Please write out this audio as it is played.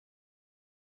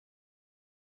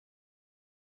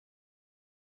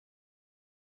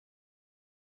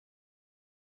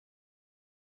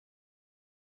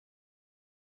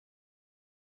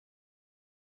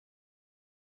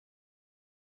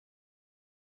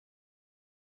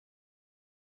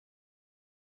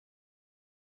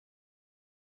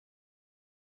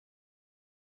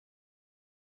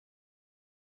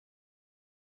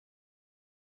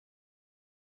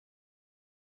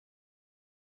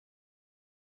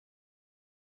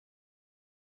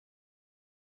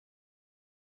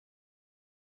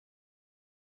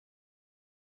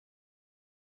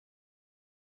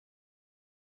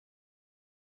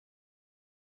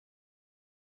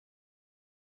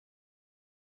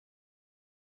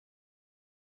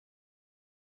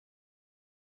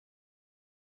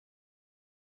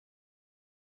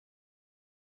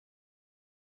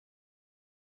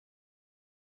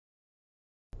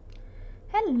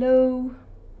Hello.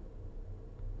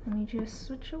 Let me just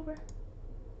switch over.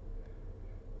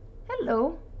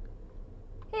 Hello.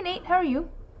 Hey Nate, how are you?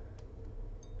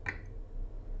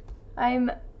 I'm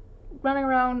running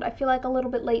around, I feel like a little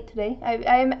bit late today.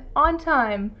 I'm on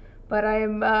time, but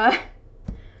I'm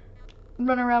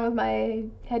running around with my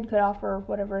head cut off or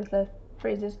whatever the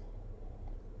phrase is.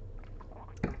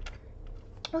 I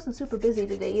wasn't super busy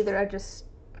today either. I just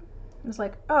was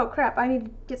like, oh crap, I need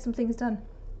to get some things done.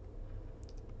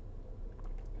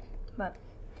 But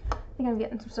I think I'm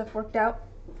getting some stuff worked out.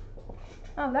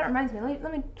 Oh, that reminds me.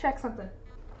 Let me check something.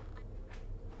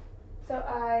 So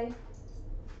I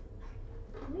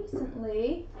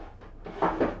recently,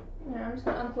 I'm just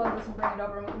gonna unplug this and bring it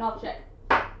over and I'll check.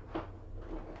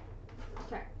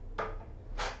 Okay.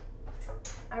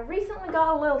 I recently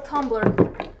got a little tumbler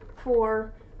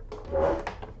for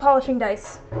polishing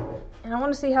dice, and I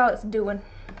want to see how it's doing.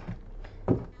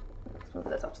 Let's move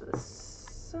this up to the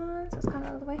side so it's kind of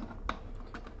out of the way.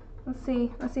 Let's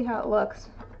see how it looks.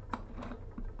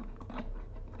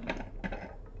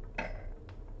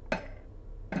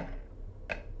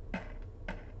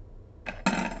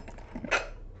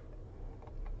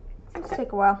 Seems to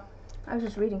take a while. I was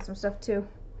just reading some stuff too.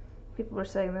 People were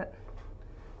saying that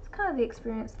it's kind of the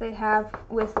experience they have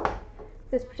with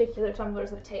this particular tumbler is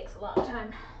that it takes a long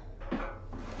time. Let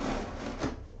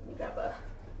me grab a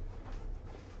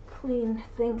clean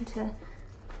thing to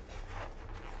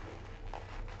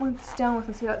wipe this down with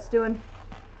and see how it's doing.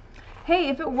 Hey,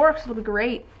 if it works, it'll be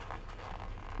great.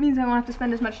 It means I won't have to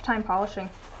spend as much time polishing.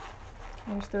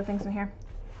 I'll just throw things in here.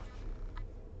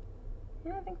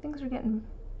 Yeah, I think things are getting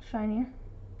shinier.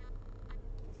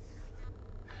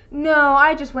 No,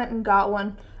 I just went and got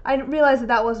one. I realized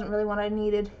that wasn't really what I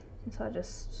needed, and so I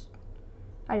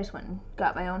just went and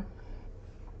got my own.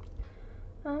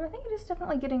 I think it is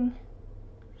definitely getting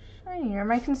shinier.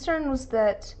 My concern was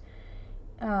that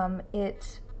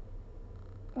it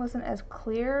wasn't as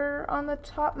clear on the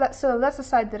top. So that's the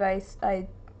side that I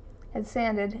had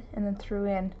sanded and then threw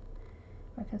in.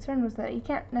 My concern was that you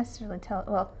can't necessarily tell.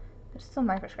 Well, there's still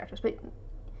micro scratches, but you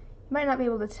might not be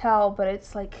able to tell. But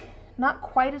it's like not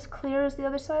quite as clear as the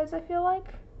other sides, I feel like.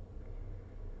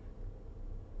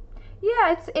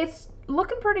 Yeah, it's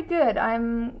looking pretty good.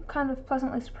 I'm kind of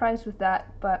pleasantly surprised with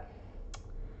that, but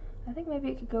I think maybe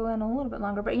it could go in a little bit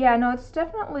longer. But yeah, no, it's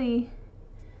definitely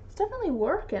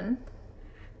working.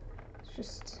 It's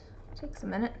just it takes a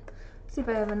minute. Let's see if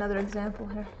I have another example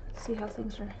here. Let's see how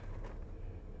things are.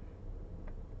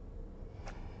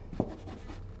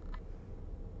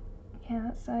 Yeah,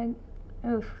 that side.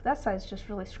 Oof, that side's just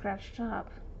really scratched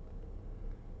up.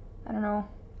 I don't know.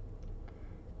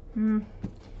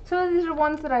 So these are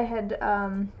ones that I had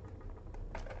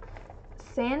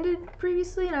sanded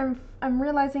previously, and I'm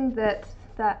realizing that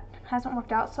hasn't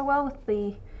worked out so well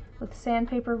with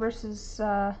sandpaper versus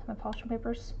my polishing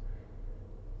papers.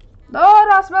 Lord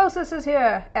Osmosis is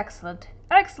here. Excellent,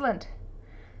 excellent.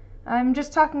 I'm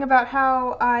just talking about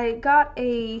how I got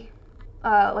a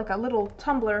like a little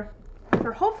tumbler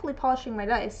for hopefully polishing my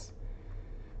dice,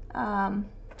 and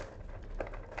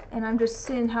I'm just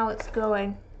seeing how it's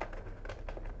going.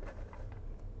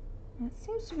 It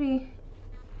seems to be.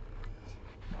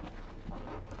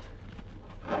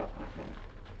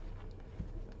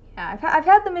 Yeah, I've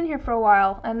had them in here for a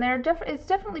while, and it's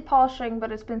definitely polishing,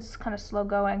 but it's been kind of slow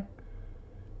going.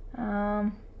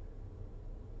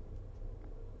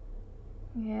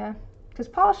 Yeah, because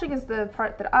polishing is the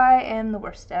part that I am the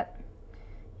worst at.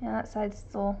 Yeah, that side's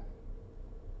still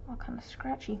all kind of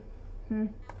scratchy.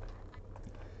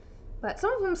 But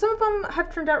some of them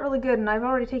have turned out really good, and I've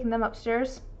already taken them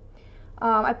upstairs.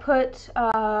 I put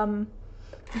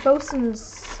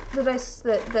Bosun's, the dice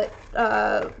that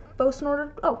Bosun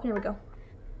ordered. Oh, here we go.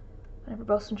 Whenever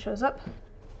Bosun shows up.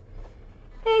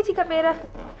 Hey, Teacup Beta.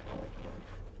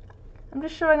 I'm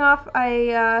just showing off.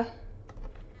 I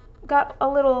got a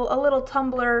little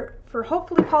tumbler for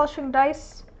hopefully polishing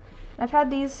dice. I've had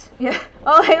these. Yeah.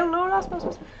 Oh, hey, Lord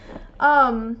Osmosis.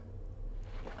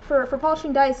 For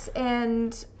polishing dice,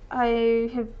 and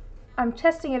I'm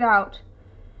testing it out.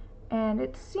 And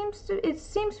it seems to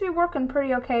be working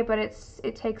pretty okay, but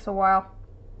it takes a while.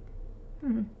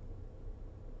 Might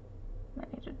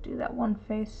need to do that one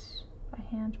face by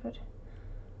hand, but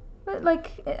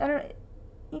like I don't.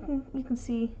 You can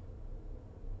see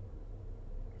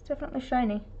it's definitely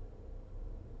shiny,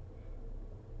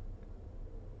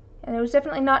 and it was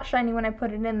definitely not shiny when I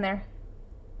put it in there.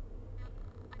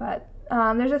 But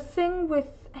there's a thing with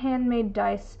handmade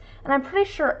dice, and I'm pretty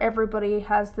sure everybody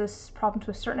has this problem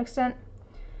to a certain extent.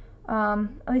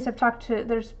 At least I've talked to,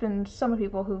 there's been some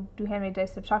people who do handmade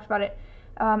dice that have talked about it.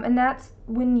 and that's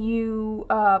when you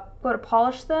go to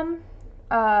polish them,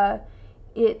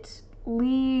 it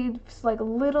leaves like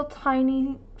little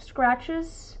tiny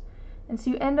scratches, and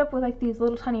so you end up with like these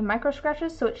little tiny micro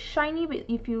scratches. So it's shiny, but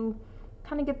if you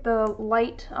kind of get the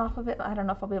light off of it, I don't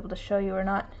know if I'll be able to show you or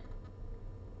not.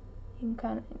 You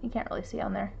can't really see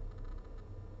on there.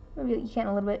 Maybe you can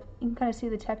a little bit. You can kind of see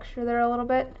the texture there a little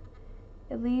bit.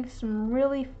 It leaves some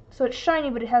really, so it's shiny,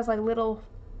 but it has like little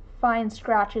fine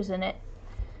scratches in it.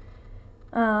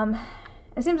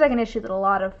 It seems like an issue that a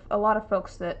lot of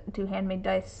folks that do handmade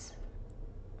dice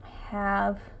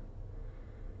have.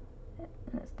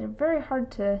 They're very hard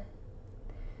to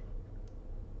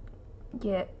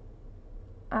get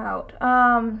out.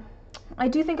 I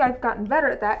do think I've gotten better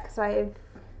at that because I've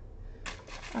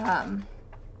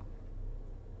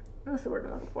what's the word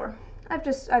I'm looking for? I've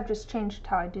just changed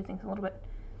how I do things a little bit.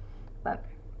 But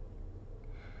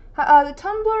the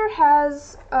tumbler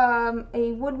has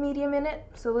a wood medium in it,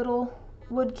 so little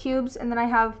wood cubes, and then I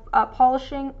have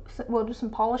polishing. Well, just some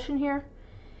polish in here,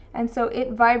 and so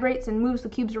it vibrates and moves the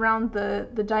cubes around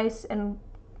the dice and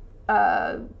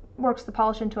works the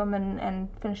polish into them and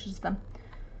finishes them.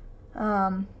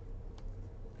 But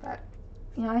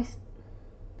yeah,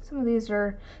 some of these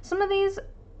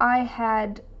I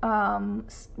had.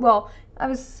 Well, I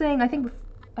was saying, I don't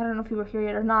know if you were here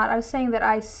yet or not. I was saying that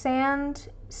I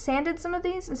sanded some of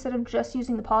these instead of just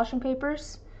using the polishing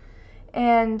papers,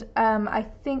 and I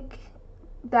think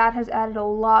that has added a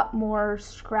lot more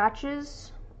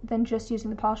scratches than just using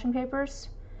the polishing papers,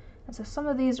 and so some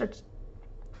of these are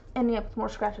ending up with more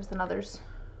scratches than others.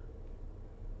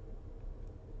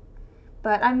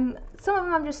 But some of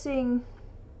them I'm just seeing.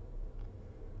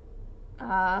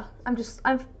 I'm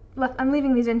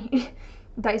leaving these in here.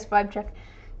 Dice vibe check.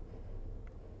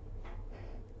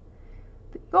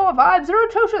 Your vibes are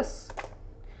atrocious.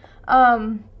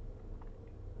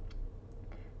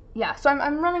 Yeah, so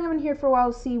I'm running them in here for a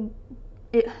while to see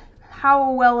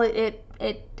how well it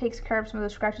takes care of some of the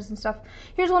scratches and stuff.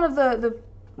 Here's one of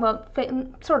well,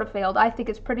 sort of failed. I think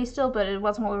it's pretty still, but it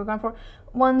wasn't what we were going for.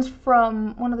 One's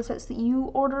from one of the sets that you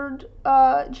ordered,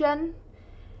 Jen,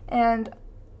 and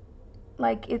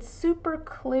like it's super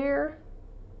clear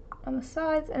on the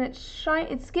sides, and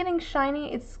it's getting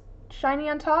shiny. It's shiny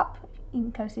on top. You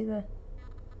can kind of see the.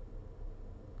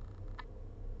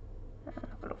 I don't know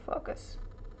if it'll focus,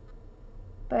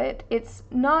 but it's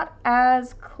not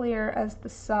as clear as the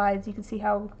sides. You can see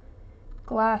how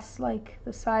glass-like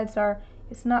the sides are.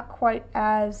 It's not quite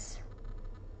as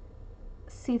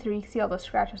see-through. You can see all those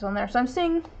scratches on there. So I'm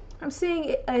seeing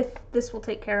if this will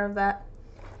take care of that.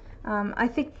 I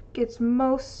think it's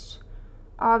most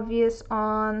obvious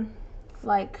on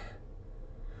like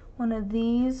one of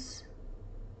these.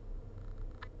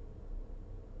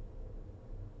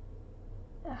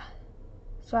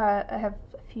 So I have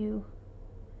a few,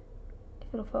 if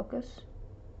it'll focus.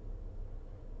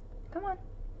 Come on.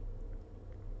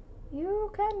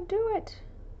 You can do it.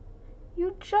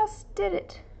 You just did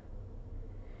it.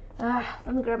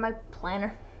 Let me grab my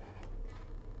planner.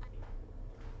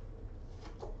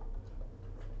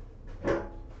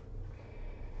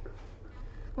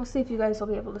 We'll see if you guys will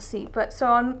be able to see. But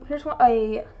so here's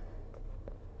a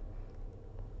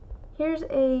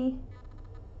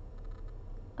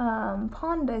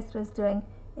pawn dice that I was doing,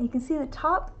 and you can see the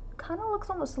top kind of looks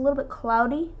almost a little bit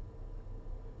cloudy,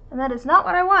 and that is not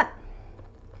what I want.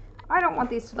 I don't want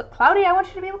these to look cloudy. I want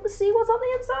you to be able to see what's on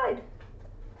the inside.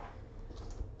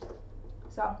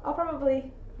 So I'll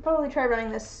probably try running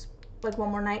this like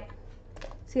one more night,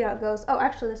 see how it goes. Oh,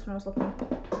 actually, this one was looking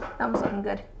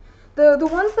good. The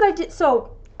ones that I did,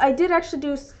 so I did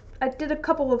a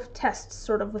couple of tests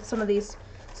sort of with some of these.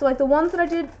 So like the ones that I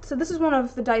did, so this is one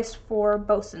of the dice for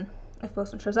Bosun, if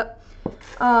Bosun shows up.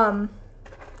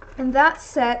 And that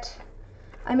set,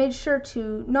 I made sure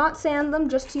to not sand them,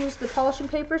 just to use the polishing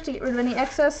papers to get rid of any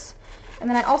excess. And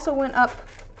then I also went up,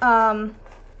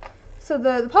 so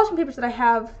the polishing papers that I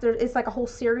have, it's like a whole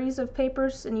series of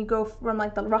papers, and you go from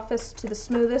like the roughest to the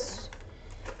smoothest.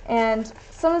 And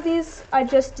some of these I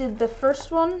just did the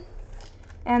first one,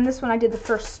 and this one I did the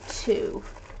first two.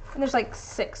 And there's like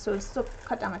 6, so it's still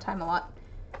cut down my time a lot.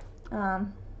 Yeah.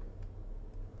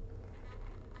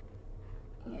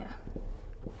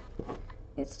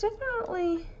 It's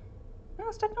definitely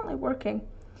working.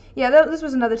 Yeah, this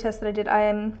was another test that I did.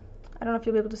 I don't know if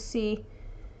you'll be able to see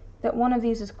that one of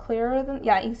these is clearer than,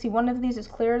 yeah, you can see one of these is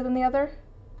clearer than the other.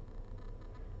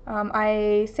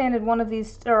 I sanded one of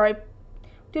these, or I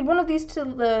did one of these to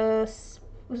was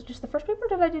it just the first paper, or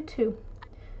did I do 2?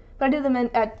 But I did them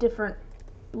at different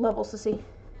levels to see.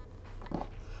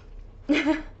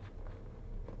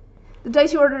 The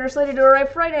dice you ordered are slated to arrive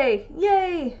Friday.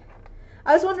 Yay!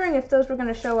 I was wondering if those were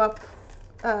going to show up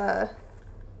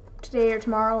today or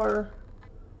tomorrow or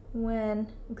when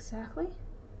exactly.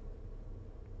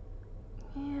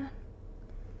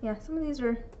 Yeah, some of these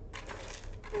are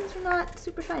not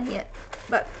super shiny yet,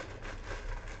 but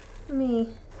let me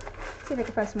see if I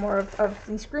can find some more of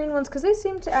these green ones, because they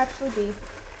seem to actually be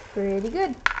pretty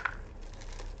good.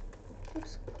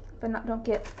 Oops, but don't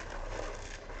get.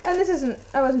 And this isn't,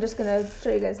 I wasn't just gonna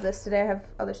show you guys this today. I have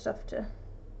other stuff to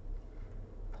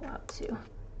pull out to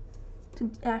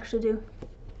actually do.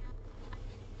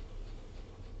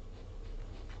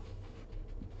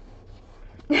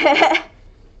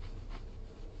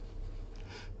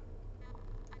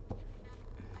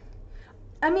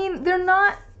 I mean,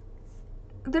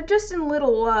 they're just in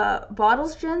little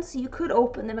bottles, Jen, so you could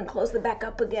open them and close them back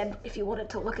up again if you wanted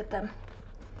to look at them.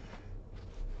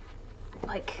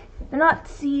 Like, they're not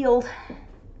sealed.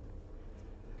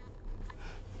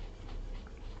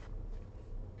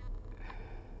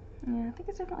 Yeah, I think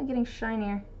it's definitely getting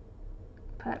shinier,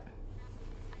 but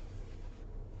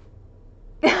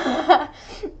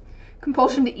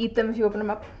compulsion to eat them if you open them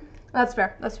up. That's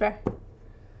fair. That's fair.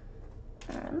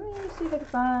 Let me see if I can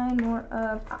find more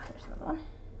of. Here's another one.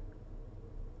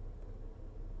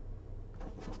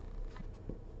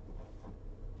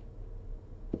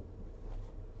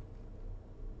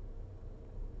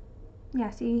 Yeah,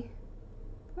 see,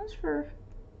 one's for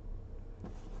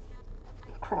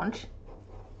crunch.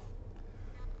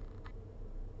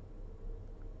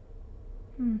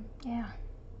 Yeah.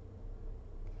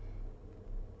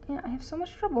 Yeah, I have so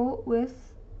much trouble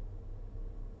with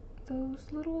those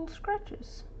little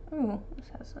scratches. Oh, this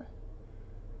has a.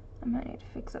 I might need to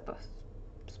fix up a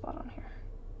spot on here,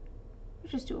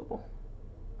 which is doable.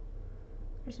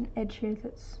 There's an edge here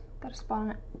that's got a spot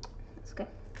on it. That's okay.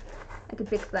 I could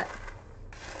fix that.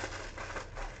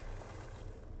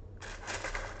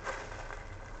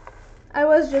 I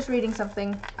was just reading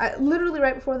something. Literally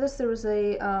right before this, there was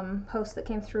a post that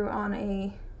came through on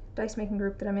a dice making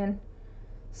group that I'm in,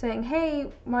 saying, "Hey,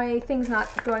 my thing's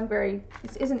not going very.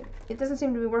 It doesn't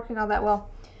seem to be working all that well,"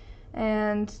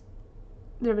 and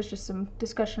there was just some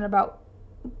discussion about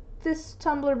this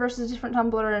tumbler versus a different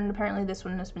tumbler, and apparently this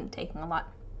one has been taking a lot.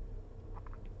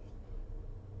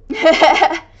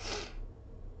 It's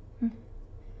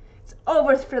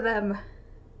over for them.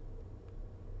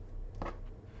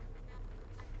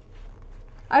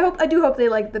 I do hope they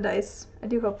like the dice. I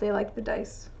do hope they like the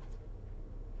dice.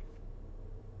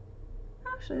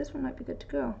 Actually, this one might be good to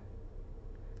go.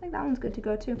 I think that one's good to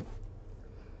go too.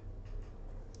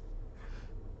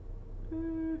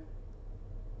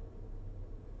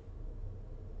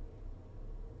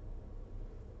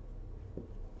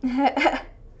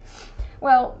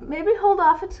 Well, maybe hold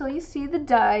off until you see the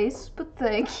dice, but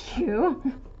thank you.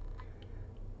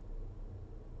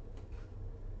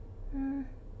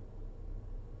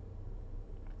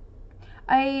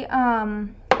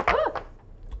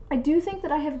 I do think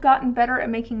that I have gotten better at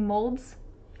making molds,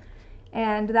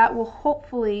 and that will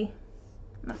hopefully.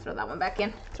 I'm gonna throw that one back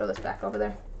in. Throw this back over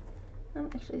there.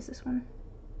 Actually, is this one?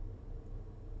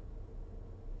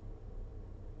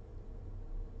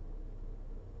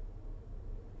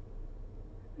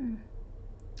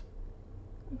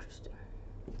 Interesting.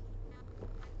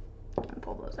 I'm gonna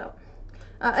pull those out.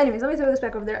 Anyways, let me throw this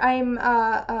back over there. I'm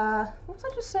what was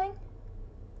I just saying?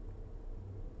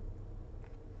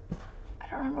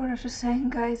 I don't remember what I was just saying,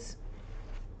 guys.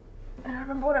 I don't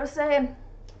remember what I was saying.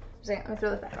 Let me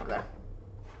throw this back over there.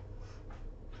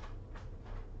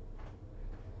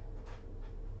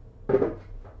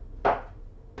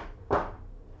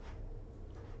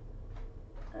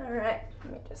 Alright,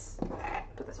 let me just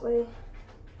put this away.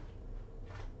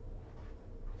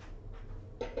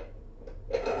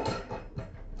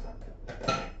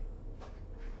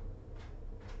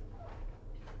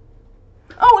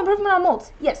 Oh, improvement on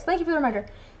molds. Yes, thank you for the reminder.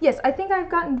 Yes, I think I've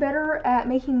gotten better at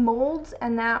making molds,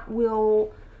 and that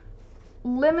will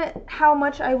limit how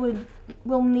much I will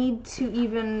need to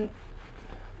even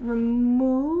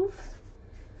remove.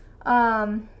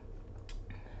 I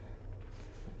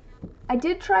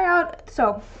did try out,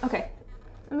 so, okay.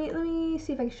 Let me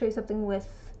see if I can show you something with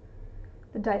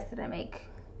the dice that I make.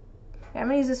 Okay, I'm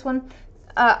gonna use this one.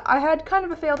 I had kind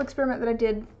of a failed experiment that I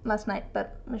did last night,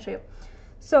 but let me show you.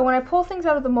 So when I pull things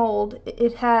out of the mold,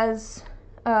 it has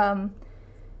some,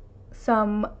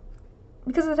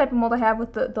 because of the type of mold I have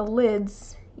with the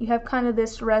lids, you have kind of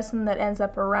this resin that ends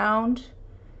up around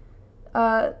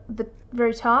the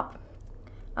very top.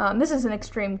 This is an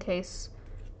extreme case.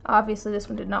 Obviously this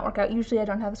one did not work out. Usually I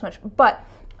don't have this much, but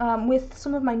with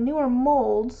some of my newer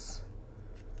molds,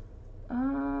 I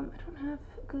don't have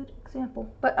a good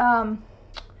example. But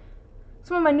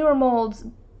some of my newer molds,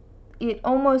 it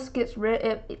almost gets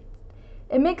rid.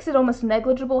 It makes it almost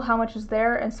negligible how much is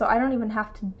there, and so I don't even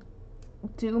have to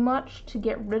do much to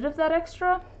get rid of that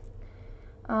extra.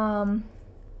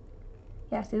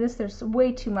 Yeah, see this, there's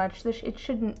way too much. It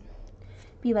shouldn't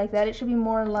be like that. It should be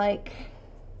more like,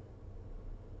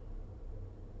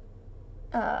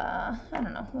 I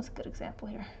don't know, what's a good example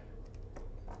here?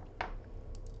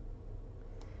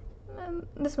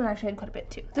 This one actually had quite a bit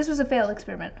too. This was a failed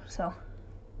experiment, so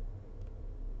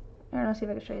I don't know, see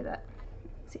if I can show you that.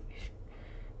 Let's see,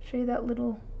 show you that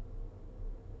little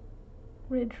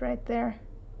ridge right there.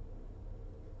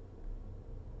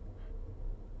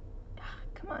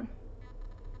 Come on.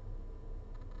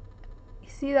 You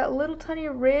see that little tiny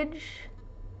ridge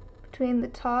between the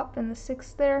top and the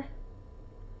 6 there?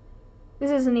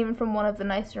 This isn't even from one of the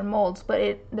nicer molds,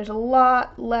 but there's a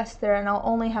lot less there, and I'll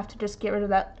only have to just get rid of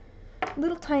that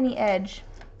little tiny edge.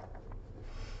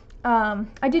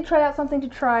 I did try out something to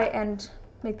try and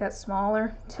make that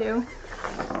smaller too,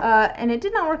 and it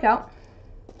did not work out.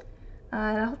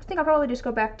 I think I'll probably just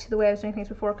go back to the way I was doing things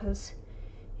before, because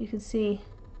you can see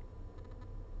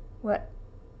what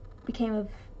became of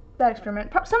that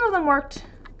experiment. Some of them worked,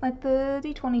 like the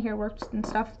D20 here worked and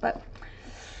stuff, but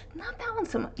not that one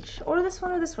so much, or this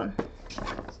one or this one.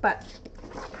 But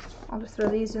I'll just throw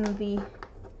these in the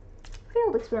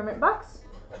failed experiment box.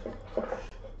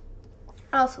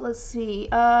 Also, let's see,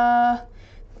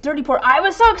 dirty port. I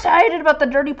was so excited about the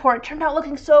dirty port. It turned out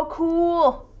looking so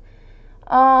cool.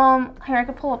 Here, I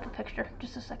can pull up a picture.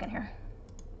 Just a second here.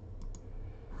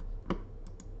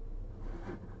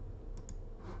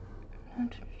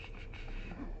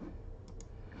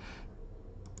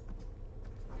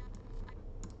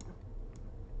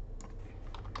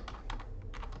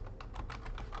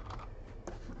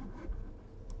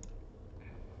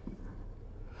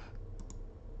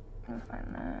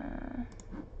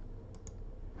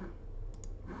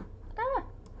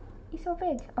 He's so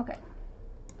big. Okay.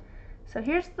 So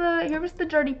here was the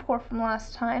dirty port from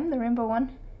last time, the rainbow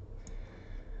one.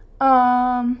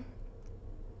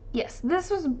 Yes, this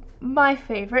was my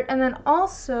favorite, and then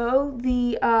also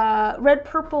the red,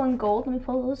 purple, and gold. Let me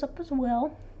pull those up as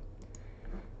well.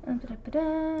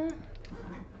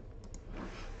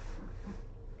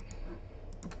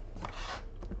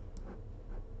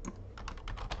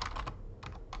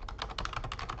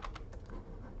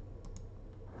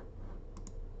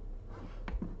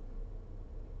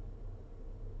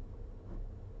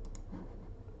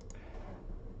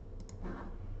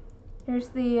 Here's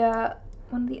the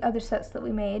one of the other sets that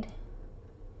we made.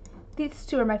 These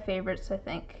two are my favorites, I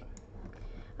think.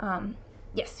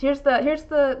 Yes, here's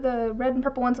the red and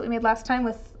purple ones that we made last time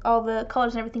with all the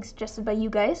colors and everything suggested by you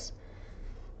guys.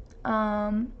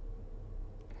 Yeah,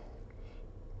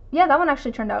 that one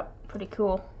actually turned out pretty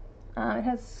cool. It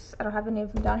has, I don't have any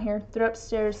of them down here. They're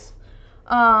upstairs.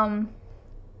 Red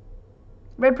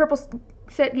purple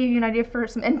set gave you an idea for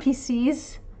some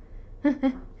NPCs.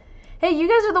 Hey, you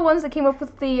guys are the ones that came up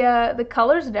with the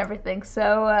colors and everything,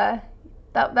 so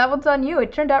that one's on you.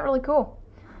 It turned out really cool.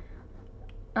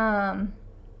 Oh,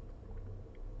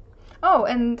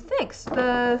 and thanks.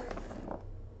 I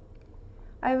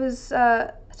was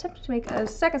attempting to make a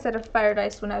second set of fire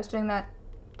dice when I was doing that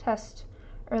test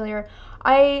earlier.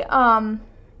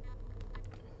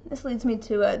 This leads me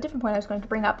to a different point I was going to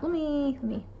bring up.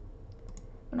 I'm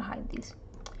gonna hide these.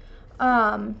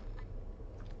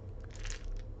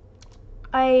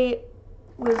 I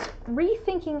was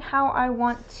rethinking how I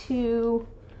want to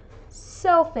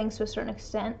sell things to a certain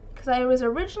extent, because I was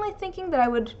originally thinking that I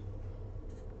would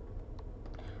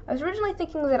try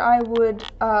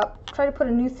to put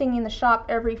a new thing in the shop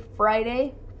every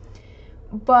Friday,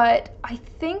 but I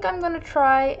think I'm going to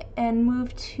try and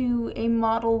move to a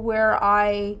model where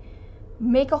I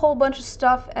make a whole bunch of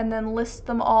stuff and then list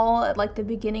them all at like the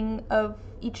beginning of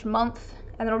each month,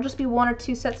 and there'll just be 1 or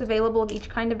 2 sets available of each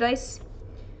kind of dice.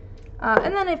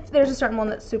 And then if there's a certain one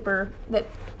that a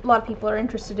lot of people are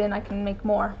interested in, I can make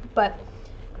more. But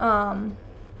so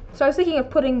I was thinking of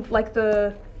putting like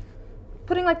the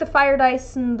fire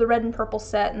dice and the red and purple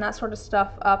set and that sort of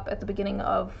stuff up at the beginning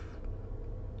of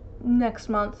next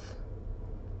month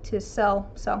to sell.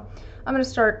 So I'm gonna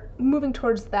start moving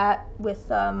towards that with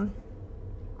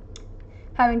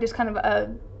having just kind of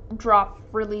a drop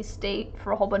release date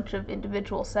for a whole bunch of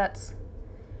individual sets.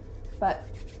 But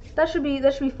that should be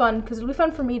fun, because it'll be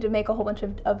fun for me to make a whole bunch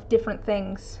of different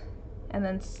things, and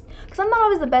then, because I'm not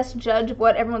always the best judge of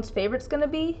what everyone's favorite's gonna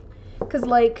be, because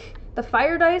like the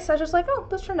fire dice, I was just like, oh,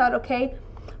 those turned out okay.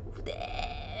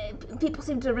 People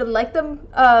seem to really like them.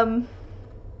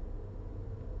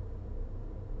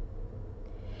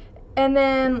 And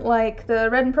then like the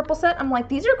red and purple set, I'm like,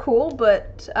 these are cool,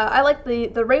 but I like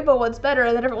the rainbow ones better.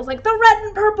 And then everyone was like, the red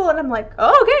and purple, and I'm like,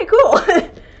 oh, okay, cool.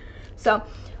 So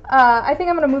I think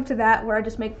I'm gonna move to that where I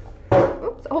just make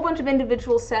a whole bunch of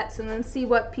individual sets and then see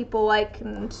what people like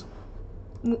and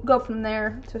go from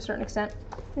there to a certain extent.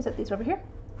 Let me set these over here.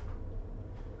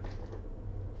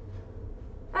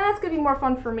 And that's gonna be more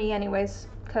fun for me anyways,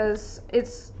 because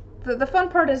it's the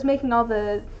fun part is making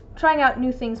trying out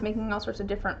new things, making all sorts of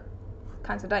different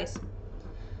kinds of dice.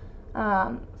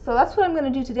 So that's what I'm going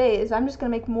to do today, is I'm just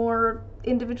going to make more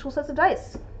individual sets of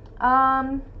dice.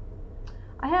 I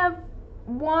have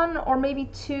one or maybe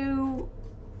two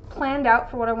planned out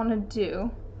for what I want to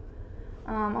do.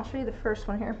 I'll show you the first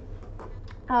one here.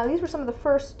 These were some of the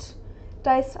first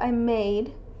dice I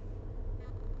made,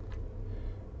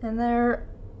 and they're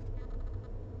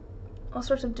all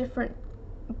sorts of different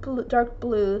dark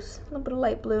blues, a little bit of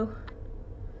light blue.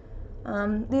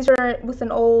 These are with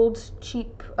an old,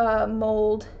 cheap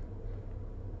mold.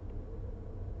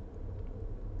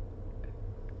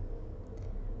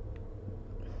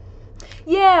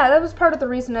 Yeah, that was part of the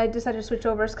reason I decided to switch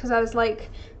over, is because I was like,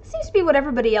 it seems to be what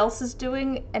everybody else is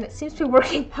doing, and it seems to be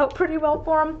working out pretty well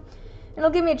for them. And it'll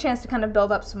give me a chance to kind of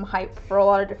build up some hype for a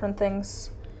lot of different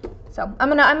things. So I'm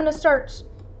gonna start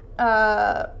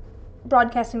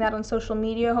broadcasting that on social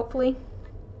media, hopefully.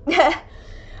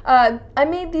 I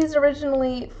made these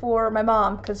originally for my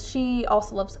mom because she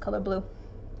also loves the color blue.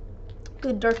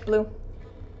 Good dark blue.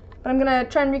 But I'm gonna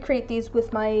try and recreate these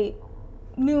with my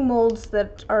new molds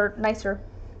that are nicer.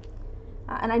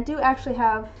 And I do actually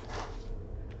have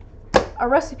a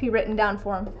recipe written down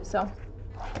for them, so.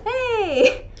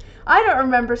 Hey! I don't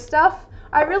remember stuff.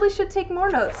 I really should take more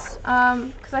notes,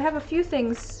 because I have a few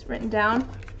things written down.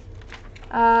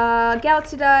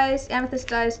 Galaxy dice, amethyst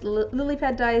dice, lily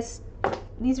pad dice.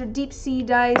 These are deep sea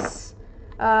dice.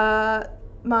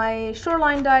 My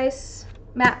shoreline dice,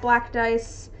 matte black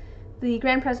dice, the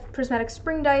grand prismatic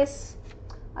spring dice.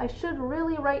 I should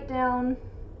really write down.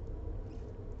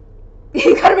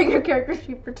 You gotta make your character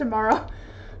sheet for tomorrow.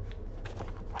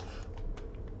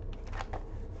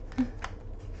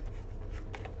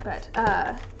 But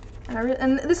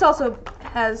and this also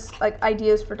has like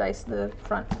ideas for dice in the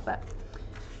front, but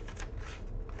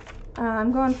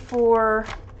I'm going for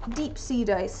deep sea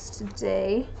dice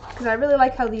today because I really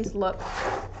like how these look.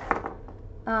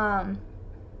 I'll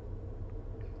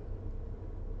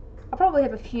probably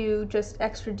have a few just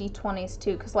extra D20s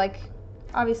too, because like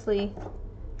obviously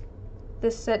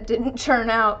this set didn't churn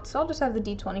out, so I'll just have the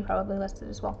D20 probably listed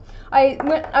as well. I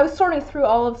was sorting through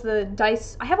all of the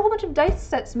dice. I have a whole bunch of dice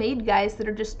sets made, guys, that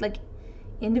are just like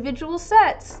individual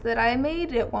sets that I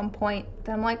made at one point.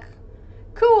 That I'm like,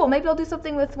 cool, maybe I'll do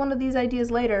something with one of these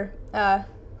ideas later.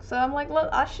 So I'm like, look,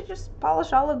 I should just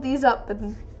polish all of these up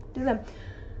and do them.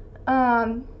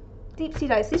 Deep sea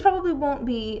dice. These probably won't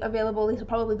be available. These will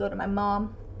probably go to my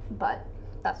mom, but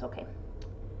that's okay.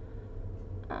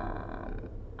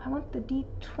 I want the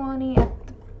D20 at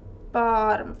the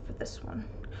bottom for this one.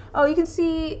 Oh, you can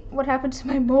see what happened to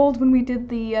my mold when we did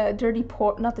the dirty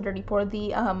pour, not the dirty pour,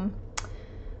 the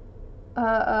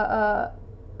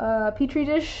petri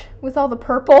dish with all the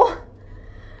purple.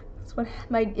 That's what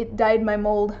it dyed my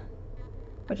mold,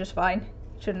 which is fine.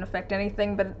 Shouldn't affect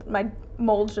anything, but my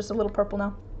mold's just a little purple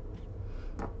now.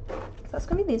 So that's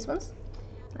gonna be these ones.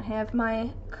 I have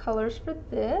my colors for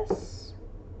this.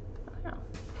 Oh.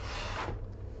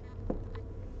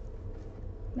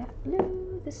 Matte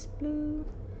blue, this blue,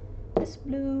 this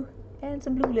blue, and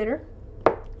some blue glitter.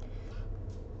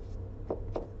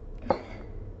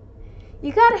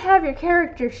 You gotta have your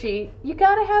character sheet. You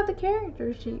gotta have the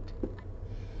character sheet.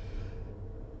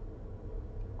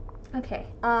 Okay,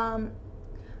 I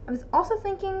was also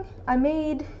thinking, I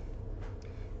made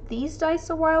these dice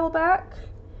a while back,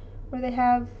 where they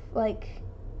have, like,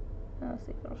 let's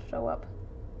see if it'll show up.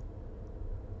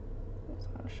 It's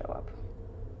gonna show up.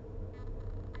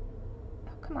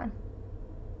 Oh, come on.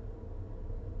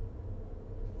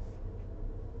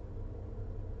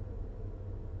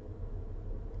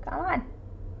 Come on.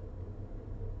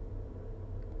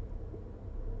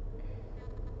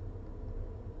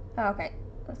 Oh, okay,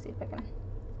 let's see if I can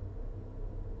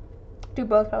do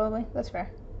both, probably. That's fair.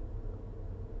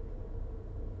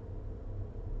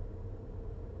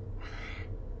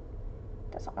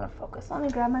 Doesn't want to focus. Let me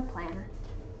grab my planner.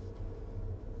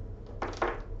 Let's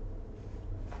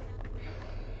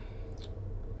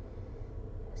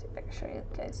see if I can show you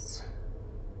guys.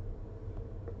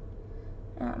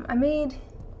 I made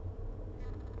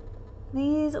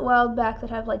these a while back that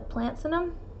have like plants in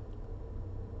them.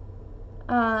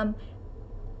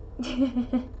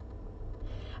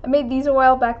 I made these a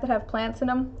while back that have plants in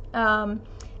them.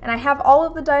 And I have all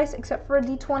of the dice except for a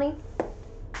D20.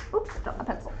 Oops, dropped my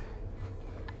pencil.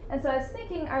 And so I was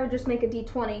thinking I would just make a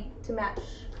D20 to match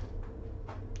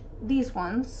these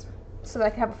ones so that I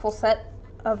could have a full set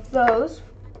of those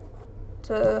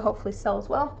to hopefully sell as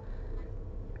well.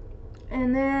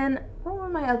 And then, what were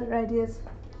my other ideas?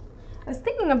 I was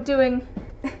thinking of doing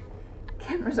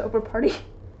Cameras Over Party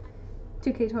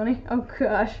 2K20. Oh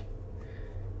gosh.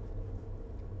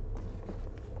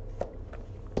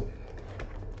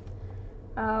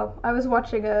 I was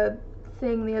watching a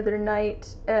thing the other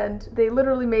night, and they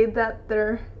literally made that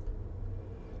their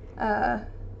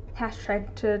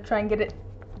hashtag to try and get it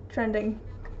trending,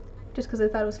 just because I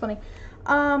thought it was funny.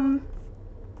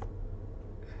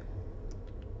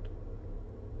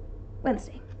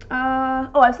 Wednesday. I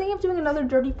was thinking of doing another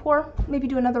Dirty Pour, maybe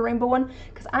do another rainbow one,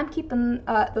 because I'm keeping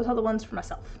those other ones for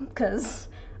myself, because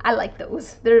I like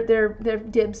those. They're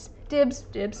dibs.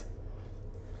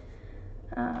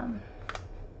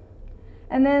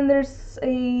 And then there's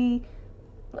I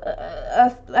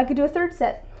could do a third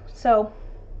set. So,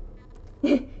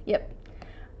 yep.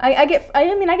 I get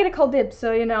to call dibs.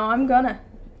 So I'm gonna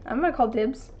call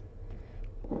dibs.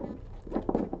 So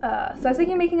I was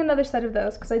thinking of making another set of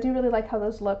those because I do really like how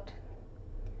those looked.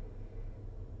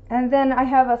 And then I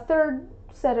have a third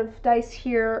set of dice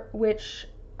here, which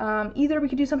either we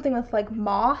could do something with like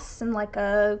moss and like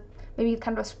maybe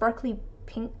kind of a sparkly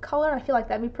pink color. I feel like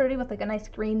that'd be pretty with like a nice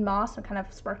green moss and kind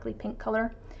of sparkly pink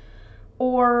color.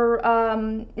 Or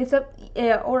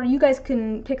or you guys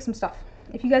can pick some stuff.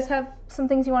 If you guys have some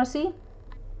things you want to see.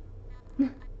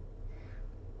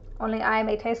 Only I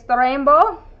may taste the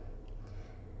rainbow.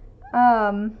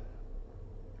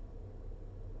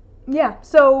 Yeah,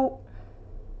 so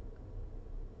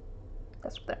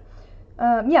that's there.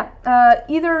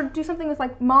 Either do something with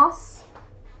like moss,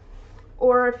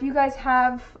 or if you guys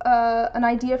have an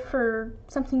idea for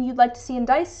something you'd like to see in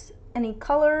dice, any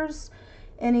colors,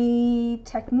 any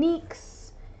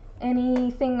techniques,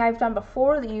 anything I've done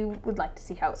before that you would like to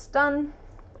see how it's done,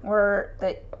 or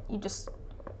that you just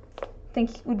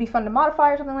think would be fun to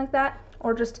modify or something like that,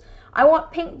 or just I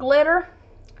want pink glitter,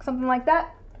 something like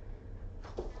that.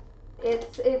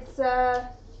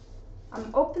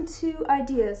 I'm open to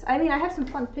ideas. I mean, I have some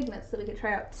fun pigments that we could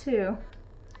try out too.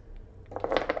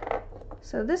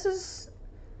 So that's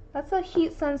a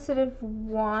heat sensitive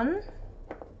one.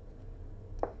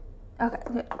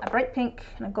 Okay, a bright pink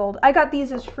and a gold. I got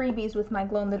these as freebies with my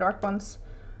glow in the dark ones.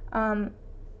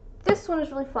 This one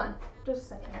is really fun. Just a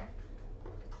second here.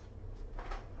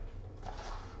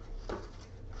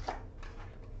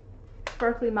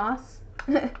 Sparkly moss.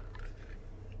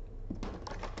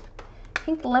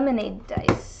 Pink lemonade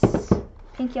dice.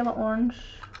 Pink, yellow, orange,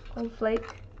 gold flake.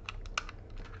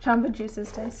 Jamba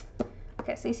Juices dice.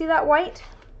 Okay, so you see that white?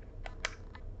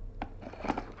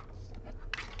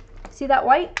 See that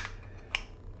white?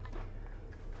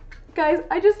 Guys,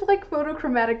 I just like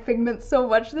photochromatic pigments so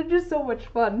much. They're just so much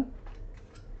fun.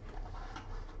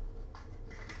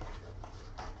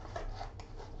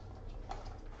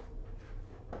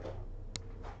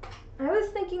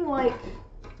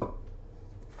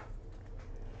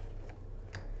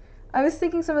 I was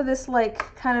thinking some of this like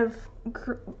kind of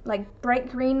like bright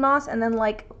green moss, and then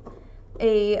like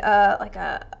a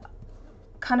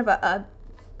kind of a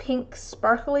pink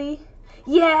sparkly.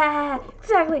 Yeah,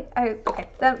 exactly. Okay,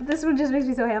 this one just makes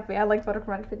me so happy. I like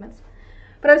photochromatic pigments.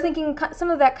 But I was thinking some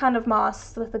of that kind of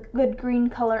moss with a good green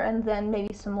color, and then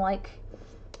maybe some like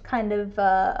kind of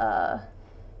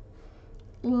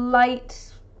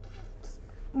light,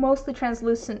 mostly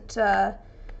translucent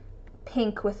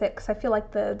pink with it, because I feel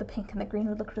like the pink and the green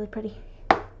would look really pretty.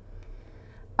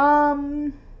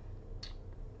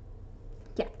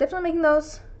 Yeah, definitely making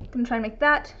those. Gonna try and make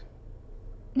that.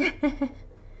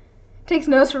 Takes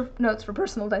notes for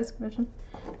personal dice commission.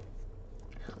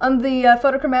 On the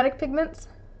photochromatic pigments,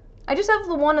 I just have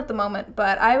the one at the moment,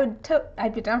 but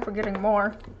I'd be down for getting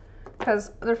more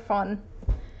because they're fun.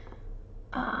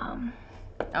 Oh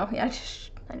yeah, I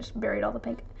just buried all the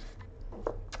pink.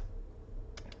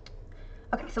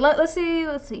 Okay, so let's see.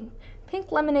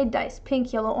 Pink lemonade dice,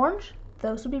 pink, yellow, orange.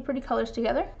 Those would be pretty colors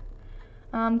together.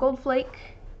 Gold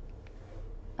flake,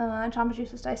 Jamba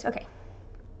Juices dice. Okay.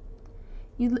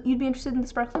 You'd be interested in the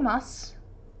sparkly moss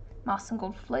and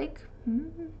gold flake.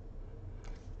 Mm-hmm.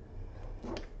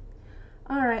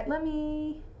 All right,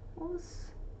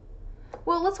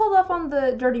 well, let's hold off on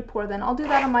the dirty pour then. I'll do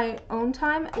that on my own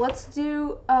time. Let's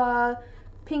do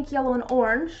pink, yellow, and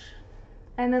orange,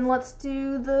 and then let's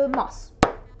do the moss.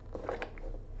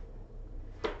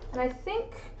 And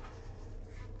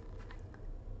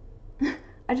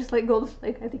I I just like gold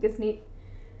flake. I think it's neat.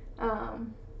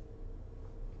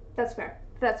 That's fair.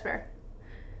 That's fair.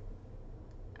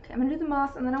 Okay, I'm gonna do the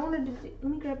moss, and then I want to do.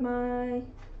 Let me grab my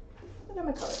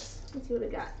colors. Let's see what we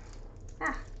got.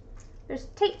 Ah, there's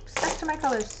tape stuck to my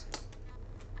colors.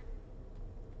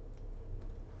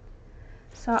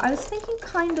 So I was thinking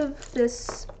kind of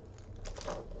this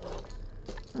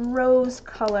rose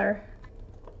color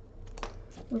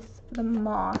with the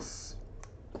moss.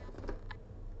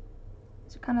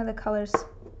 These are kind of the colors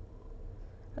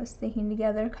I was thinking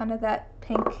together, kind of that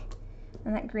pink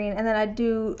and that green. And then I'd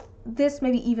do this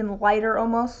maybe even lighter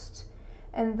almost,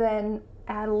 and then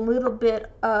add a little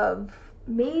bit of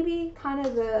maybe kind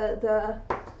of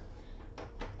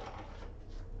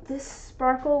this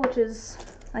sparkle, which is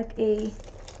like a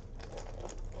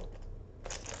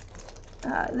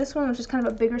this one, which is kind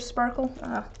of a bigger sparkle.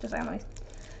 Just like my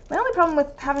only problem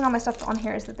with having all my stuff on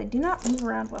here is that they do not move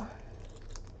around well.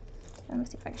 Let me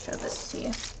see if I can show this to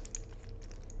you.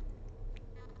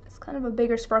 It's kind of a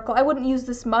bigger sparkle. I wouldn't use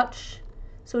this much,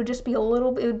 so it would just be a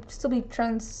little bit, it would still be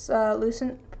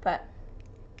translucent, but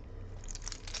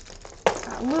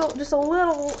just a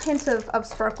little hint of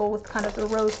sparkle with kind of the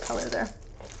rose color there.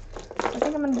 I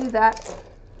think I'm going to do that.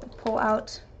 Pull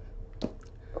out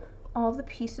all the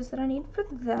pieces that I need for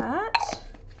that,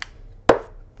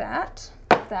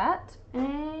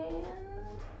 and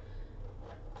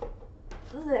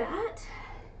that.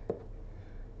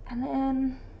 And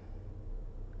then,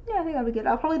 yeah, I think that'll be good.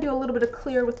 I'll probably do a little bit of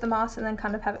clear with the moss and then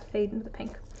kind of have it fade into the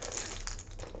pink.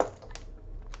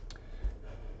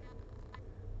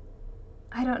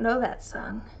 I don't know that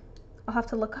song. I'll have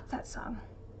to look up that song.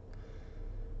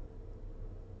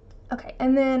 Okay,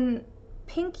 and then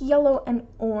pink, yellow, and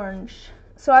orange.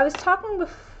 So I was talking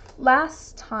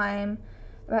last time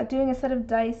about doing a set of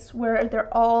dice where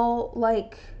they're all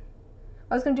like,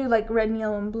 I was going to do like red and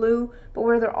yellow and blue, but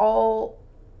where they're all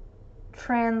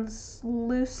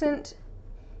translucent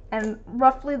and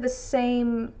roughly the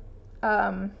same,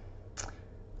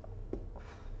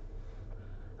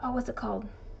 what's it called?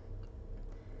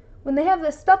 When they have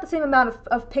this, about the same amount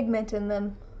of pigment in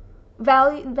them.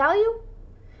 Value?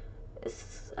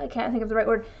 I can't think of the right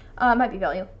word. It might be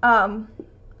value.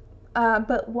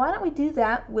 But why don't we do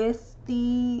that with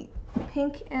the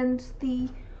pink and the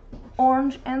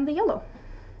orange and the yellow?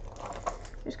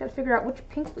 We just got to figure out which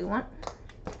pink we want.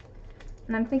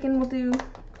 And I'm thinking we'll do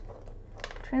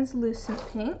translucent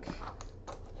pink.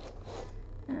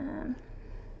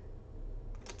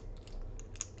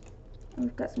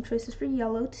 We've got some choices for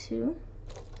yellow too.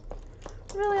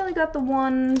 Really only got the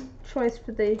one choice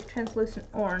for the translucent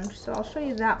orange, so I'll show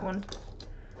you that one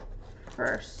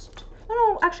first.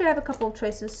 Oh no, actually I have a couple of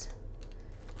choices.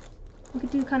 We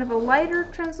could do kind of a lighter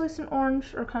translucent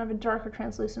orange or kind of a darker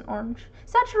translucent orange.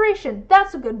 Saturation,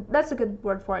 that's a good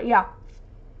word for it, yeah.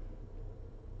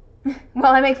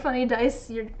 While I make funny dice,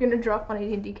 you're gonna draw funny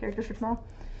D&D characters for tomorrow.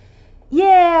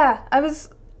 Yeah, I was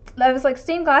like,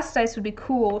 stained glass dice would be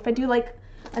cool if I do like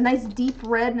a nice deep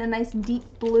red and a nice deep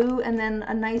blue and then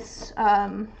a nice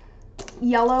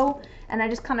yellow, and I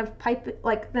just kind of pipe it,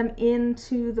 like them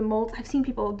into the mold. I've seen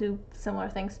people do similar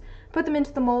things. Put them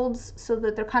into the molds so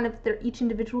that they're each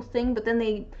individual thing, but then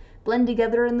they blend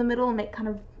together in the middle and make kind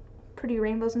of pretty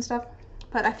rainbows and stuff.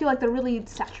 But I feel like the really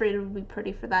saturated would be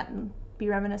pretty for that and be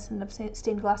reminiscent of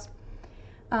stained glass.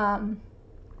 But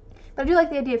I do like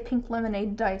the idea of pink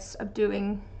lemonade dice, of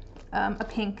doing a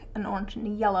pink, an orange, and a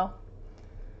yellow.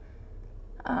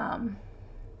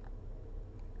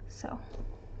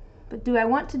 But do we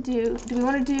want to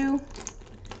do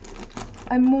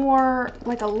a more,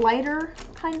 like a lighter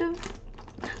kind of,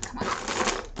 come on.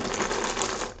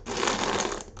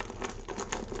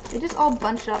 They just all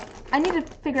bunch up. I need to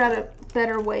figure out a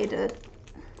better way to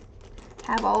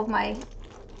have all of my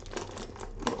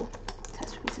little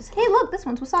tester pieces. Hey look, this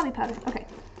one's wasabi powder. Okay.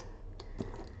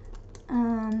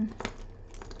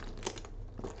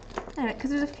 Anyway,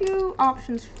 because there's a few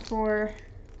options for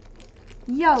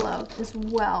yellow as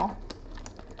well.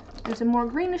 There's a more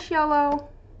greenish yellow.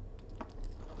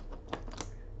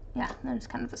 Yeah, there's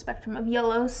kind of a spectrum of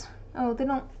yellows. Oh, they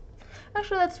don't...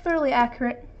 Actually, that's fairly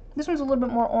accurate. This one's a little bit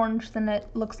more orange than it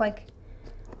looks like.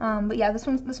 But yeah, this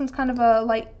one's kind of a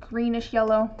light greenish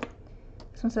yellow.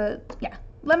 This one's a, yeah,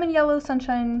 lemon yellow,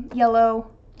 sunshine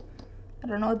yellow. I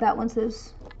don't know what that one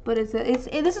says, but this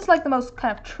is like the most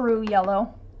kind of true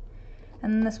yellow.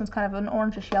 And then this one's kind of an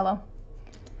orangish yellow.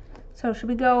 So should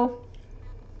we go,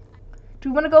 do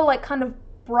we want to go like kind of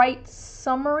bright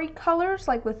summery colors,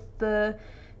 like with the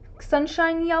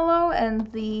sunshine yellow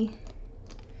and the,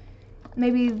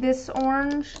 maybe this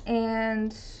orange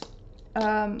and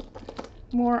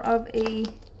more of a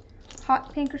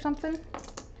hot pink or something?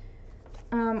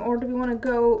 Or do we want to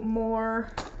go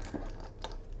more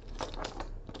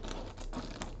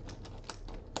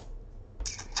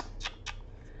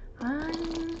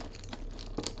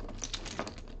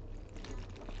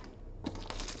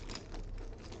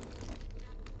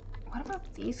what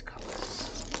about these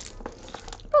colors?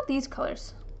 What about these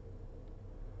colors?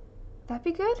 That'd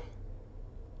be good?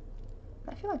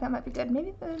 I feel like that might be good.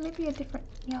 Maybe a different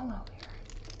yellow here.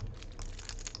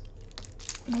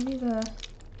 Maybe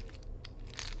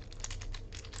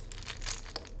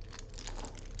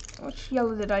which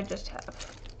yellow did I just have?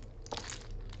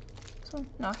 This one?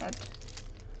 No,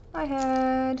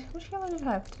 which yellow did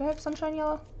I have? Did I have sunshine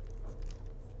yellow?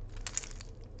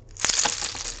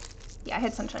 Yeah, I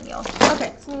had sunshine yellow.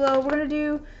 Okay, so we're gonna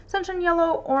do sunshine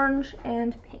yellow, orange,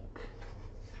 and pink.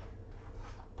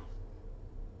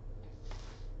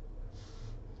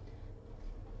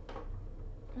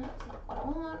 That's not what I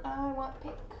want. I want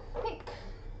pink. Pink.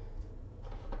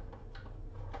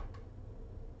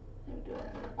 I'm doing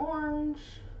orange.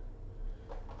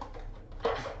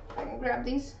 I can grab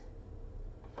these.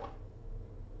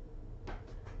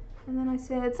 And then I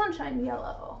said sunshine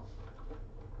yellow.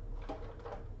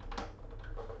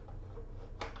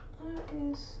 What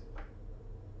is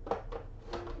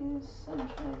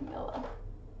sunshine yellow?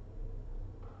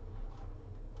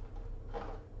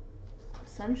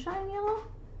 Sunshine yellow?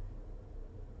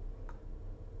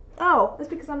 Oh, that's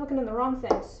because I'm looking in the wrong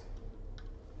things.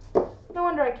 No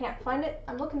wonder I can't find it.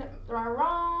 I'm looking at the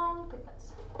wrong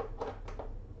pigments.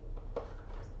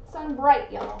 Sun bright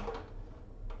yellow.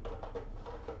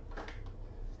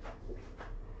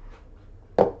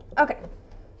 Okay.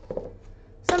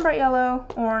 Sun bright yellow,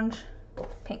 orange,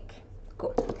 pink.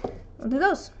 Cool. We'll do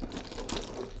those.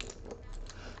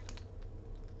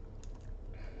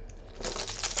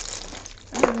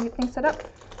 And get things set up.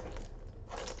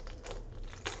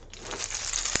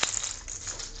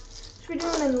 Should we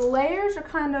do them in layers or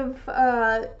kind of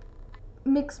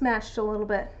mix matched a little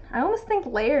bit? I almost think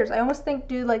layers. I almost think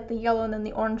do like the yellow and then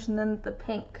the orange and then the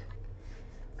pink.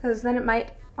 Because then it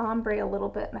might ombre a little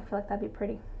bit and I feel like that'd be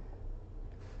pretty.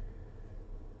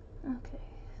 Okay,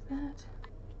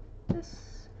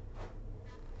 this.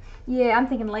 Yeah, I'm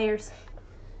thinking layers.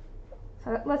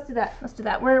 So let's do that. Let's do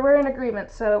that. We're in agreement,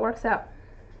 so it works out.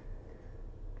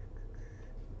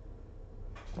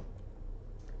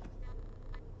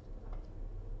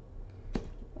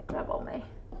 Grab all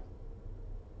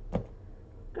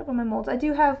my molds. I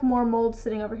do have more molds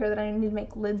sitting over here that I need to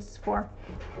make lids for.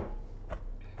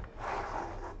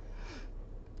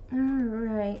 All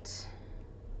right.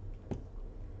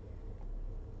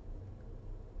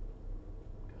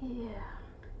 Yeah.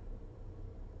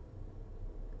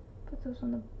 Put those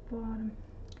on the bottom.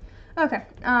 Okay.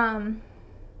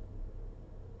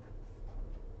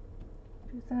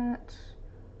 Do that.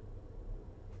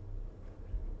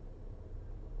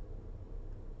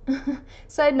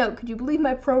 Side note, could you believe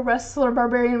my pro wrestler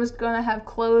Barbarian was gonna have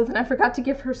clothes and I forgot to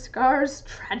give her scars?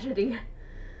 Tragedy.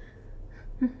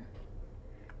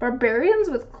 Barbarians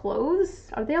with clothes?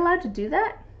 Are they allowed to do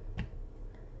that?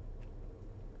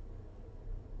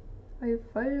 I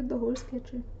fired the horse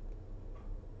catcher.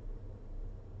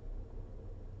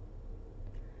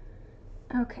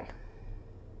 Okay.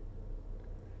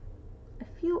 I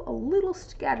feel a little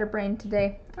scatterbrained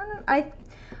today.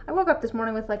 I woke up this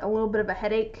morning with like a little bit of a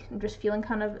headache and just feeling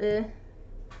kind of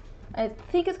I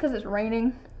think it's because it's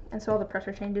raining and so all the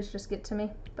pressure changes just get to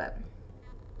me, but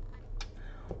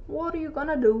what are you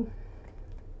gonna do?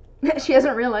 She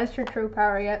hasn't realized her true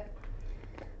power yet.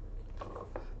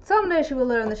 Someday she will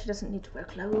learn that she doesn't need to wear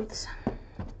clothes.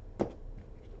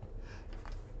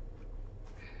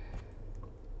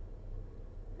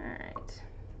 Alright.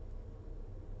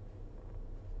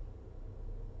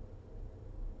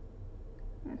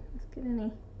 Let's get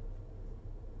any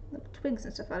little twigs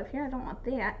and stuff out of here. I don't want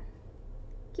that.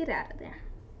 Get out of there.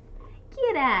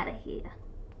 Get out of here.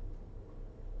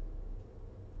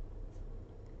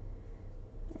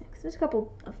 Yeah, 'cause there's a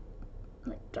couple of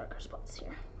like darker spots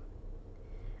here.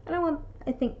 And I want,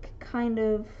 I think, kind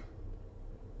of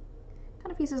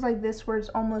pieces like this where it's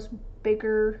almost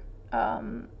bigger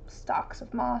stalks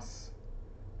of moss.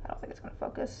 I don't think it's going to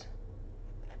focus.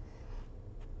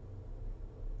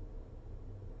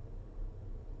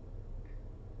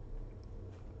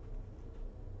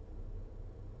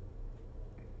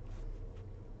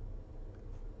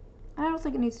 I don't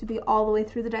think it needs to be all the way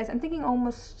through the dice. I'm thinking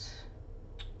almost...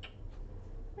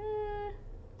 do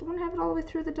I want to have it all the way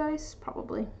through the dice?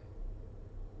 Probably.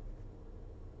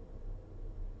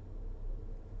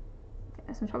 Okay,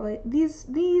 this one's probably... These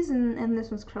and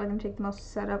this one's probably going to take the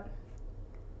most setup.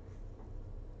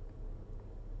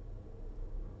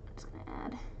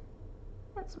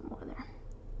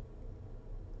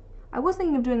 was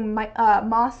thinking of doing my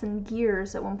moss and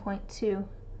gears at one point too,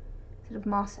 instead of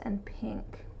moss and pink.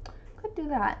 Could do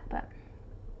that, but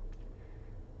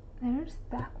there's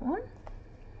that one.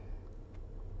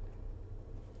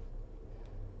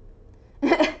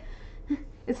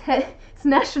 It's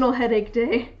National Headache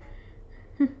Day.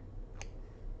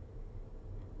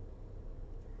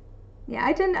 Yeah,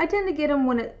 I tend to get them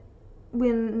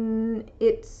when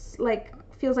it's like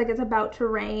feels like it's about to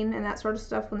rain and that sort of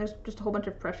stuff, when there's just a whole bunch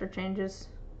of pressure changes.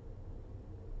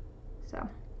 So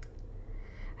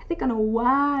I think I know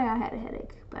why I had a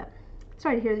headache, but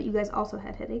sorry to hear that you guys also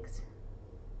had headaches.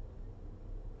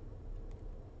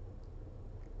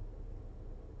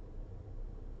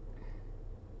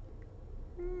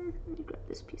 Let me grab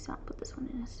this piece out and put this one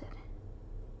in instead.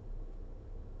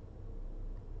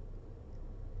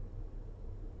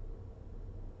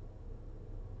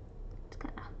 Just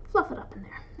kind of fluff it up in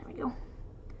there. There we go.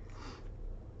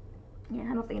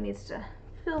 Yeah, I don't think it needs to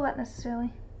fill that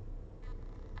necessarily.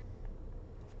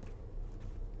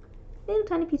 Little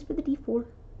tiny piece for the D4.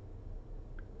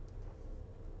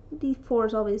 D4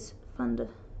 is always fun to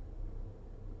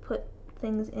put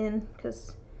things in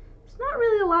because there's not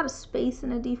really a lot of space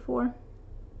in a D4.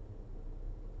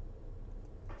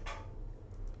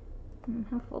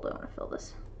 How full do I want to fill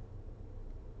this?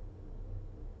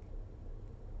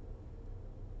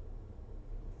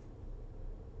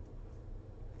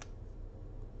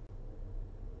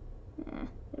 There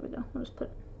we go. I'll just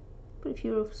put a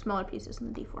few smaller pieces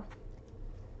in the D4.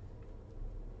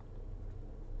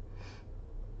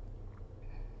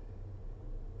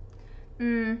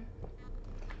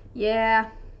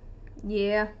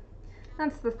 Yeah.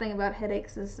 That's the thing about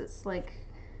headaches, is it's like,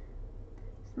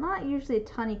 it's not usually a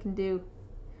ton you can do.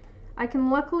 I can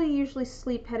luckily usually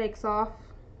sleep headaches off,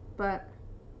 but,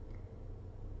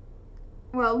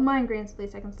 well, migraines at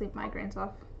least, I can sleep migraines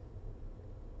off.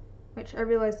 Which I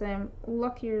realize I am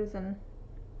luckier than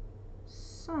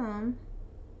some,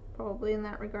 probably in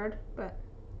that regard, but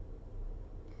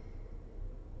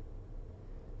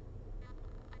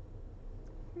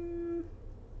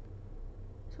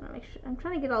just want to make sure. I'm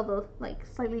trying to get all the like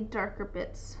slightly darker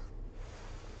bits.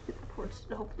 Get that towards,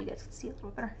 hopefully you guys can see it a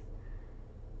little better.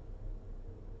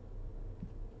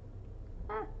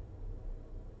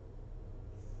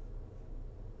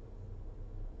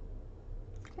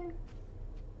 Okay.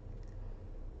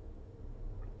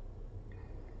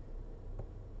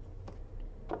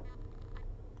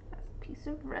 That's a piece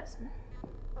of resin.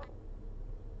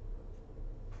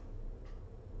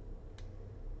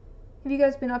 Have you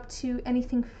guys been up to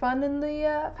anything fun in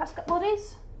the past couple of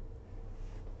days?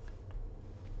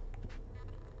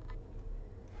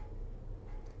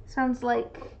 Sounds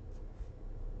like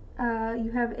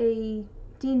you have a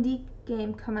D&D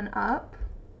game coming up,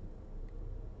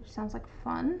 which sounds like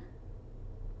fun.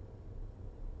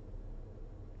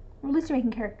 Or at least you're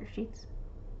making character sheets.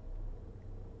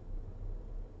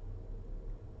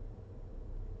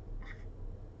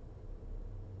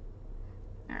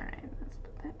 Alright, let's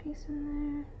put that piece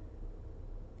in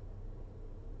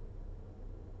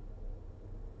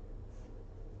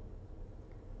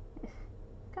there.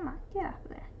 Come on, get out of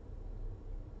there.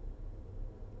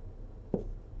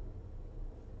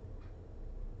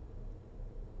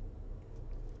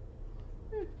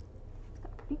 That's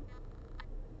pretty.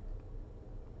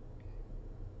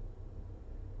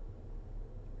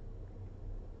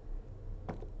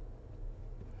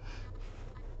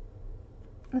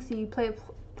 Let's see, you play a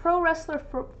pro wrestler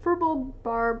for Furball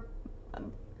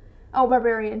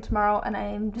Barbarian tomorrow, and I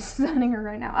am just sending her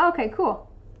right now. Okay, cool.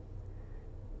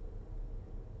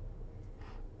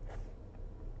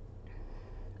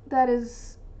 That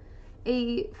is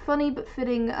a funny but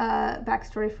fitting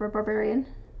backstory for a barbarian.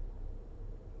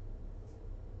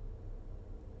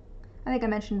 I think I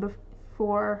mentioned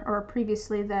before or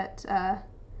previously that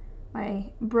my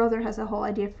brother has a whole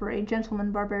idea for a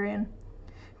gentleman barbarian.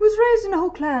 He was raised in a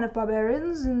whole clan of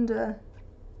barbarians, and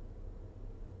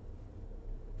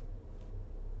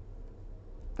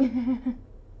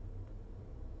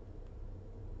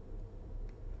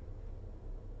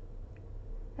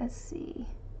let's see.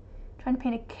 Trying to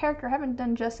paint a character. I haven't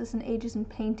done justice in ages in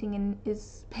painting, and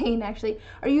is pain actually.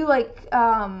 Are you like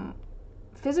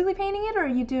physically painting it, or are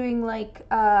you doing like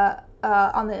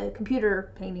on the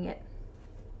computer painting it?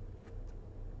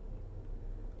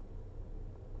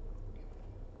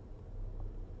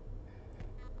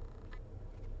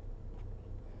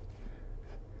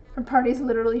 Her party's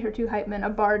literally her two hype men, a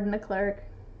bard and a cleric.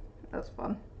 That's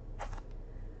fun.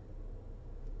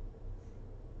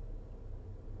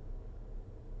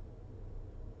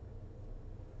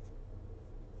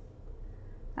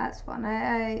 That's fun.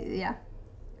 Yeah,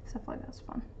 stuff like that's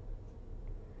fun.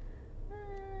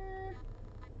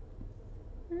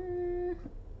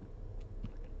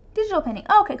 Digital painting.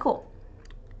 Oh, okay, cool.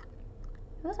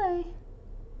 What was I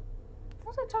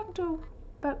talking to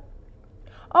about?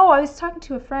 Oh, I was talking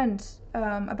to a friend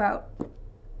about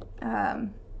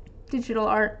digital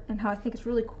art and how I think it's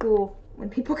really cool when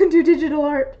people can do digital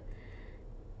art.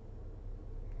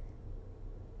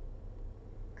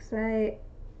 Because I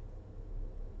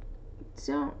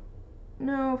don't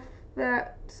know if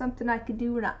that's something I could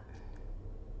do or not.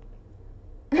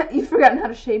 You've forgotten how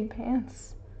to shade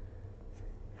pants.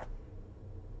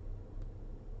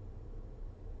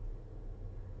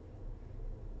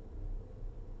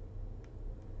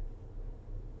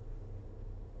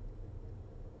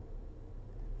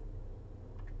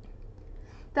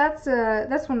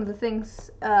 That's one of the things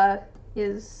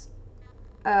is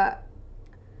I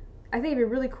think it'd be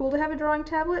really cool to have a drawing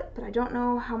tablet, but I don't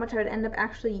know how much I would end up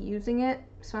actually using it.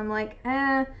 So I'm like,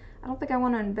 I don't think I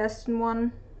want to invest in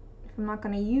one if I'm not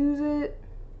going to use it.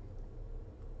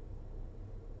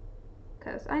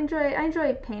 Because I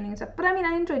enjoy painting and stuff, but I mean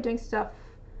I enjoy doing stuff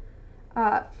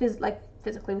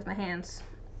physically with my hands.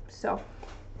 So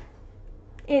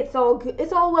it's all good.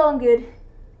 It's all well and good.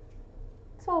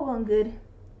 It's all well and good.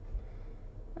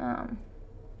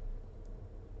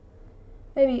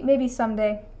 Maybe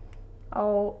someday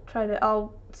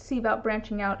I'll see about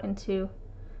branching out into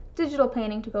digital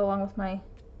painting to go along with my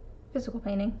physical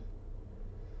painting.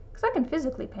 Because I can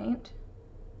physically paint.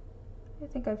 I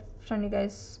think I've shown you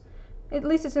guys, at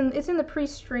least it's in the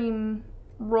pre-stream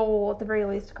roll at the very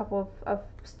least, a couple of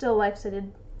still lifes I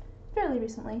did fairly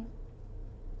recently.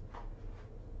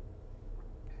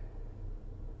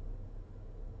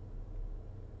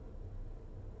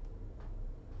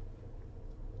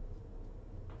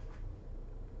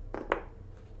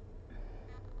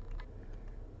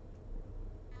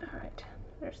 Alright,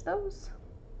 there's those.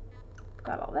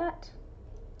 Got all that.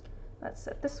 Let's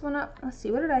set this one up. Let's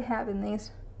see, what did I have in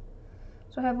these?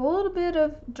 So I have a little bit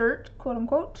of dirt, quote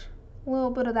unquote, a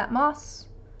little bit of that moss.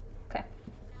 Okay.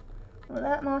 A little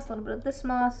of that moss, a little bit of this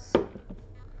moss,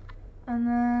 and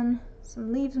then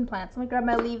some leaves and plants. Let me grab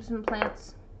my leaves and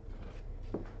plants.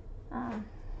 I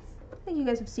think you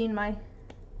guys have seen my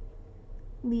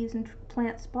leaves and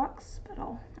plants box, but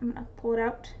I'm gonna pull it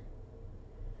out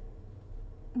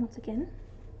once again.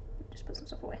 Just put some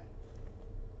stuff away.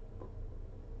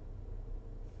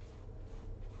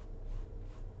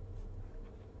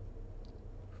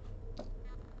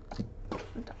 I'll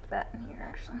dump that in here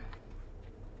actually.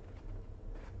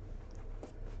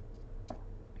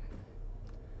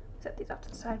 Set these off to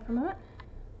the side for a moment.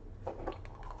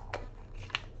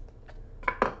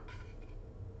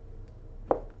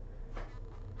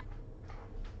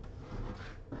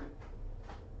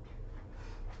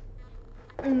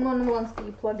 And one of the ones that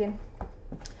you plug in.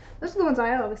 Those are the ones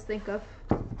I always think of,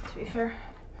 to be fair.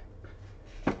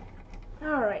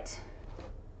 Alright.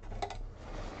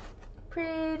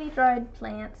 Pretty dried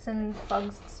plants and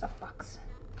bugs and stuff box.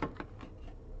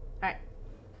 Alright.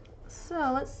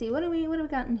 So let's see, what do we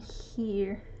got in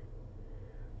here?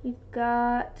 We've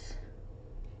got,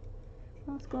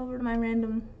 let's go over to my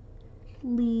random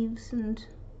leaves and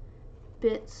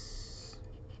bits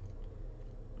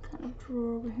kind of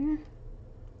drawer over here.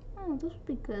 Oh, those would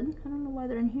be good. I don't know why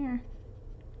they're in here.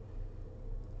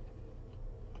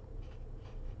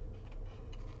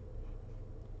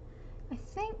 I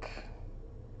think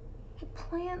the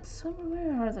plants,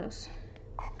 where are those?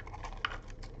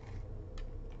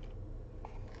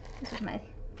 This is my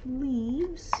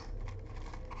leaves.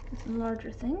 Some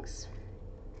larger things.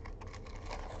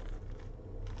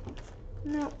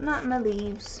 No, not my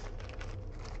leaves.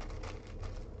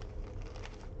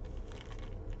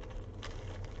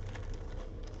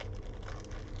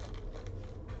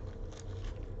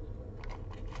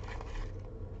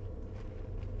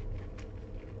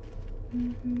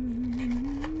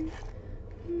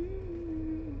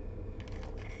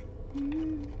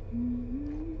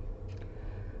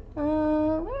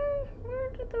 Where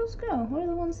did those go? What are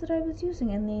the ones that I was using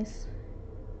in these?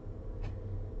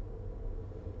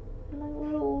 Like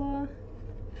little,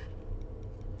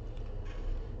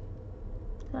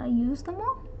 did I use them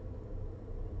all?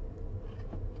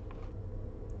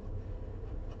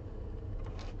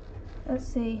 Let's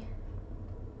see.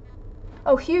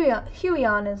 Oh,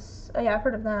 Huion is, oh yeah, I've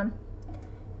heard of them.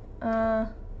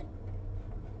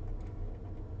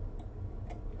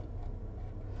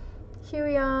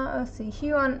 Huion, let's see,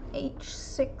 Huion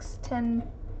H610,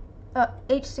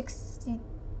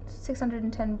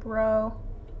 H610 Bro.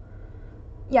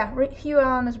 Yeah,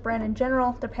 Huion is a brand in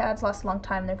general. Their pads last a long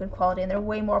time, they're good quality, and they're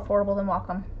way more affordable than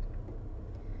Wacom.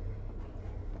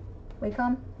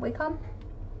 Wacom?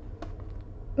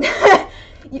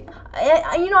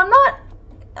 You know, I'm not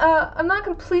I'm not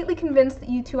completely convinced that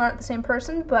you two aren't the same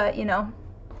person, but you know.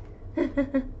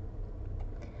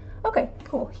 Okay,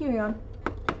 cool. Here we are.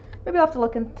 Maybe I'll have to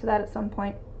look into that at some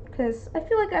point, because I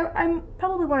feel like I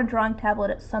probably want a drawing tablet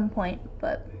at some point,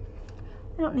 but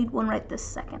I don't need one right this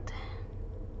second.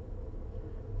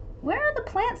 Where are the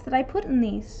plants that I put in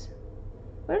these?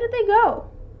 Where did they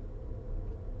go?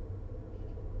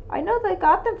 I know they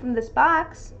got them from this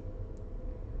box.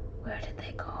 Where did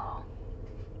they go?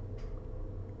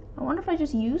 I wonder if I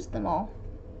just used them all.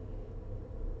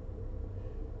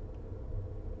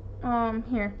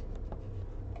 Here.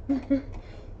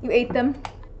 You ate them?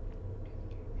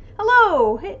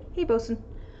 Hello! Hey, Bosun.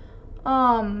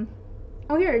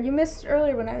 Oh, here, you missed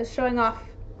earlier when I was showing off,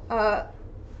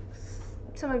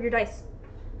 some of your dice.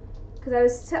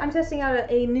 Because I'm testing out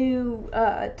a new,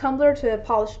 tumbler to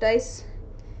polish dice.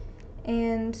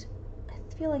 And I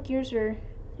feel like yours are,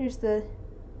 here's the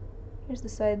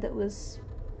side that was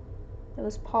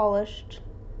polished.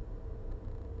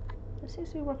 It seems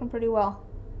to be working pretty well.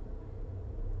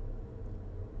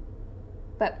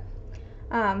 But,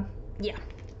 yeah.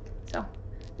 So,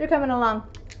 they're coming along.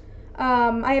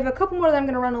 I have a couple more that I'm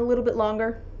going to run a little bit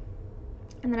longer.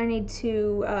 And then I need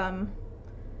to,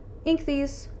 ink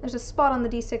these. There's a spot on the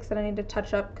D6 that I need to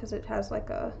touch up because it has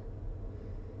like a,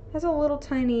 little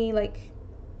tiny, like,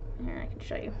 here, I can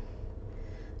show you.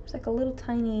 There's like a little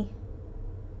tiny,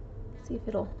 let's see if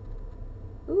it'll,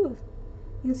 ooh,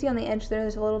 you can see on the edge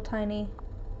there's a little tiny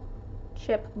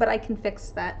chip, but I can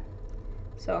fix that.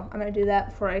 So I'm going to do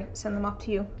that before I send them off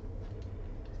to you.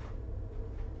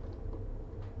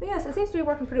 But yes, it seems to be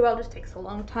working pretty well. It just takes a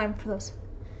long time for those.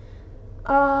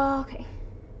 Okay.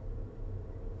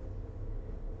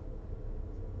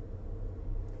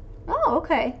 Oh,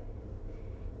 okay.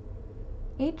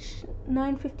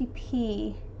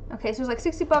 H950p. Okay, so it was like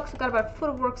 60 bucks. I've got about a foot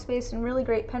of workspace and really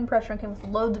great pen pressure and came with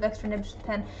loads of extra nibs to the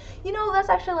pen. You know, that's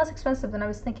actually less expensive than I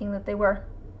was thinking that they were.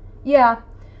 Yeah.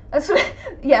 That's what,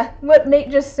 yeah, what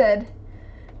Nate just said.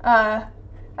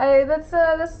 That's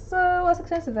less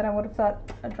expensive than I would have thought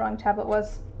a drawing tablet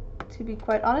was, to be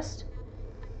quite honest.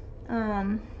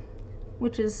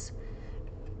 Which is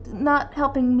not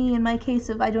helping me in my case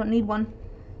of I don't need one.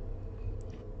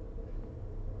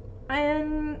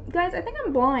 And guys, I think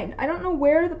I'm blind. I don't know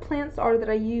where the plants are that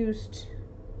I used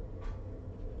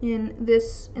in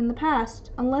the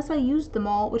past, unless I used them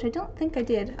all, which I don't think I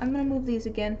did. I'm gonna move these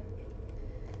again.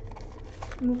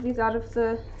 Move these out of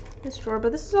this drawer,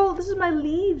 but this is my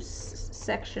leaves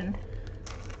section.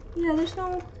 Yeah, there's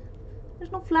no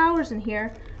flowers in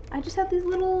here. I just have these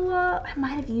little, I might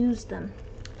have used them.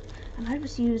 I might have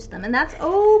just used them, and that's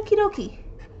okie dokie.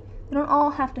 They don't all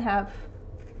have to have,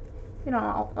 you don't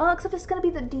all, well, except it's gonna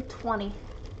be the D20.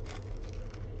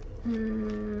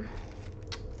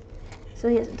 So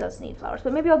yes, it does need flowers,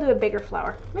 but maybe I'll do a bigger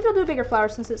flower. Maybe I'll do a bigger flower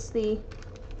since it's the,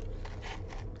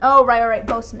 oh, right,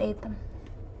 Bosun ate them.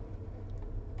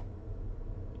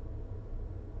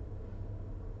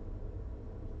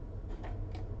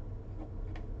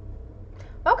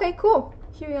 Okay, cool.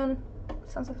 Hurion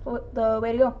sounds like the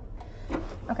way to go.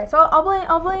 Okay, so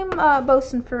I'll blame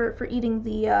Bosun for eating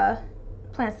the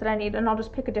plants that I need, and I'll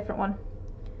just pick a different one.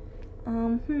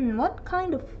 What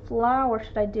kind of flower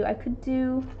should I do? I could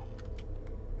do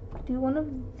one of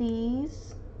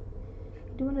these.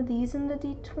 Do one of these in the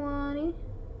D20.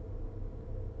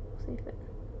 See if it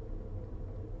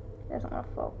doesn't want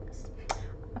to focus.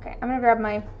 Okay, I'm gonna grab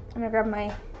my.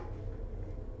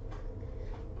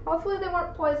 Hopefully they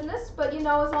weren't poisonous, but you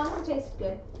know, as long as it tastes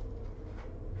good.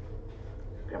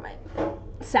 Grab my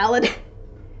salad.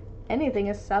 Anything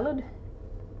is salad,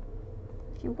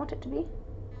 if you want it to be.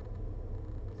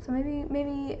 So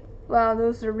maybe, well,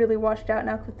 those are really washed out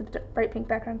now with the bright pink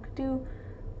background. Could do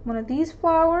one of these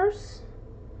flowers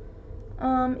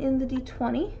in the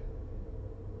D20.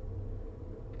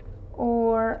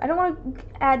 Or, I don't want to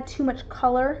add too much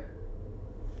color.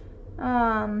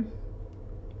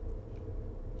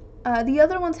 The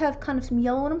other ones have kind of some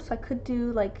yellow in them, so I could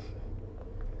do like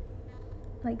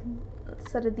a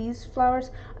set of these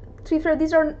flowers. To be fair,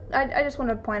 these are, I just want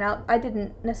to point out, I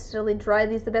didn't necessarily dry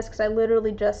these the best because I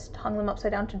literally just hung them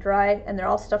upside down to dry, and they're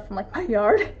all stuff from like my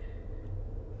yard.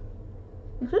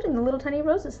 Including the little tiny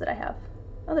roses that I have.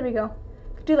 Oh, there we go.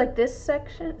 Could do like this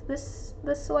section, this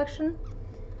selection.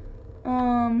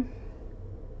 Yeah,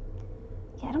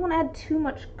 I don't want to add too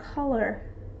much color.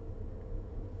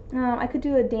 I could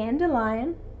do a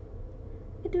dandelion.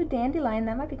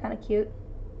 That might be kind of cute.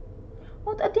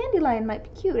 Well, a dandelion might be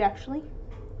cute, actually.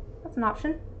 That's an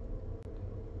option.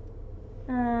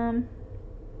 It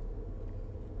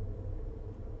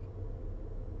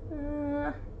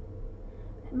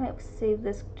might save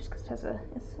this just because it's a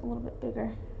little bit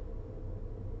bigger.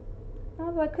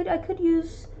 Although I could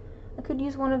use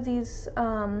one of these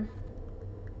on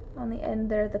the end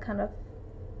there, the kind of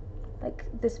like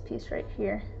this piece right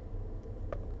here.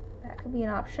 That could be an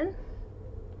option.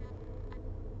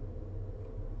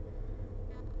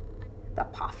 The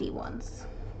puffy ones.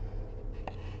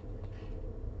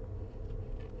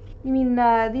 You mean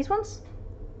these ones?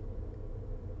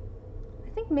 I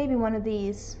think maybe one of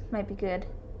these might be good.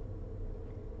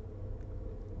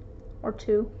 Or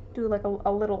two. Do like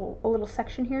a little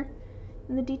section here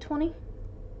in the D20.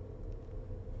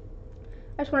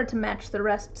 I just wanted to match the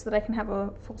rest so that I can have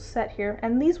a full set here.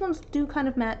 And these ones do kind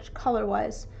of match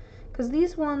color-wise, because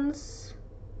these ones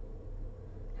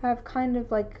have kind of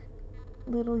like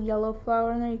little yellow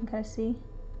flower in there. You can kind of see.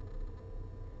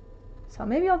 So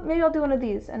maybe I'll do one of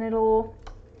these, and it'll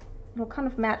kind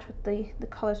of match with the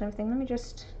colors and everything. Let me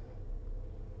just.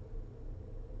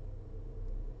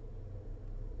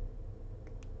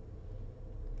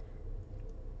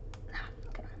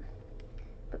 Okay.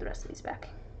 Put the rest of these back.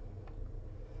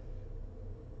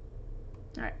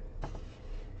 All right.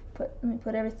 Let me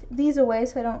put these away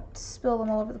so I don't spill them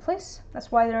all over the place.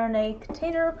 That's why they're in a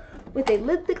container with a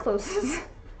lid that closes.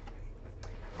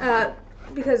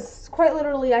 Because quite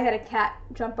literally I had a cat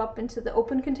jump up into the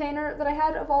open container that I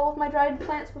had of all of my dried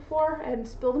plants before and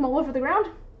spill them all over the ground.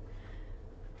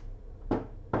 So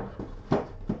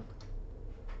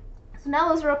now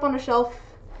those are up on a shelf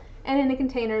and in a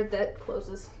container that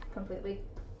closes completely.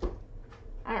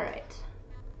 Alright.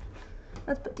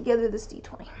 Let's put together this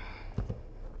D20.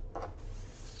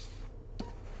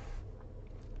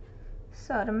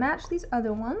 So to match these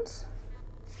other ones,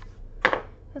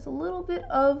 there's a little bit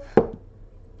of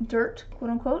dirt,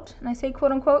 quote unquote, and I say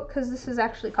quote unquote because this is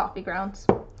actually coffee grounds,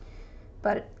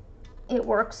 but it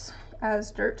works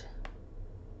as dirt.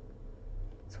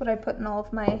 That's what I put in all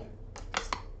of my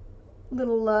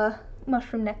little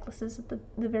mushroom necklaces at the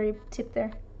very tip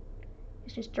there.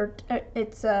 It's just dirt,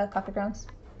 it's coffee grounds.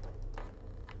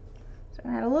 So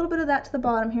I'm gonna add a little bit of that to the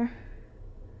bottom here.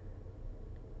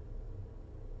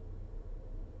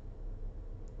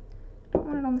 Don't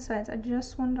want it on the sides, I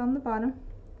just want it on the bottom.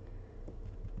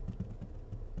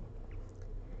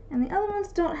 And the other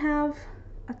ones don't have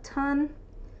a ton,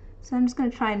 so I'm just going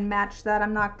to try and match that.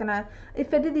 I'm not going to,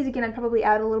 if I did these again, I'd probably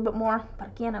add a little bit more, but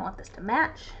again, I want this to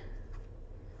match.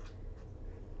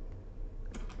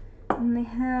 And they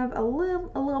have a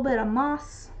little bit of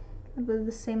moss. I believe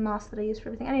the same moss that I use for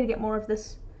everything. I need to get more of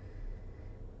this.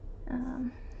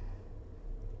 And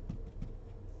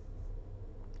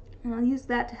I'll use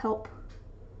that to help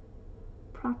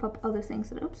prop up other things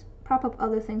that, I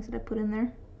put in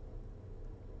there.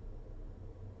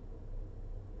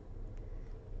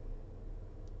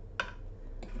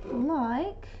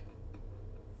 Like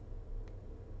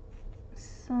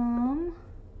some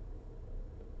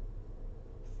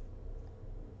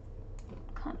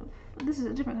kind of, this is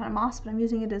a different kind of moss, but I'm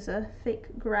using it as a fake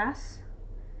grass.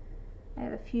 I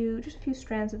have just a few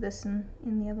strands of this in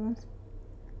the other ones.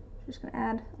 Just gonna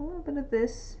add a little bit of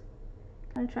this,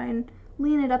 kind of try and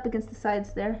lean it up against the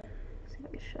sides there. Let's see if I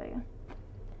can show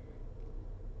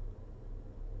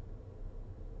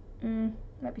you.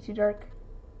 Might be too dark.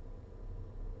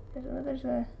 There's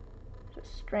a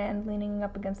strand leaning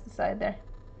up against the side there.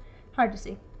 Hard to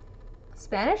see.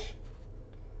 Spanish?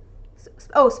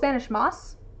 Oh, Spanish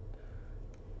moss?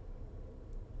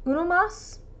 Uno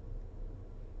mas?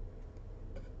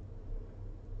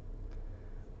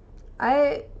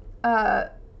 I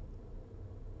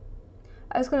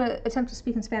was going to attempt to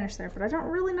speak in Spanish there, but I don't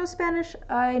really know Spanish.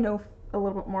 I know a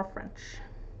little bit more French.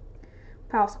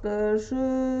 Parce que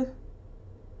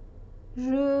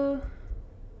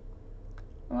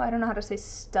well, I don't know how to say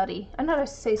study. I know how to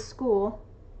say school.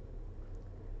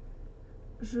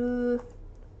 Je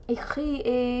écris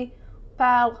et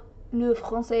parle le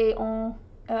français en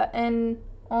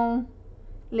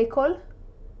l'école.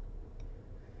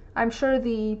 I'm sure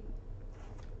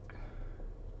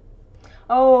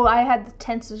oh, I had the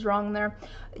tenses wrong there.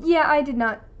 Yeah, I did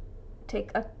not take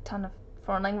a ton of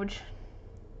foreign language.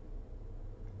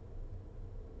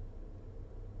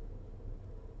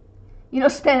 You know,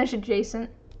 Spanish adjacent.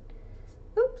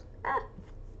 Oops. Ah.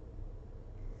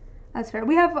 That's fair.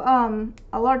 We have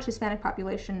a large Hispanic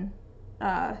population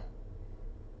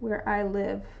where I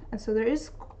live, and so there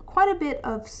is quite a bit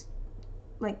of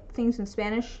like things in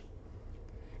Spanish,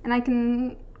 and I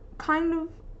can kind of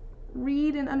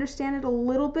read and understand it a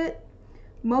little bit,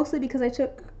 mostly because I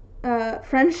took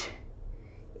French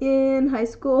in high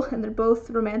school, and they're both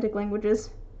Romantic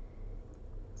languages,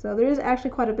 so there is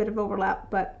actually quite a bit of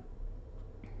overlap, but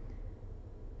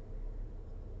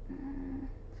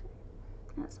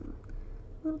Got some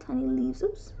little tiny leaves.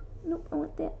 Oops. Nope, I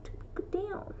want that to go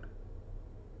down.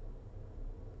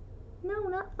 No,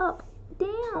 not up.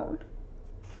 Down.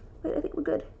 Wait, I think we're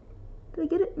good. Did I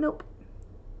get it? Nope.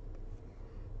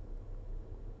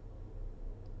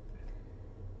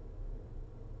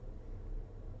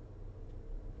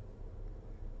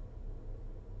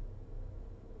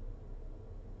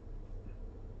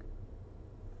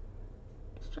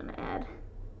 Just trying to add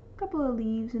a couple of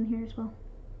leaves in here as well.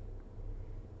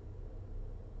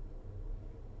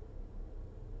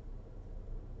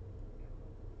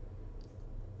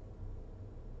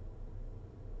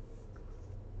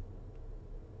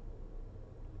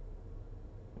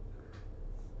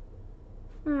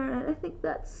 Alright, I think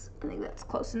that's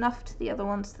close enough to the other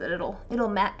ones that it'll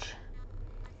match.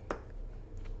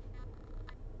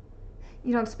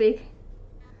 You don't speak?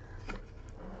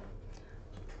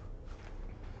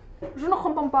 Je ne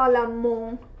comprends pas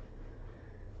l'allemand.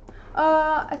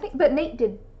 I think, but Nate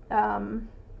did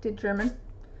German,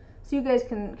 so you guys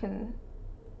can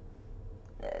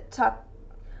talk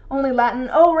only Latin.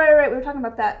 Oh, right, we were talking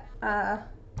about that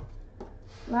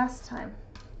last time,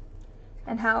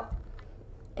 and how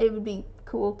it would be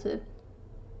cool to.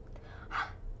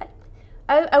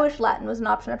 I wish Latin was an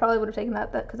option. I probably would have taken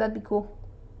that because that'd be cool.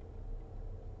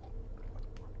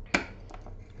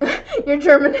 Your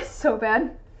German is so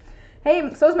bad.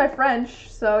 Hey, so is my French,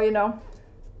 so you know.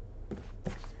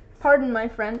 Pardon my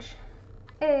French.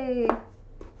 Hey.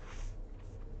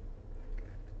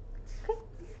 Okay.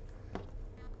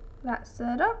 That's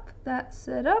set up. That's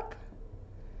set up.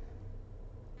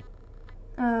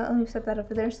 Let me set that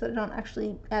over there so that I don't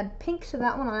actually add pink to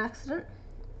that one on accident.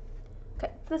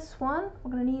 Okay, this one,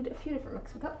 we're going to need a few different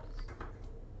mixing cups.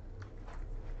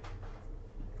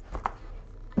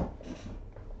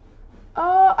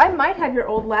 I might have your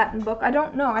old Latin book. I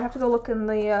don't know. I'd have to go look in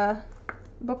the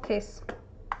bookcase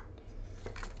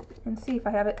and see if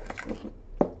I have it.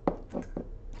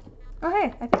 Oh,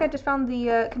 hey, I think I just found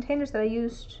the containers that I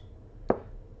used.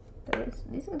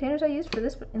 These containers I used for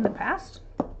this in the past?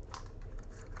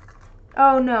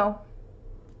 Oh, no.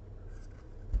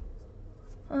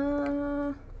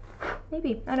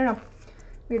 Maybe. I don't know.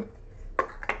 Weird.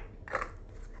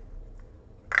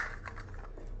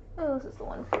 Oh, this is the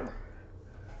one for...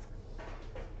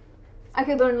 I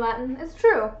could learn Latin. It's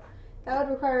true. That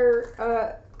would require,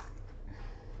 I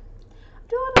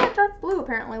do a lot of dark blue,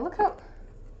 apparently. Look how,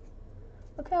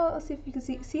 let's see if you can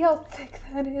see how thick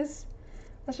that is.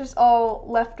 That's just all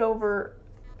left over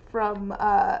from,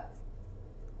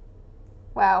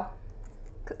 wow.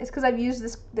 It's because I've used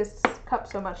this cup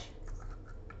so much.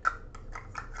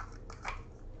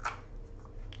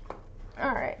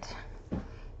 Alright.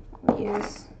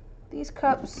 Use these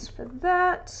cups for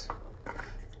that.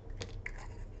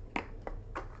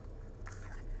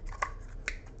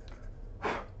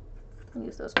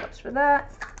 Use those cups for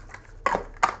that.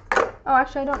 Oh,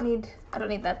 actually, I don't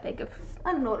need that big of.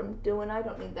 I don't know what I'm doing. I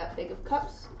don't need that big of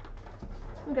cups.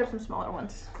 I'll grab some smaller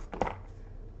ones.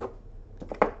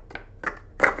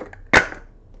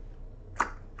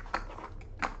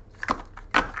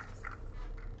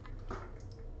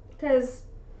 Because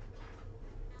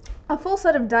a full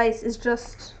set of dice is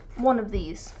just one of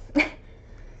these.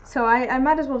 So I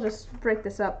might as well just break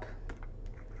this up.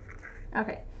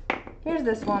 Okay, here's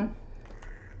this one.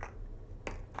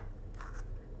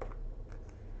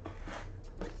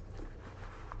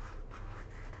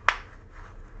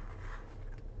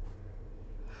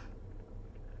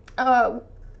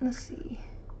 Let's see.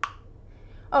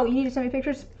 Oh, you need to send me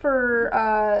pictures for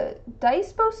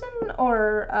dice bosun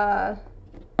or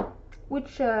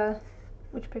which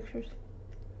pictures?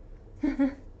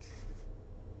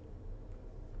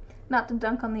 Not to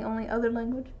dunk on the only other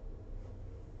language.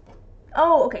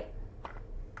 Oh, okay.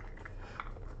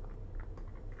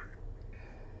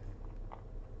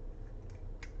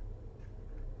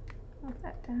 Put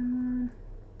that down.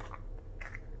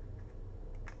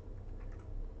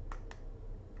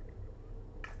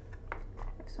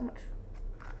 So much.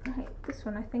 Okay, this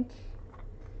one I think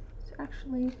is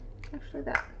actually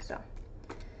that. So.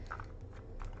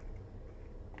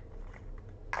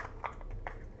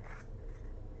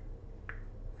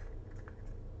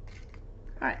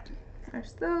 All right,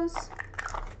 there's those.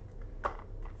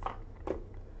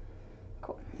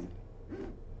 Cool.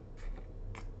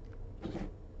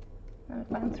 Let me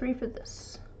find 3 for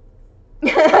this.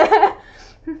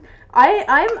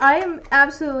 I'm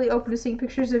absolutely open to seeing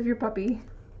pictures of your puppy.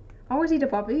 Always eat a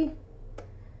puppy.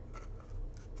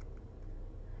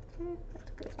 Okay, that's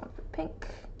a good one for pink.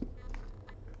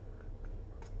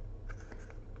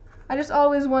 I just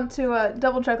always want to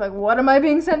double check, like, what am I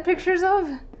being sent pictures of?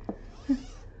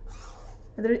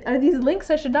 Are these links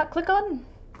I should not click on?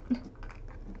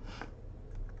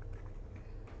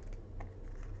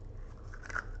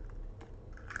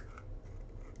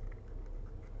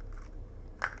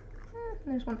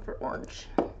 There's one for orange.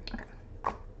 Okay.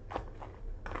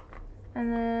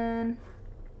 And then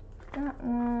that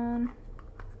one.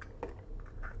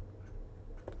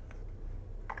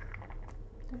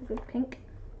 That's a good pink.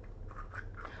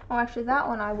 Oh, actually, that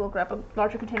one I will grab a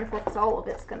larger container for because all of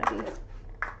it's going to be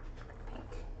pink.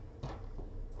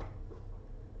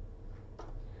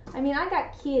 I mean, I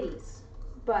got kitties,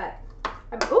 but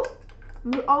I'm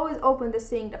always open to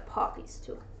seeing the poppies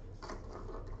too.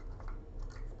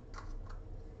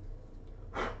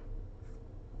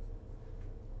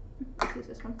 Let's use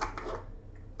this one.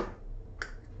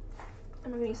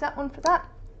 And we're going to use that one for that.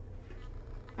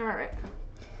 Alright.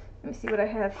 Let me see what I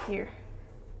have here.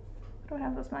 What do I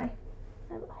have as my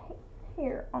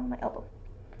hair on my elbow?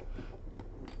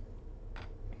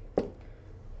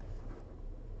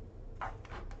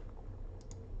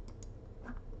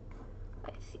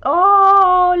 Let's see.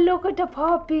 Oh, look at the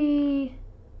puppy.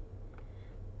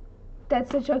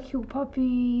 That's such a cute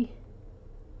puppy.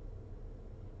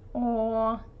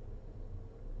 Oh.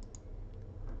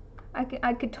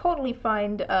 I could totally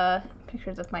find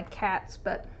pictures of my cats,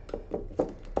 but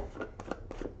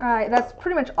alright, that's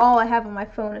pretty much all I have on my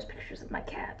phone is pictures of my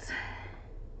cats.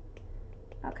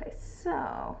 Okay, so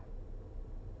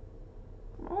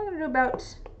I'm only going to do about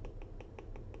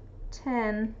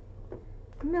 10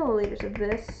 milliliters of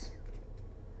this,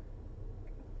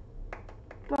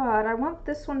 but I want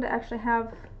this one to actually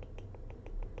have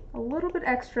a little bit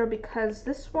extra because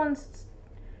this one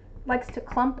likes to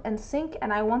clump and sink,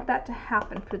 and I want that to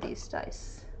happen for these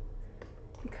dice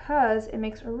because it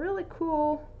makes a really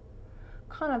cool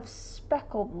kind of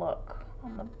speckled look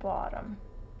on the bottom.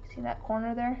 See that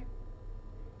corner there?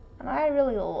 And I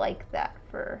really like that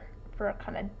for a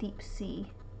kind of deep sea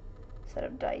set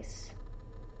of dice.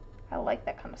 I like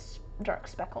that kind of dark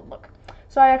speckled look.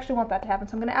 So I actually want that to happen.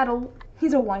 So I'm going to add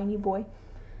he's a whiny boy.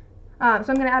 So I'm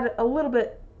going to add a little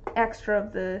bit extra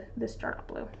of this dark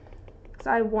blue. Because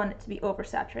I want it to be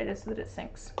oversaturated so that it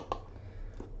sinks.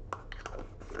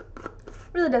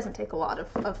 Really doesn't take a lot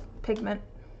of pigment.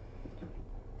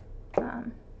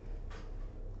 There's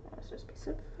just a piece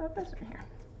of resin here.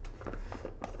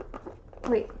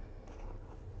 Wait.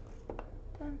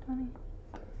 10, 20.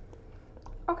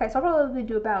 Okay, so I'll probably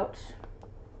do about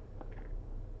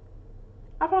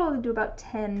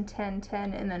 10, 10,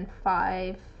 10, and then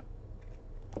 5.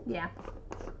 Yeah.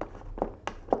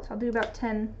 So I'll do about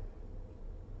 10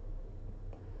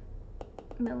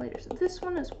 milliliters of this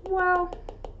one as well.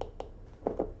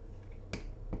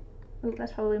 Ooh,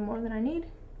 that's probably more than I need.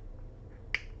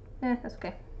 That's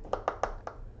okay.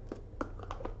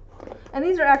 And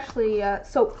these are actually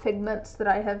soap pigments that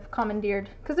I have commandeered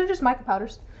because they're just mica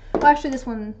powders. Well, actually, that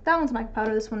one's mica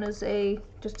powder. This one is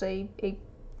just a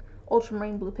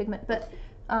ultramarine blue pigment, but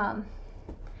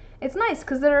it's nice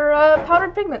because they're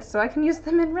powdered pigments, so I can use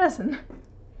them in resin.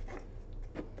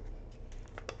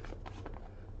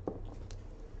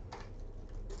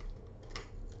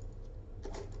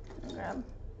 Grab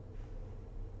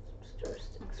some stir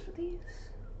sticks for these.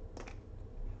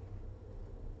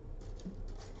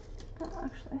 Oh,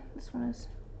 actually, this one is.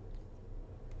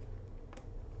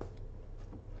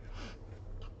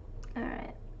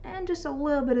 Alright, and just a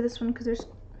little bit of this one because there's.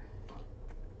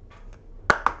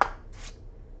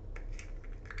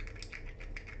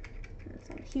 It's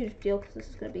not a huge deal because this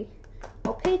is going to be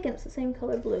opaque and it's the same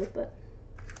color blue, but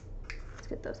let's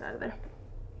get those out of there.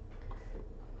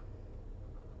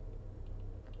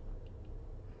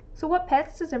 So what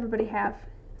pets does everybody have?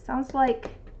 Sounds like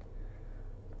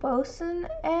Bosun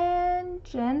and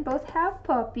Jen both have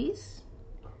puppies.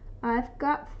 I've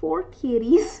got 4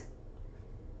 kitties.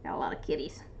 Got a lot of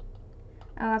kitties.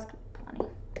 Oh, that's plenty.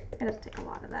 It doesn't take a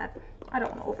lot of that. I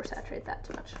don't want to oversaturate that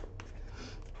too much.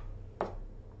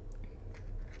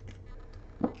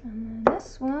 And then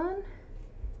this one.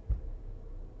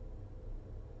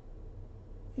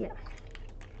 Yeah.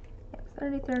 Yep,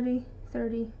 30, 30,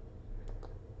 30,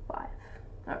 5.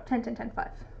 Oh, 10, 10, 10, 5.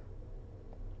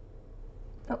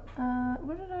 Oh,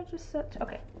 where did I just set?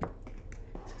 Okay.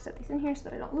 Let's set these in here so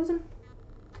that I don't lose them.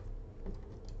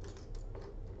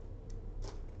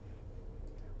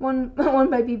 One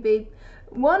baby,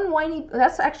 one whiny.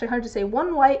 That's actually hard to say.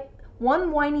 One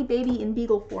whiny baby in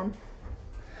beagle form.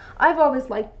 I've always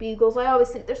liked beagles. I always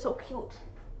think they're so cute.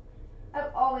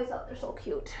 I've always thought they're so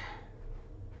cute.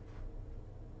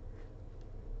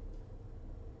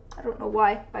 I don't know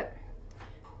why, but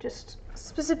just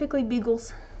specifically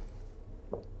beagles.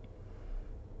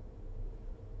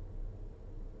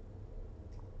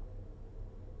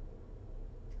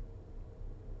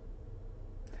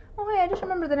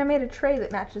 remember that I made a tray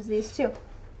that matches these too.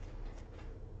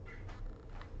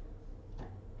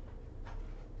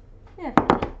 Yeah,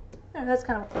 that's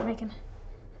kind of what we're making.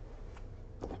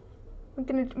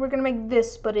 We're gonna make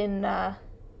this, but in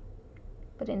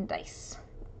dice,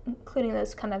 including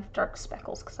those kind of dark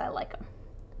speckles because I like them.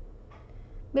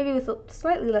 Maybe with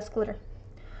slightly less glitter.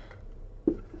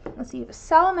 Let's see, you have a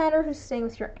salamander who's staying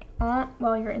with your aunt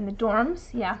while you're in the dorms.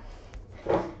 Yeah.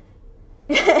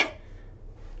 A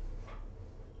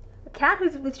cat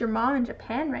who's with your mom in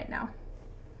Japan right now.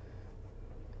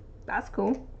 That's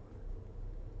cool.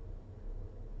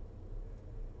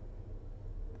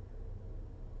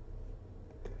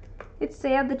 It's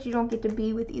sad that you don't get to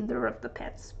be with either of the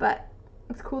pets, but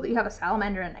it's cool that you have a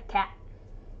salamander and a cat.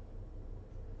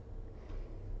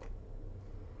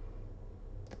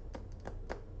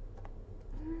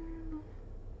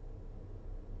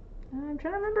 I'm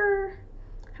trying to remember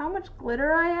how much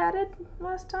glitter I added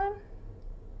last time.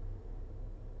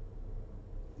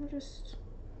 Just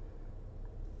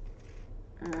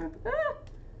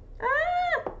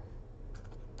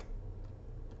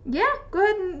yeah, go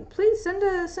ahead and please send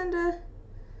a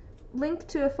link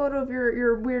to a photo of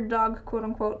your weird dog, quote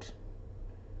unquote.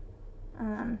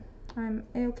 I'm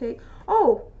okay.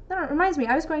 Oh, that reminds me,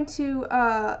 I was going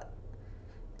to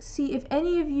see if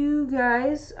any of you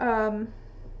guys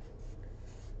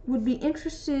would be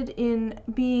interested in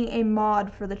being a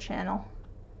mod for the channel,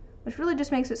 which really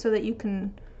just makes it so that you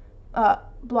can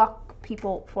block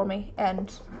people for me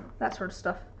and that sort of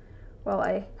stuff while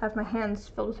I have my hands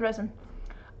filled with resin.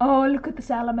 Oh, look at the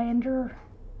salamander.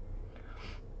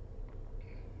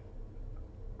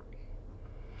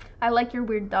 I like your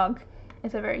weird dog.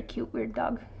 It's a very cute weird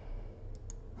dog.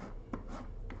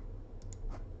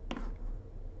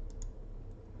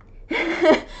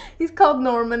 He's called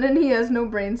Norman and he has no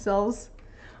brain cells.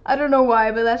 I don't know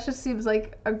why, but that just seems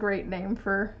like a great name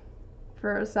for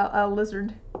a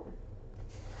lizard.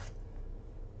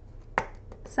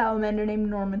 Salamander named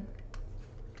Norman.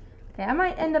 Okay, I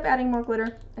might end up adding more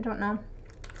glitter. I don't know.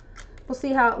 We'll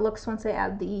see how it looks once I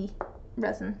add the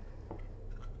resin.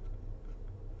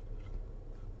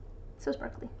 So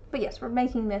sparkly. But yes, we're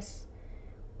making this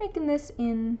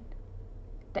in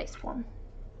dice form.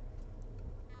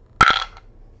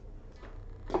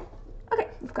 Okay,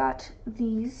 we've got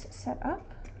these set up.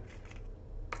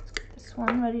 This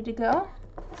one ready to go.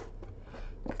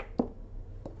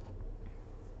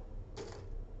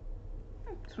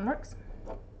 This one works.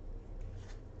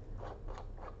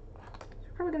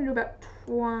 Probably gonna do about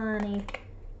 20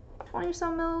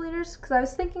 some milliliters, because I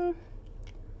was thinking,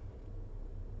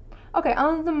 okay,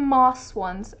 on the moss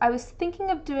ones, I was thinking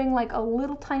of doing like a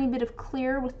little tiny bit of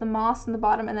clear with the moss in the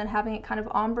bottom and then having it kind of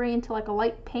ombre into like a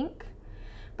light pink,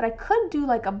 but I could do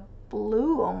like a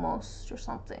blue almost or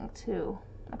something too,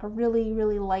 like a really,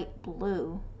 really light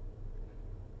blue.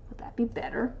 Would that be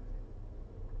better?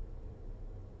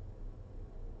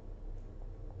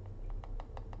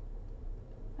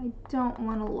 I don't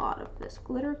want a lot of this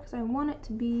glitter because I want it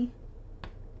to be,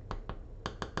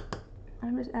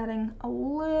 I'm just adding a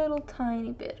little tiny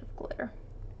bit of glitter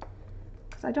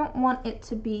because I don't want it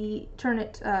to be, turn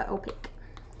it opaque.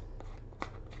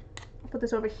 I'll put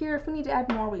this over here. If we need to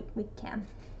add more, we can.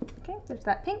 Okay, there's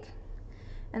that pink.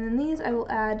 And then these I will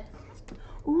add,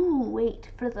 ooh, wait,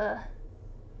 for the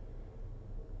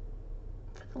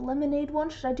lemonade one,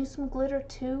 should I do some glitter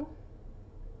too?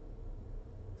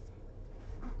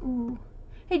 Ooh.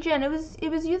 Hey Jen, it was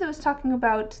you that was talking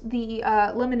about the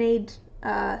lemonade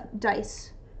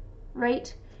dice,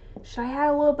 right? Should I add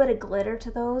a little bit of glitter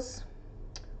to those?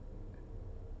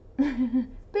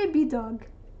 Baby dog.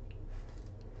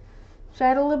 Should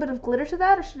I add a little bit of glitter to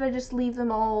that, or should I just leave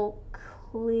them all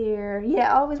clear?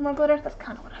 Yeah, always more glitter? That's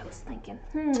kind of what I was thinking.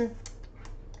 Do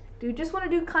you just want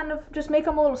to do kind of, just make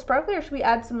them a little sparkly, or should we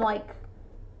add some like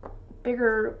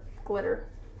bigger glitter?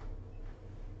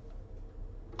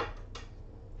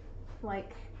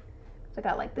 Like, so I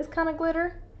got like this kind of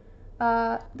glitter.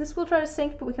 This will try to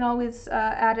sink, but we can always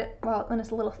add it when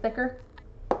it's a little thicker.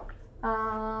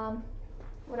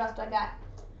 What else do I got?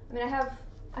 I mean, I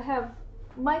have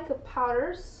mica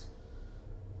powders.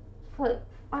 Wait,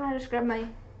 why don't I just grab my,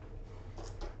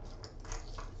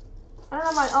 I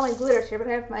don't have all my glitters here, but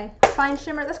I have my fine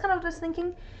shimmer. That's kind of what I was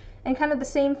thinking, and kind of the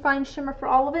same fine shimmer for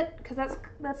all of it, because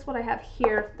that's what I have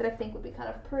here that I think would be kind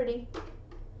of pretty.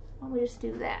 Why don't we just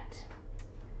do that?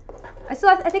 I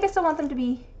think I still want them to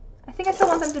be,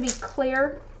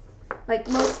 clear, like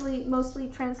mostly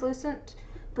translucent,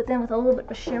 but then with a little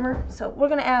bit of shimmer. So we're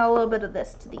gonna add a little bit of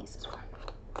this to these as well.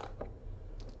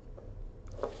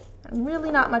 And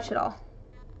really not much at all.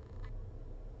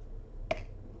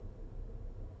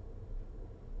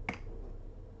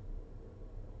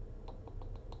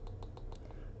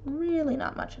 Really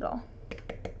not much at all.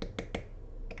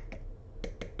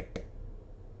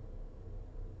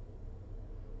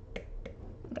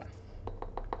 Okay.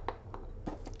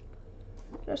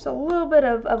 Just a little bit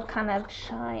of kind of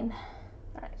shine.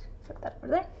 Alright, set that over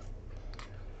there.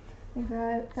 We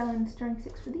found stirring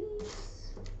sticks for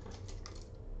these.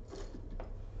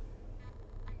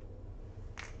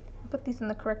 Put these in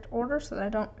the correct order so that I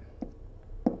don't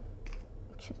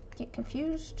get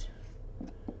confused,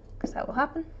 because that will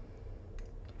happen.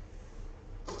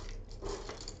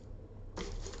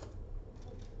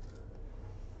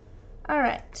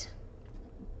 Alright.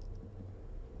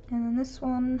 And then this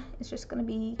one is just going to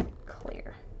be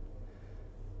clear.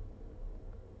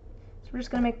 So we're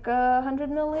just going to make 100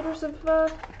 milliliters of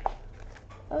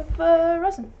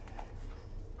resin.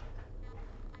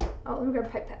 Oh, let me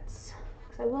grab pipettes,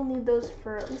 because I will need those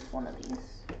for at least one of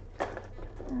these.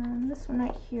 And this one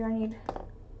right here, I need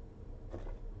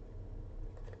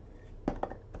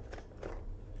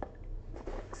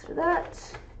for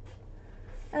that.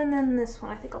 And then this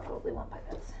one, I think I'll probably want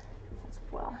pipettes as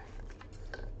well.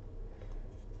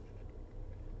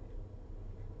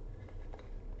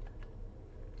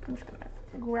 I'm just gonna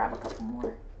grab a couple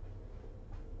more.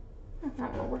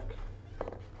 That will work.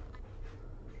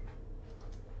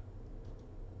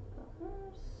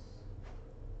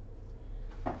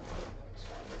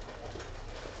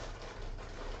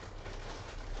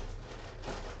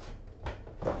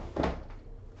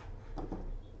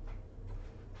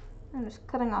 I'm just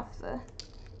cutting off the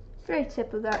very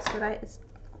tip of that so that it's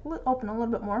open a little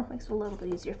bit more, makes it a little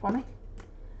bit easier for me.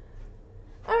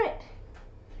 Alright.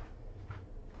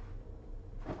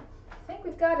 I think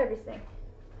we've got everything.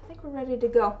 I think we're ready to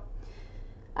go.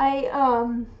 I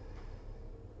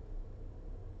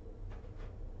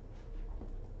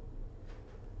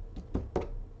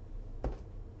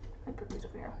put these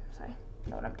over here. Sorry, I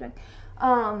know what I'm doing.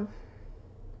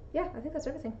 Yeah, I think that's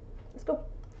everything. Let's go.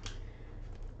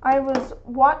 I was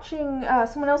watching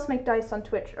someone else make dice on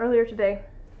Twitch earlier today,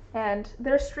 and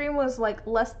their stream was like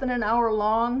less than an hour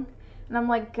long, and I'm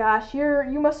like, gosh,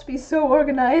 you must be so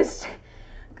organized,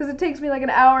 because it takes me like an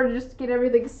hour to just get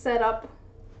everything set up.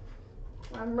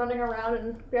 I'm running around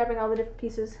and grabbing all the different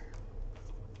pieces.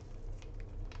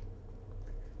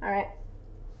 Alright,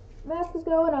 mask is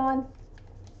going on.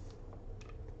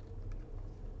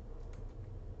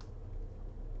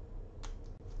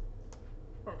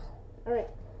 Alright.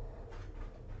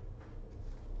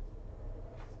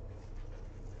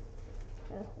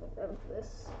 I'll grab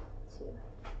this too.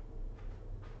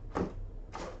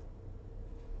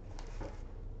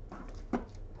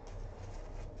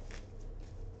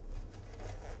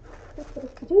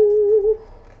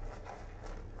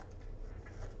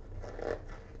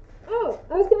 Oh,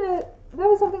 that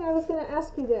was something I was gonna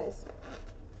ask you guys.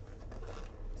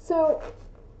 So,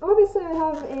 obviously I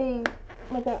have a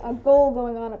goal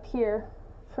going on up here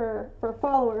for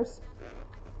followers.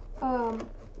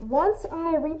 Once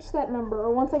I reach that number,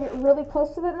 or once I get really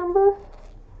close to that number,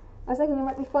 I was thinking it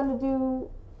might be fun to do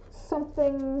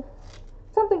something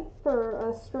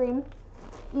for a stream.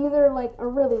 Either like a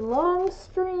really long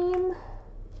stream,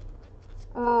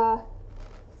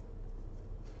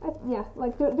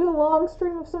 like do a long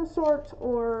stream of some sort,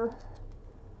 or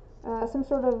some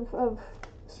sort of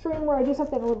stream where I do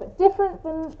something a little bit different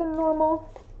than normal.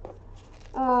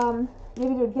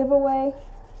 Maybe do a giveaway.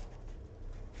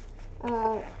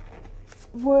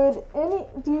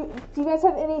 Do you guys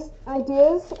have any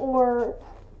ideas, or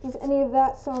does any of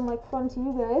that sound like fun to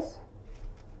you guys?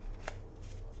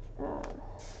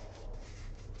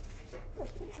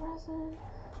 Resin.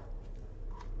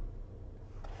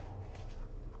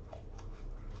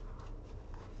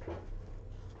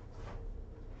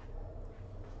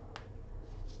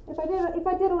 If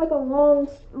I did like a long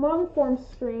form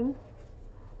stream,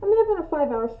 I mean, I've done a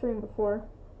 5-hour stream before,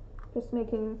 just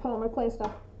making polymer clay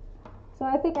stuff. So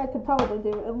I think I could probably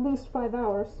do at least 5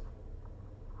 hours,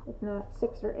 if not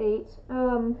 6 or 8.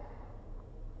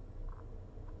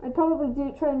 I'd probably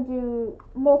try and do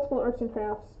multiple arts and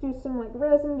crafts. Do some like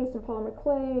resin, do some polymer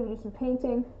clay, do some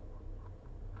painting.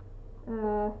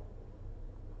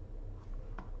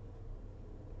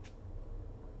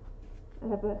 I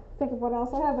have to think of what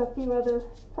else. I have a few other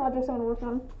projects I want to work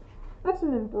on. I have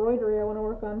some embroidery I want to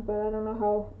work on, but I don't know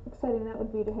how exciting that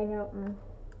would be to hang out and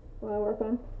while I work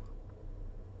on.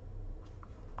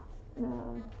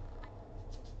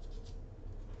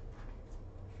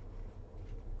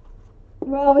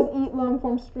 You always eat long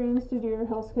form streams due to your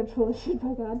health schedule issue,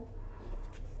 by God.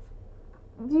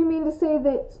 Do you mean to say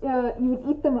that you would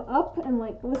eat them up and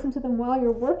like listen to them while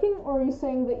you're working, or are you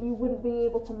saying that you wouldn't be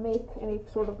able to make any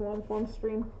sort of long form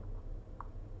stream?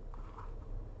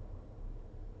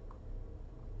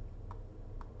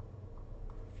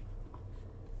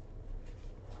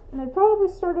 And I'd probably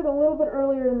start it a little bit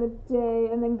earlier in the day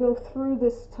and then go through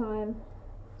this time.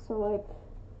 So like,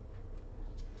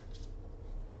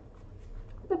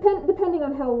 depending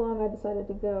on how long I decided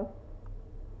to go.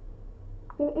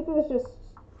 If it was just,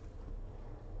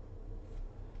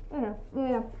 I don't know,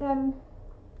 yeah.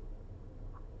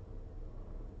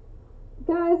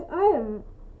 Guys, I am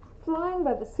flying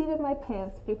by the seat of my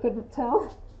pants, if you couldn't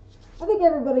tell. I think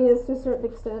everybody is to a certain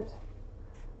extent,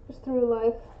 just through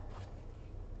life.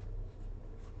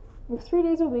 With 3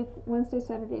 days a week, Wednesday,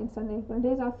 Saturday, and Sunday. When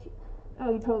days off,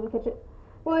 oh, you totally catch it.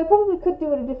 Well, I probably could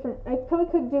do it I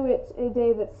probably could do it a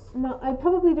day that's not, I'd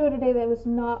probably do it a day that was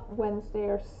not Wednesday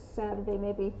or Saturday,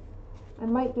 maybe. I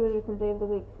might do it a different day of the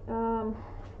week.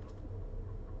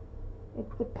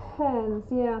 It depends,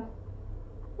 yeah.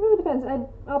 It really depends.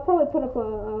 I'll probably put up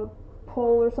a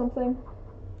poll or something.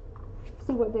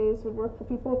 See what days would work for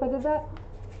people if I did that.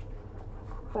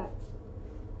 But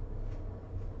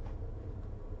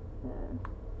I'm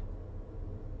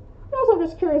also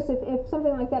just curious if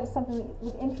something like that is something that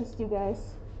would interest you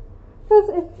guys. Because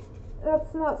if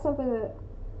that's not something that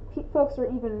folks are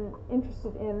even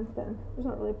interested in, then there's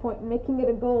not really a point in making it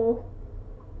a goal.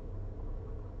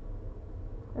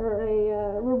 Or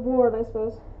a reward, I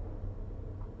suppose.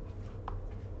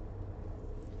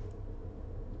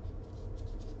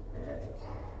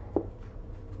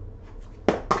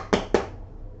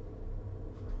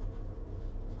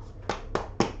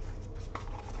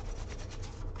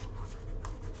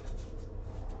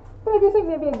 But I do think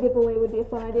maybe a giveaway would be a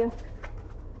fun idea.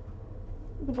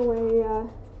 Giveaway,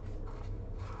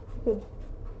 could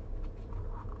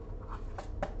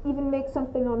even make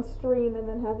something on stream and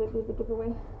then have it be the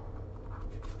giveaway.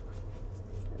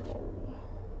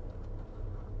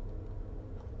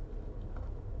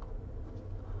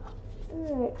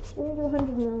 Alright, we're gonna do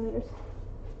 100 milliliters.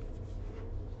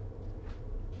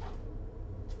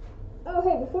 Oh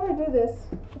hey, before I do this,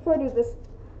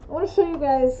 I want to show you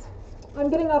guys,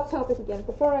 I'm getting off topic again,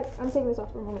 I'm taking this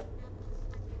off for a moment.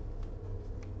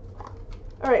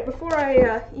 Alright, before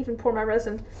I even pour my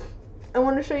resin, I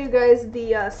want to show you guys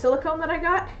the silicone that I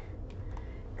got.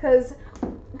 Because,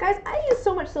 guys, I use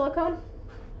so much silicone.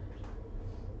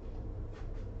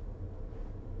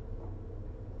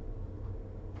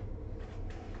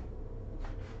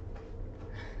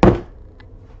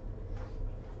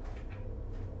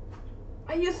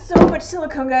 I use so much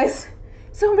silicone, guys.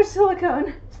 So much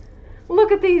silicone.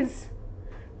 Look at these.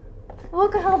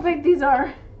 Look at how big these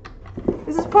are.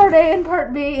 This is part A and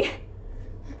part B.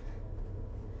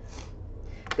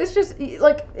 This just,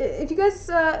 like, if you guys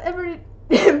ever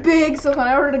big silicone,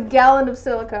 I ordered a gallon of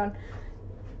silicone.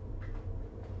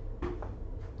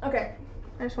 Okay,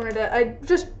 I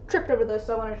just tripped over this,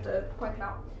 so I wanted to point it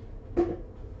out.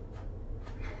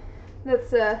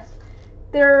 That's,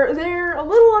 they're a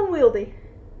little unwieldy.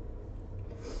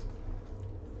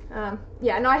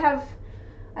 Yeah, no, I have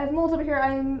molds over here.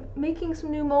 I'm making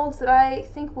some new molds that I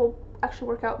think will actually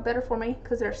work out better for me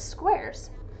because they're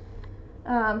squares.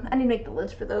 I need to make the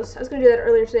lids for those. I was going to do that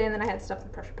earlier today, and then I had stuff in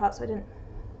the pressure pot, so I didn't.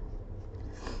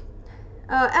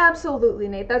 Absolutely,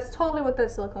 Nate. That's totally what that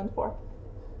silicone's for.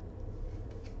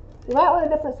 You might want a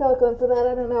different silicone for that.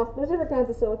 I don't know. There's different kinds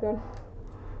of silicone.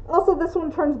 Also, this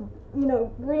one turns,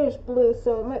 greenish blue,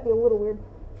 so it might be a little weird.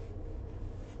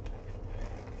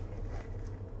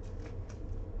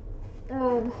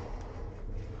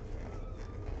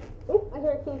 Oh, I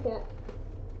hear a kitty cat.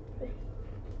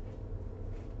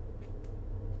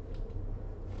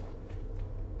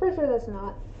 Pretty sure that's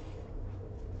not.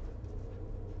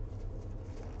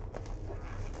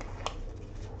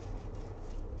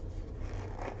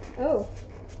 Oh.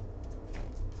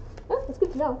 Oh, that's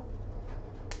good to know.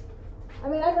 I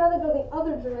mean, I'd rather go the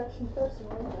other direction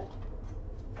personally,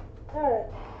 but... Alright.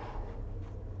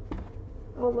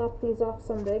 I'll lop these off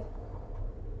someday.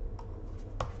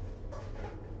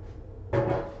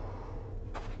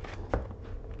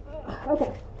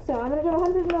 Okay, so I'm going to do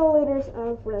 100 milliliters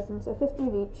of resin, so 50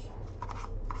 of each.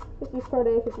 50 part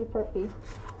A, 50 part B.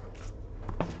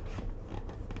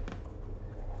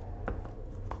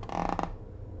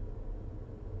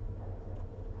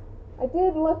 I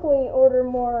did luckily order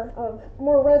more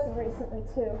resin recently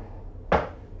too.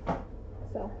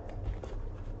 So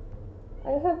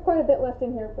I have quite a bit left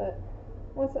in here, but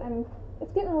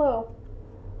it's getting low.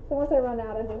 So once I run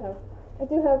out, I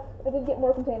did get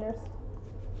more containers.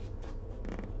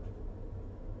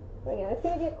 But yeah, it's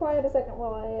gonna get quiet a second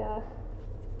while I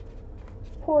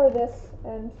pour this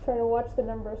and try to watch the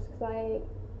numbers because I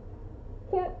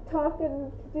can't talk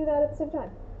and do that at the same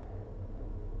time.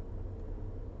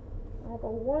 I have a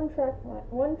one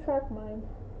track mind.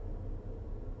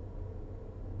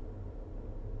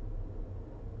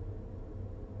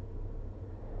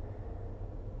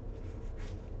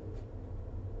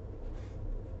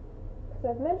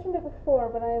 I've mentioned it before,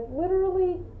 but I've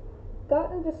literally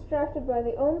gotten distracted by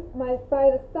by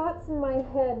the thoughts in my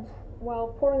head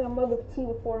while pouring a mug of tea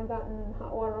before and gotten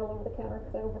hot water all over the counter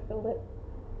because I overfilled it.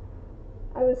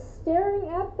 I was staring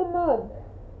at the mug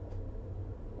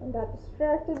and got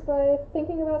distracted by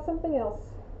thinking about something else.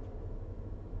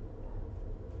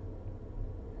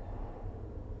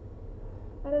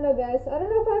 I don't know, guys. I don't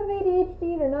know if I have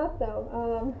ADHD or not,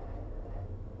 though.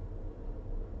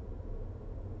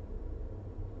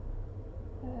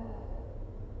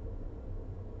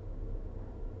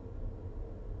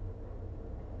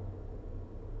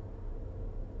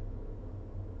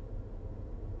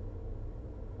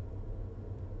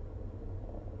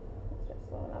 Let's just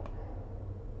slow it up.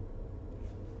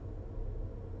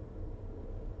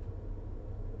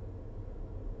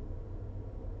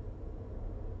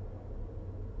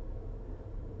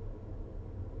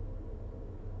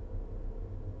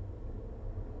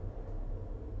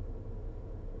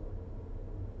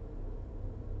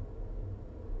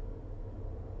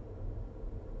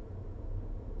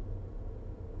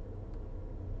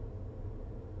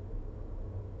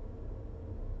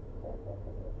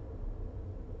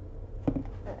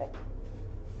 Alright,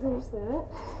 there's that.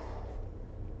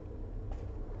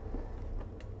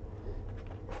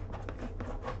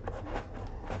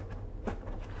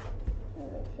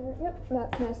 Make sure, yep,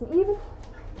 that's nice and even.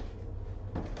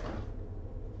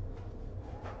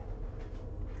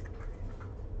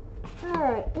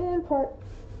 Alright, and part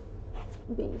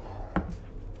B.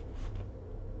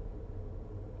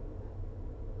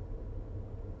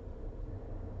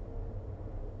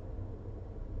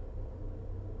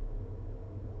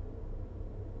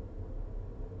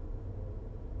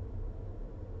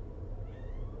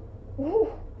 I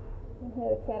hear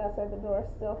the cat outside the door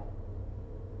still.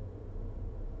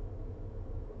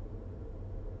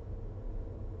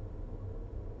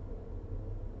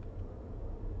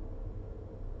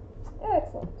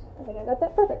 Excellent. I think I got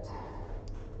that perfect.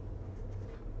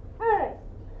 Alright.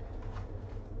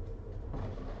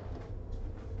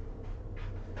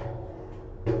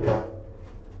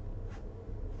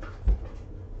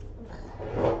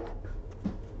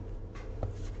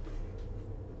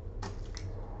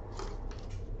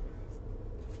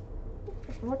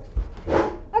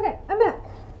 Okay, I'm back.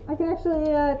 I can actually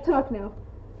talk now.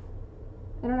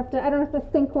 I don't have to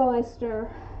think while I stir.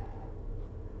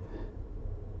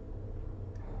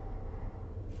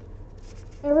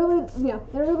 It really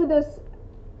does.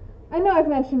 I know I've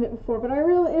mentioned it before, but it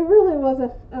really was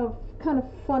a kind of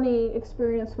funny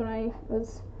experience when I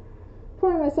was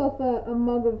pouring myself a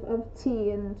mug of tea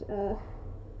and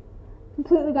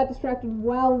completely got distracted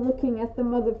while looking at the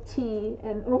mug of tea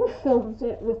and overfilled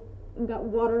it and got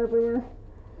water everywhere.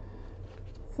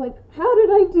 It's like, how did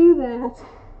I do that?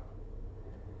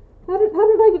 How did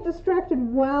I get distracted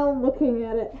while looking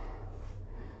at it?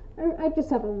 I just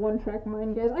have a one-track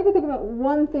mind, guys. I can think about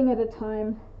one thing at a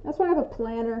time. That's why I have a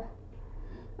planner.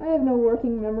 I have no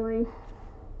working memory.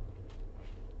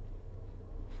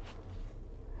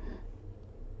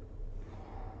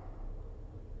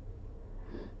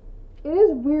 It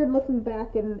is weird looking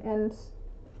back and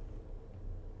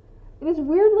it is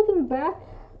weird looking back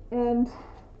and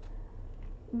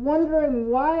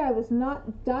wondering why I was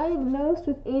not diagnosed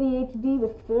with ADHD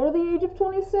before the age of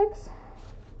 26.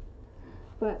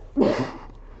 But they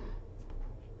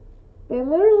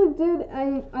literally did.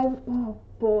 Oh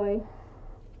boy.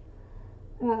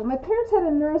 My parents had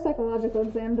a neuropsychological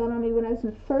exam done on me when I was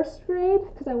in first grade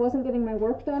because I wasn't getting my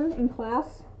work done in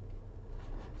class.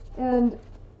 And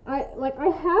I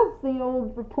have the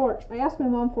old report. I asked my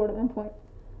mom for it at one point.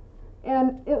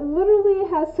 And it literally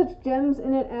has such gems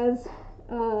in it as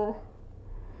it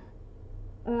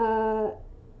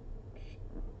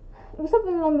was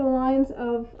something along the lines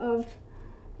of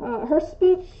her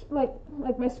speech, like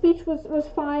my speech was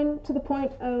fine to the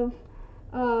point of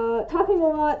talking a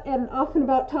lot and often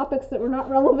about topics that were not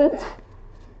relevant.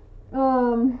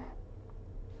 And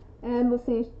let's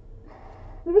see,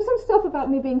 there was some stuff about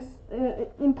me being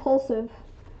impulsive.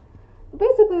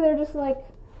 Basically, they're just like,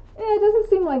 it doesn't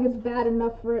seem like it's bad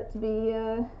enough for it to be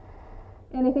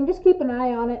anything. Just keep an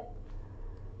eye on it.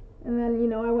 And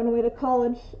then, I went away to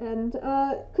college and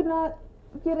could not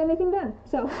get anything done.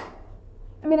 So,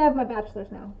 I mean, I have my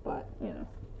bachelor's now, but,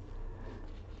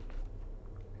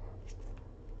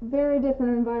 very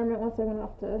different environment once I went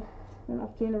off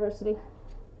to university.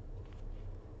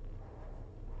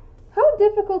 How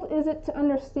difficult is it to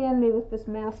understand me with this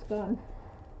mask on?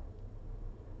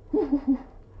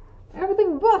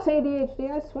 Everything but ADHD,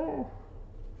 I swear.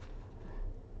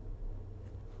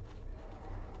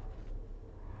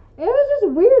 It was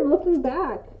just weird looking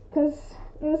back, because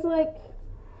it was like,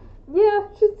 yeah,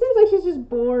 she seems like she's just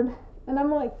bored. And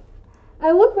I'm like,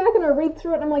 I look back and I read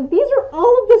through it and I'm like, these are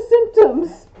all of the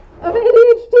symptoms of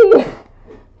ADHD.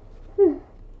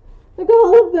 Like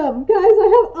all of them. Guys,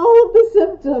 I have all of the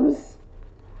symptoms.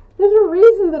 There's a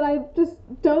reason that I just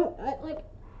don't,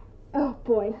 oh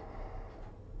boy.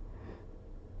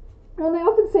 Well, they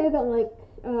often say that, like,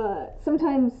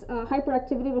 sometimes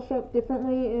hyperactivity will show up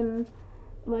differently in,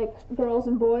 like, girls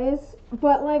and boys.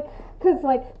 But, like, because,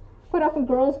 like, quite often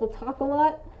girls will talk a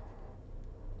lot.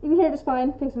 You can hear it just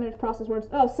fine. Takes a minute to process words.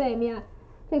 Oh, same, yeah.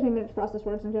 Takes me a minute to process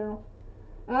words in general.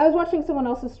 I was watching someone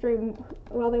else's stream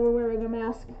while they were wearing a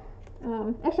mask.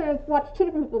 Actually, I watched two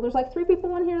different people. There's, like, 3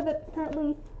 people in here that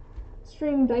apparently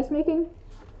stream dice making.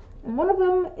 And one of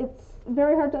them, it's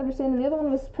very hard to understand, and the other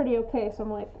one was pretty okay. So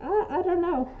I'm like, I don't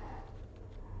know.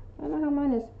 I don't know how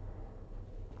mine is.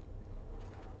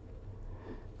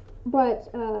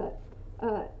 But,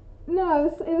 no,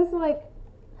 it was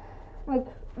like,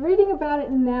 reading about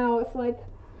it now, it's like,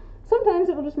 sometimes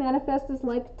it will just manifest as,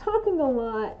 like, talking a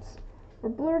lot, or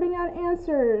blurting out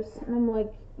answers, and I'm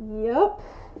like, yep.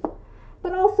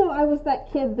 But also, I was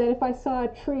that kid that if I saw a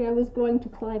tree, I was going to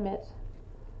climb it.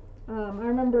 I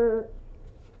remember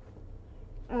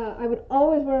I would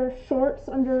always wear shorts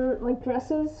under, like,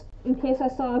 dresses in case I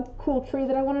saw a cool tree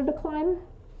that I wanted to climb.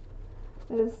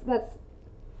 That was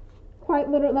quite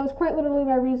literally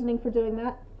my reasoning for doing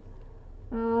that.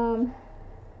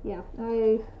 Yeah,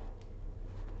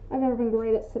 I've never been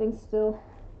great at sitting still.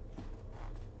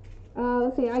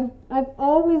 Let's see, I've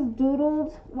always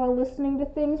doodled while listening to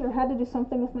things, or had to do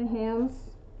something with my hands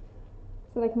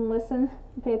so that I can listen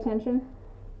and pay attention.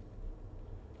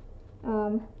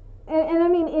 And I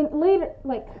mean, in later,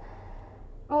 like,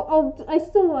 I'll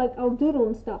doodle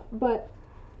and stuff, but,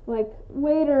 like,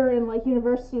 later in, like,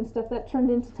 university and stuff, that turned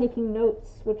into taking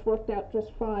notes, which worked out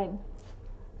just fine,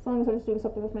 as long as I was doing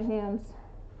something with my hands.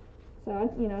 So, I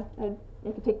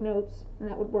could take notes, and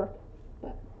that would work,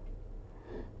 but.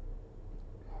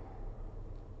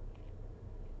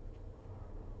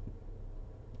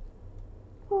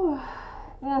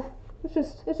 Yeah, it's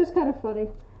just kind of funny.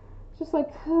 It's just like,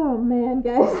 oh man,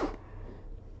 guys.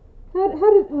 How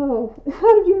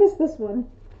did you miss this one?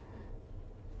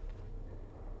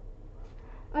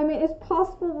 I mean, it's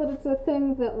possible that it's a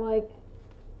thing that, like,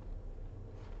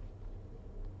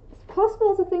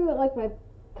 my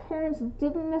parents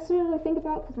didn't necessarily think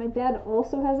about, because my dad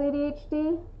also has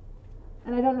ADHD,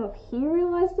 and I don't know if he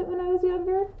realized it when I was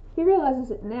younger. He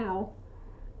realizes it now,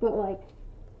 but, like,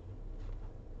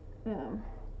 I don't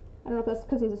know if that's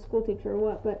because he's a school teacher or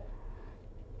what, but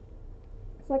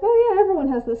it's like, oh yeah, everyone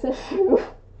has this issue.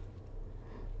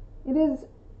 It is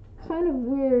kind of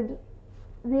weird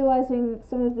realizing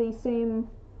some of the same,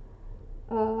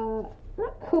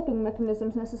 not coping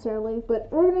mechanisms necessarily, but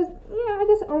I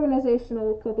guess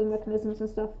organizational coping mechanisms and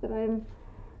stuff that I'm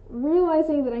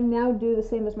realizing that I now do the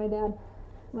same as my dad.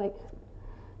 Like,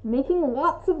 making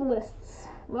lots of lists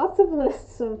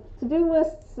of to-do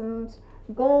lists and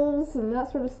goals and that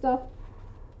sort of stuff,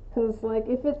 because, like,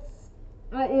 if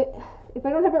I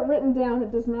don't have it written down,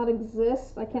 it does not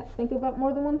exist. I can't think about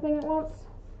more than one thing at once.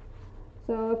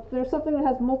 So if there's something that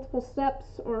has multiple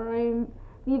steps, or I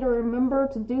need to remember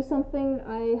to do something,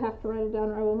 I have to write it down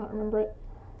or I will not remember it.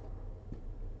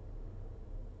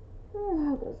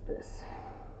 How goes this?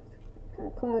 It's kind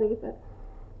of cloudy, but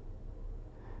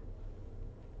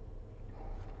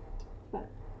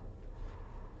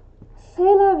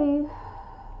c'est la vie.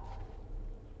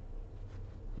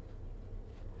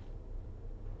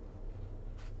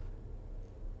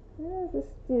 How's this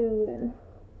doing?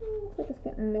 Looks like it's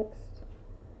getting mixed.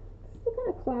 It's still kind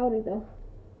of cloudy though.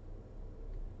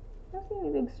 I don't see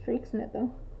any big streaks in it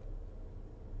though.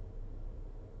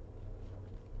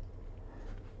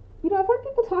 I've heard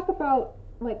people talk about,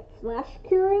 like, flash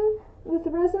curing with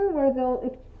resin, where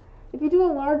if you do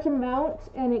a large amount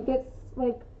and it gets,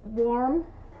 like, warm,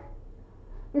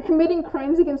 you're committing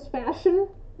crimes against fashion.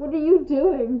 What are you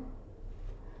doing?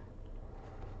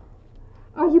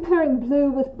 Are you pairing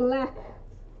blue with black?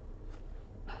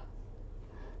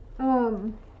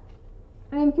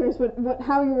 I am curious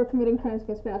how you were committing crimes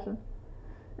against fashion.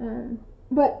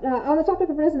 But on the topic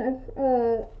of resin, I've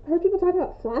heard people talk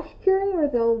about flash curing, where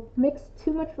they'll mix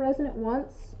too much resin at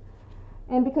once,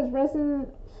 and because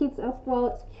resin heats up while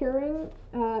it's curing,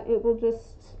 it will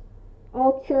just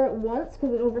all cure at once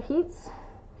because it overheats.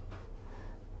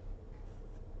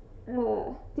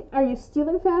 Are you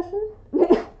stealing fashion?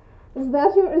 Is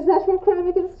that your crime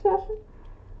against fashion?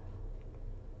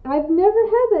 I've never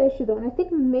had that issue though, and I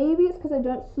think maybe it's because I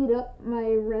don't heat up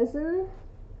my resin,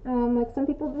 like some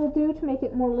people will do to make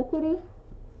it more liquidy.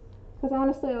 Because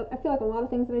honestly, I feel like a lot of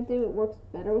things that I do, it works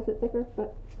better with it thicker,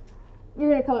 but you're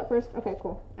going to color it first? Okay,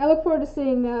 cool. I look forward to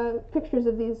seeing pictures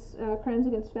of these Crimes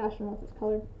Against Fashion once it's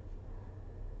colored.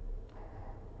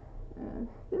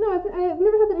 No, I've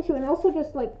never had that issue, and also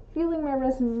just like feeling my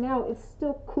resin now, it's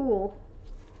still cool.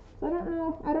 So I don't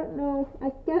know. I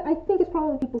think it's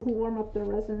probably people who warm up their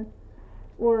resin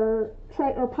or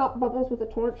pop bubbles with a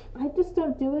torch. I just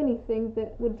don't do anything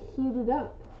that would heat it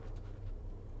up.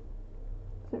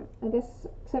 So I guess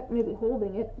except maybe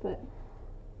holding it, but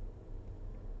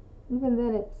even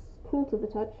then it's cool to the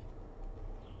touch.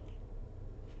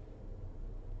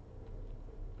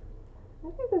 I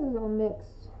think this is all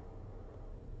mixed.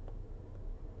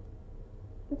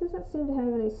 It doesn't seem to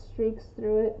have any streaks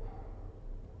through it.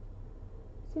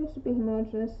 Seems to be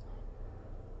homogeneous.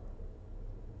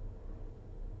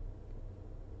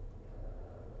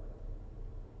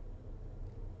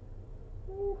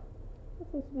 It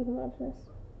seems to be homogeneous.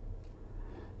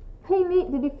 Hey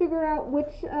Nate, did you figure out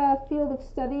which field of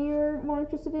study you're more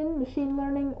interested in, machine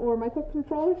learning or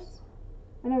microcontrollers?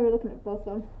 I know you're looking at both of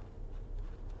them.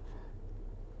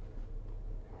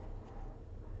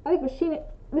 I think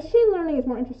machine learning is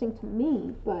more interesting to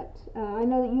me, but I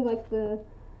know that you like the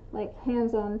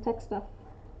hands-on tech stuff.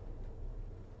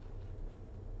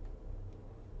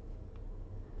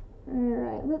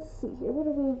 Alright, let's see here. What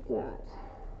do we got?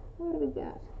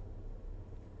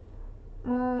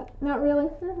 Not really.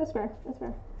 That's fair.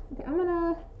 Okay,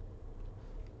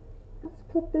 let's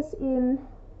put this in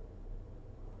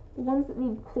the ones that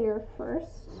need clear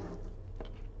first.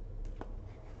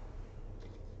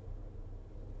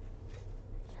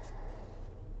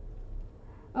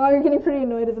 Oh, you're getting pretty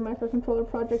annoyed at the microcontroller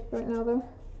project right now, though.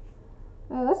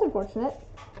 That's unfortunate.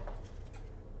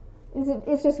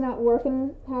 It's just not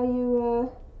working how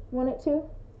you want it to?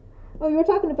 Oh, you were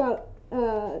talking about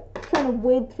trying to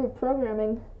wade through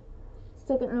programming.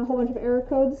 Still getting a whole bunch of error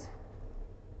codes.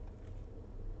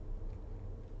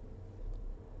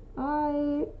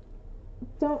 I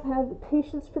don't have the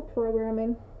patience for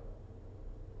programming.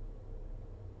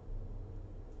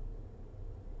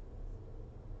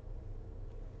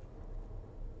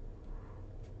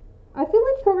 I feel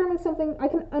like programming is something I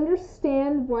can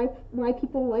understand why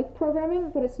people like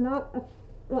programming, but it's not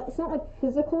like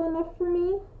physical enough for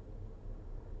me.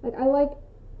 Like I like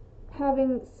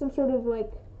having some sort of like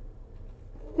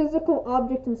physical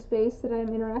object in space that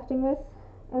I'm interacting with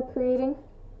or creating.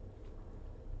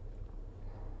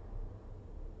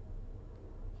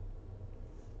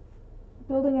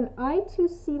 Building an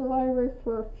I2C library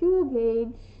for a fuel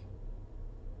gauge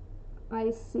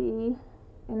IC,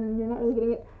 and you're not really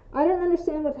getting it. I don't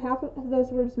understand what half of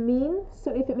those words mean,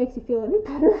 so if it makes you feel any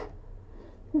better.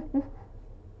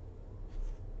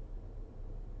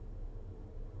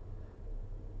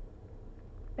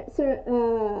 So,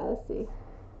 let's see.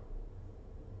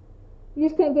 You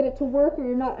just can't get it to work, or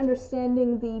you're not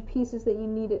understanding the pieces that you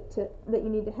need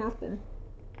to happen.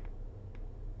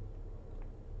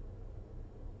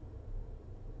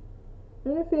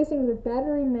 Interfacing with a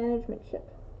battery management chip.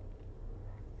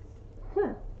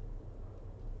 Huh.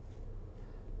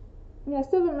 Yeah, I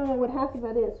still don't know what half of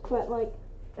that is, but like,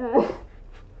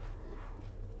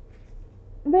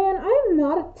 man, I am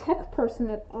not a tech person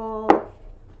at all.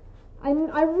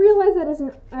 I realize that is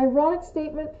an ironic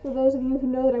statement for those of you who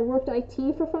know that I worked IT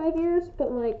for 5 years,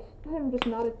 but like, I'm just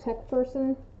not a tech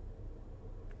person.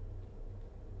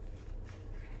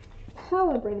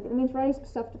 Calibrated. It means writing some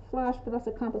stuff to Flash, but that's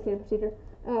a complicated procedure.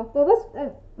 Well,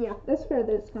 that's fair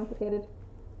that it's complicated.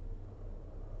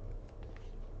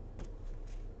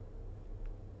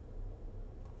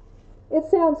 It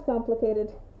sounds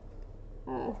complicated.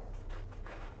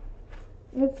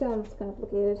 It sounds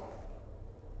complicated.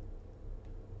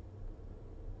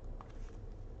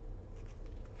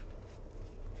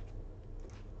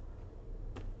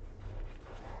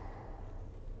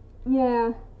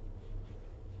 Yeah.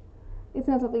 It's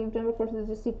not something you've done before, so there's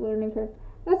a steep learning curve.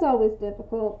 That's always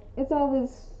difficult.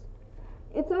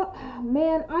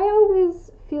 Man, I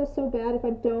always feel so bad if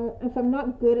I'm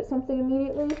not good at something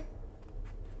immediately.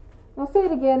 I'll say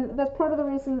it again, that's part of the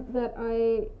reason that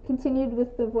I continued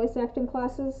with the voice acting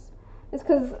classes, is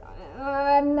because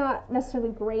I'm not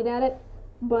necessarily great at it,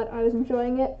 but I was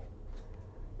enjoying it.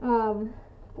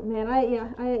 Man,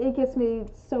 it gets me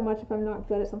so much if I'm not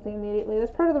good at something immediately.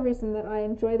 That's part of the reason that I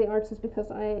enjoy the arts, is because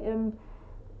I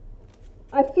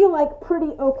feel like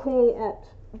pretty okay at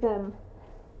them.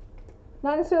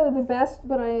 Not necessarily the best,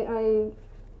 but it's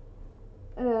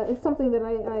something that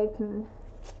I can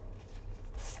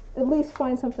at least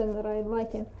find something that I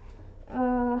like in.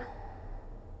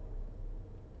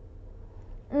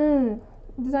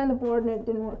 Designed the board and it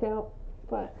didn't work out,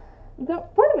 but You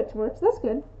got part of it to work, so that's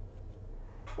good.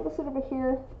 I'll just sit over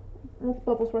here and let the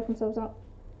bubbles work themselves out.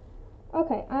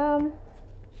 Okay, I'm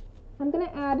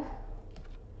gonna add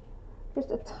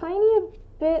just a tiny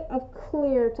bit of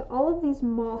clear to all of these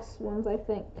moss ones, I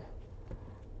think.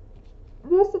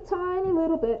 Just a tiny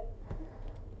little bit.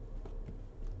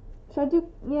 Should I do,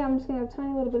 yeah, I'm just gonna have a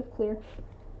tiny little bit of clear.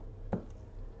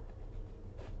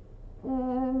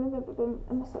 I'm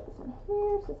gonna set this on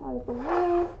here, so it's out of the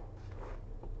way.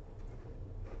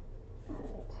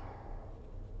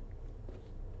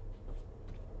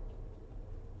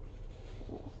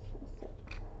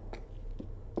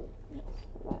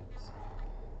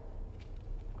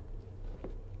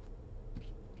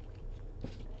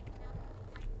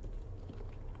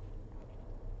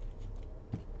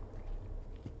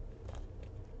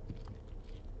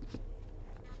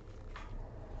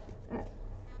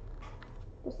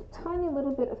 Just a tiny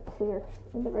little bit of clear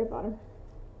in the very bottom.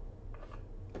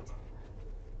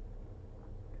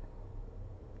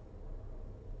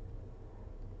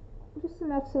 Just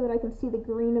enough so that I can see the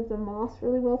green of the moss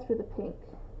really well through the pink.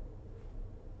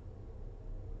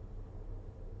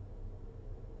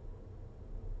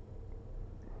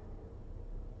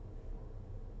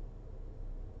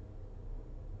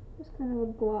 Just kind of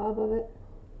a glob of it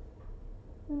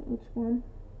on each one.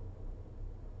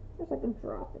 There's like a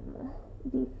drop in the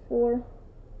D4 or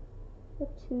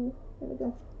 2. There we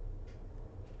go.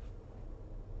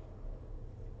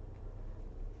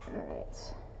 Alright.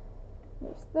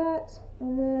 There's that.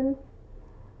 And then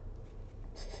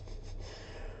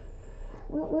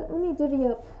well, let me divvy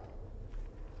up.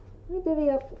 Let me divvy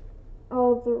up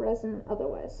all of the resin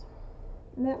otherwise.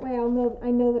 And that way I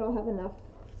know that I'll have enough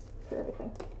for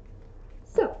everything.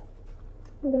 So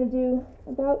I'm gonna do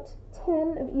about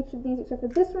 10 of each of these, except for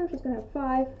this one, which is gonna have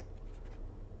 5.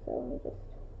 So let me just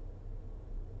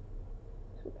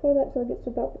pour that till it gets to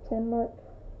about the 10 mark.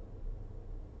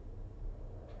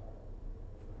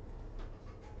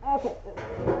 Okay,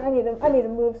 I need to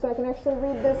move so I can actually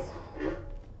read this.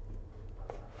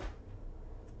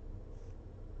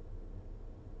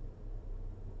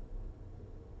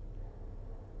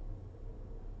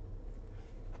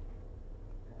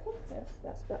 Okay,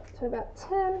 that's about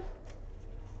 10.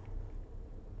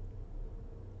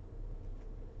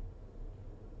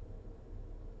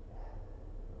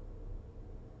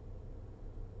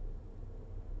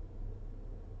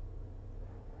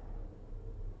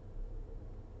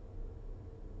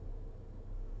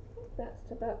 That's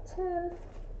to about 10.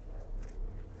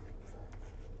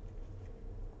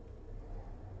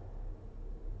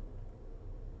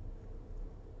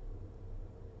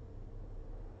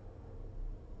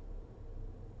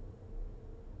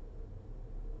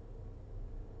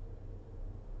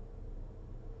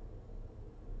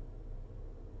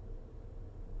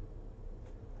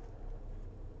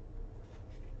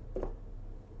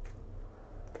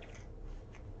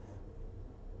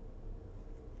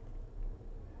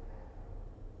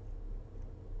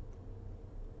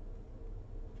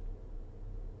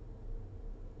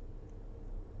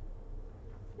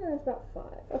 And that's about 5.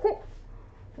 Okay.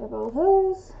 Have all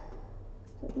those.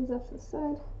 Set these off to the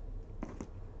side.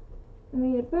 And we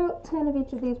need about 10 of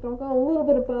each of these, but I'll go a little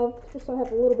bit above just so I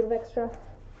have a little bit of extra.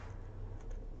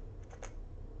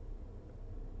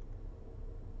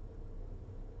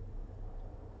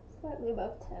 Slightly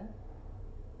above 10.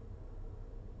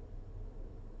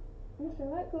 Actually, I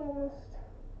might go almost,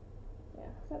 yeah,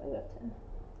 slightly above 10.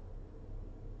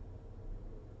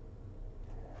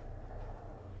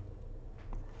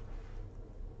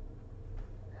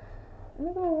 I'm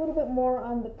going to go a little bit more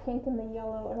on the pink and the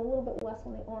yellow and a little bit less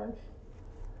on the orange.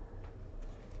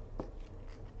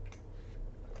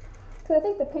 Because I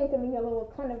think the pink and the yellow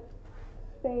will kind of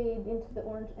fade into the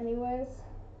orange anyways.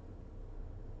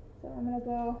 So I'm going to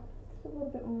go just a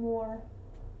little bit more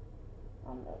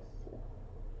on those two.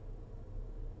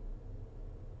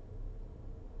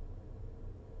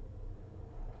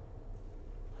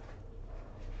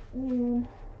 And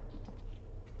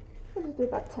we'll just do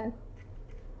about 10.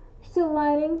 Still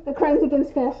lining. The crimes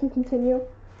against fashion continue.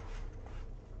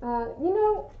 You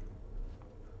know,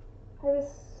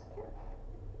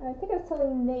 I think I was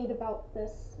telling Nate about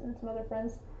this and some other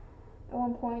friends at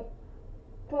one point,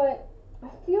 but I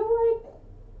feel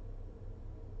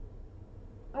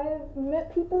like I've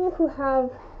met people who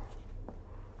have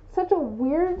such a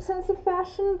weird sense of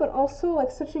fashion, but also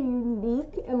like such a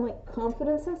unique and like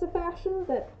confident sense of fashion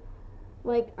that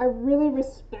like I really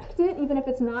respect it, even if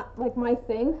it's not like my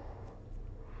thing.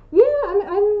 Yeah,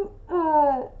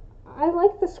 I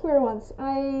like the square ones.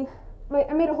 I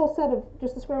made a whole set of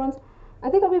just the square ones. I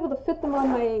think I'll be able to fit them on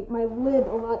my lid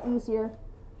a lot easier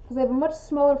because they have a much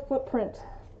smaller footprint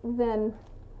than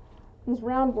these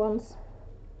round ones.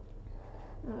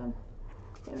 And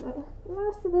the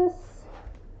last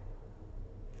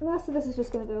of this is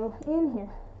just going to go in here.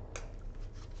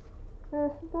 Yeah,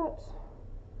 that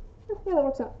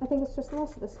works out. I think it's just the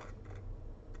last of this.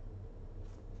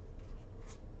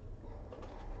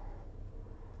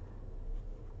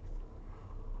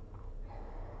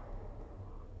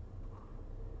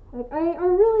 Like, I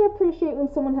really appreciate when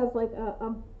someone has like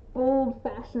a bold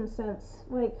fashion sense.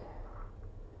 Like,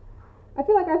 I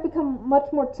feel like I've become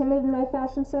much more timid in my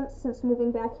fashion sense since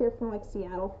moving back here from like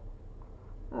Seattle.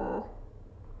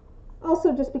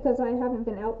 Also just because I haven't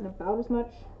been out and about as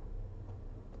much.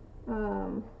 I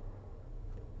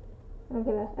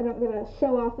don't get to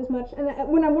show off as much. And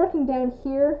when I'm working down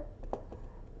here,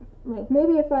 like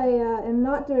maybe if I am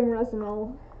not doing resin,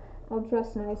 I'll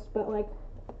dress nice. But like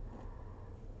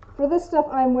for this stuff,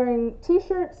 I'm wearing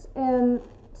t-shirts and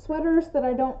sweaters that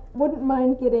I wouldn't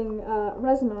mind getting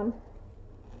resin on.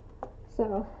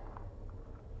 So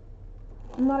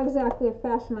I'm not exactly a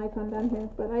fashion icon down here,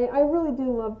 but I really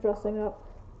do love dressing up.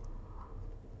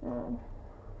 I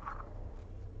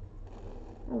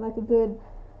like a good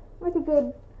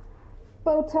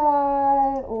bow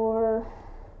tie, or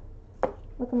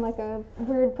looking like a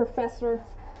weird professor,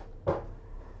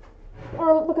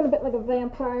 or looking a bit like a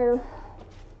vampire. I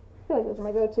feel like those are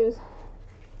my go-tos.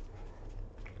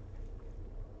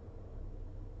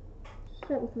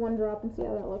 Start with one drop and see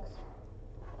how that looks.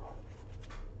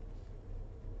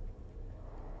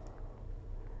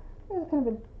 It's kind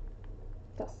of a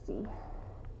dusty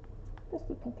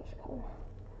pinkish color.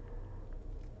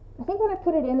 I think when I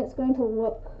put it in, it's going to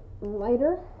look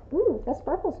lighter. Ooh, that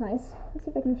sparkle's nice. Let's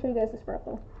see if I can show you guys the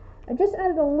sparkle. I just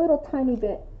added a little tiny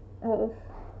bit of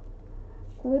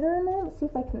glitter in there. Let's see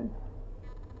if I can.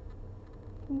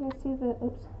 You guys see the?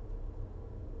 Oops.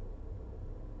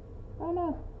 Oh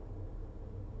no.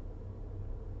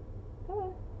 Come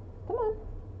on. Come on.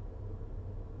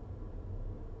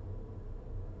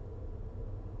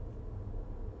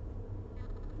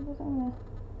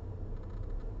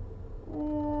 I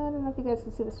don't know if you guys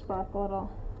can see the sparkle at all.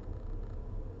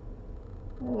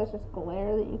 I think that's just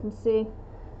glare that you can see.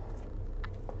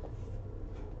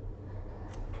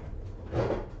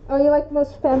 Oh, you like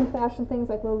most femme fashion things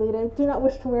like Lolita. Do not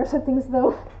wish to wear some things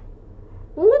though.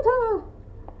 Lolita!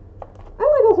 I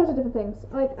like all sorts of different things.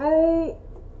 Like I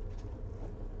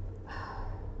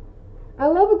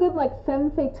love a good like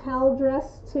femme fatale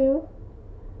dress too.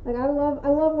 Like I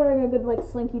love wearing a good like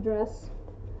slinky dress.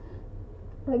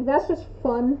 Like that's just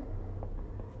fun.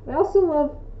 I also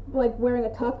love like wearing a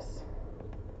tux.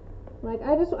 Like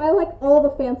I like all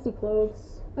the fancy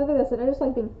clothes. I think that's it. I just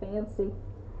like being fancy.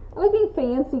 I like being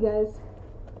fancy, guys.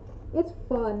 It's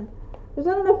fun. There's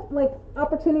not enough like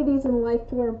opportunities in life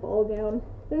to wear a ball gown.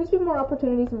 There needs to be more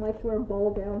opportunities in life to wear a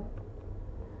ball gown.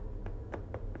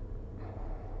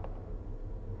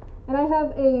 And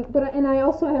I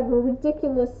also have a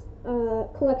ridiculous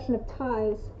collection of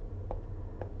ties,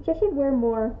 which I should wear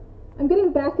more. I'm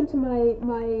getting back into my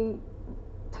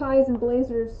ties and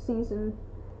blazers season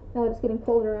now that it's getting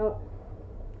colder out.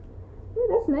 Ooh,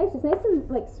 that's nice. It's nice and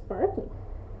like sparkly.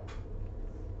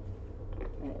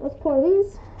 Alright, let's pour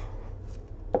these.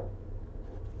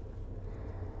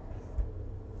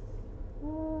 I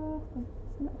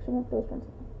actually want those ones.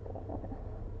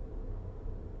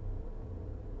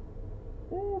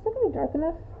 Is that gonna be dark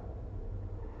enough?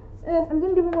 I'm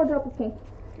gonna give one more drop of pink.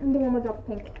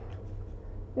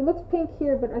 It looks pink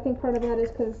here, but I think part of that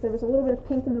is because there was a little bit of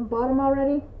pink in the bottom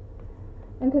already,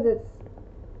 and because it's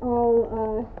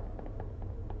all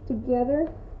together.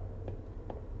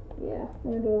 Yeah, I'm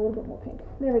gonna do a little bit more pink.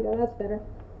 There we go. That's better.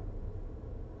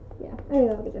 Yeah, I think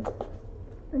that'll be good.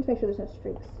 Let's make sure there's no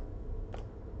streaks.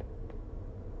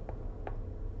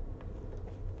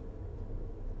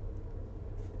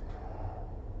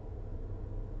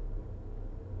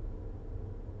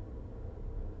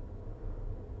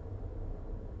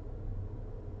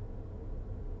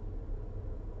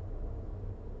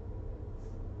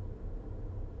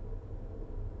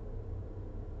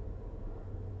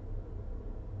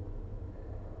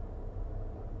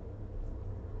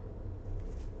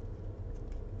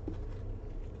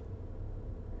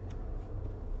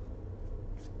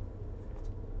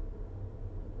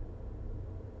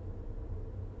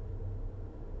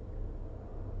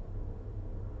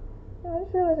 I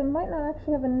just realized I might not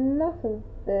actually have enough of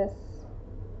this.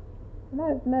 I might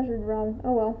have measured wrong.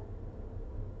 Oh well.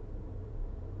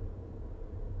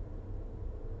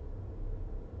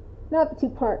 Not the two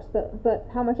parts, but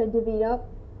how much I divvied up.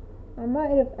 I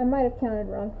might have counted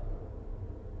wrong.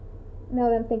 Now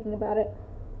that I'm thinking about it.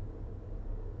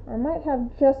 Or I might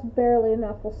have just barely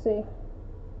enough, we'll see.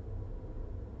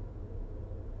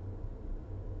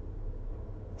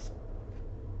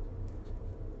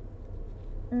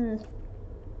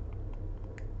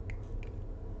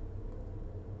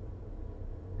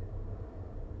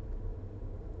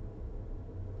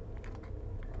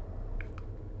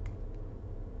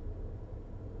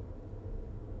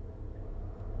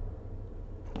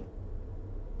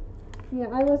 Yeah,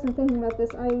 I wasn't thinking about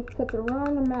this. I put the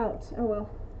wrong amount. Oh well.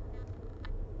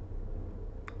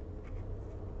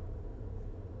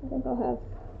 I think I'll have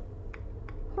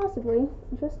possibly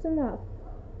just enough.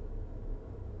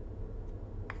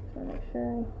 Try to make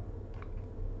sure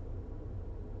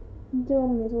I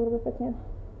dome these a little bit if I can.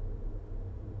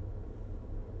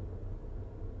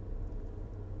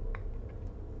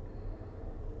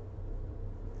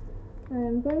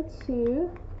 I'm going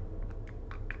to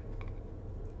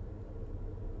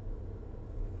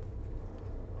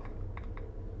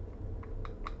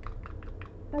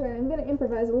I'm going to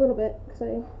improvise a little bit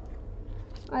because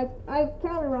I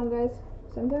counted wrong, guys.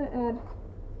 So I'm going to add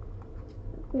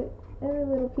every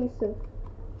little piece of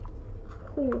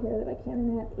clear here that I can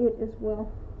and add it as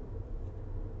well.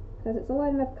 Because it's a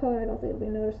light enough color, I don't think it'll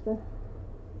be noticeable.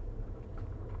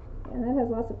 And that has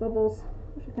lots of bubbles,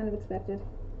 which I kind of expected.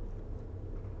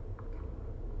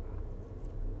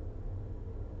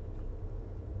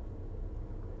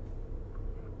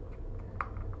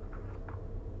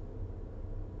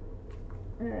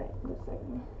 Alright, just a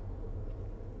second.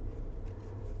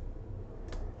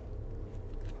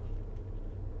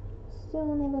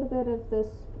 Still in a little bit of this.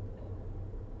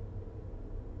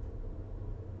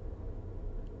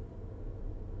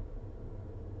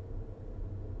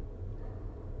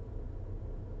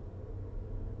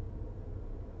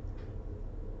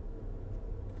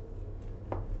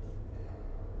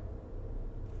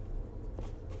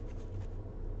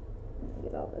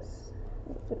 Get all this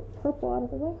little bit of purple out of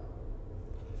the way.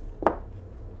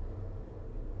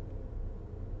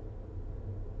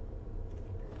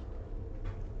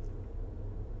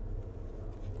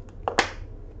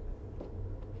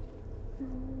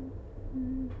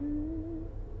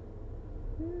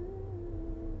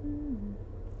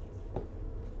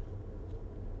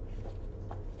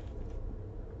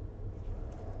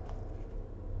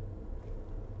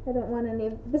 I don't want any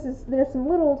of there's some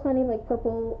little tiny like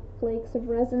purple flakes of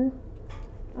resin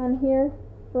on here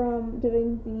from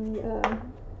doing the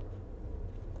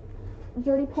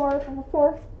dirty pour from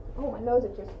before. Oh, my nose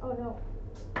itches. Oh no.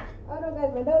 Oh no,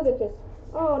 guys, my nose itches.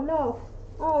 Oh no.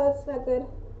 Oh, that's not good.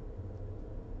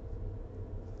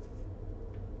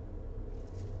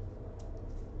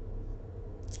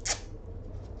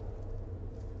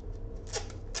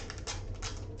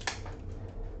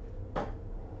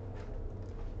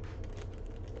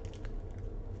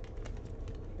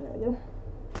 There we go.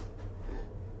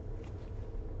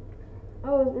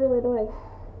 Oh, it's really annoying.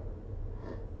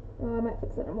 Oh, I might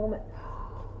fix it in a moment.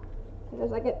 Just a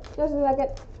second. Just a second.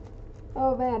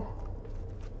 Oh man.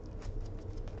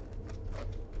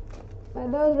 My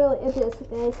nose really itches,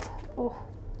 guys. Oh.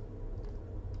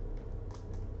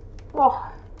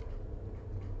 Oh.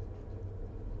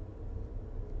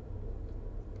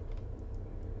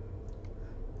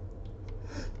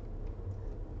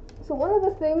 So one of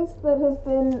the things that has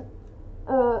been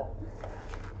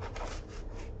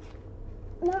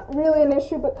not really an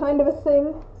issue, but kind of a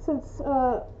thing since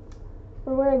we're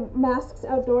wearing masks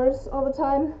outdoors all the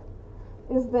time,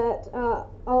 is that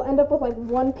I'll end up with like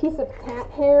one piece of cat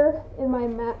hair in my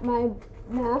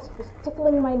mask, just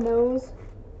tickling my nose.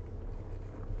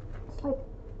 It's like,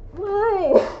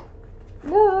 why?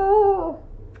 No.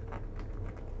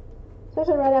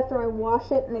 Especially right after I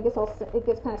wash it, and it gets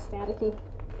kind of staticky.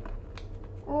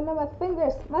 Oh no, my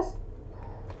fingers, my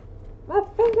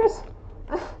fingers.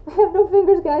 I have no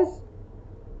fingers, guys.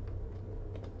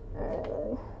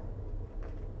 Alright,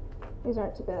 these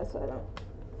aren't too bad, so I don't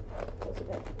feel too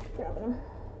bad grabbing them.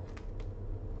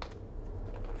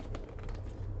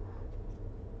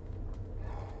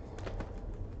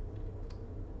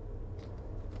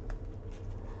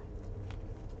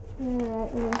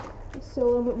 Alright, and still a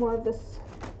little bit more of this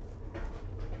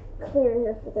clear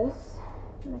here for this.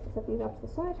 And I can set these off to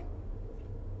the side.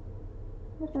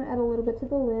 I'm just going to add a little bit to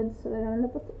the lid so that I don't end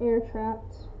up with the air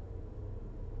trapped.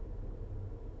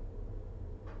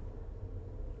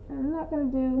 I'm not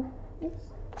going to do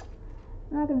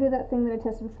that thing that I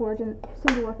tested before. It didn't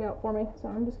seem to work out for me, so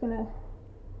I'm just going to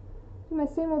do my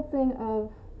same old thing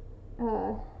of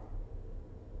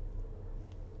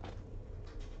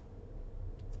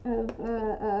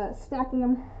stacking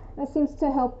them. That seems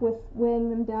to help with weighing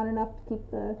them down enough to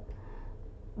keep the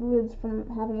lids from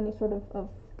having any sort of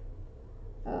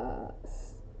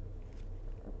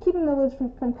keeping the lids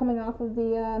from coming off of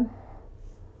the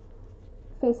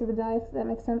face of the die, if that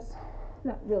makes sense.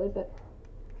 Not really, but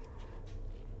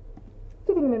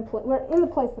keeping them in place. We're in the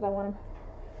place that I want them.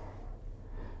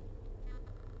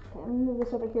 Okay, I'm gonna move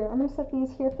this over here. I'm gonna set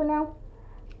these here for now.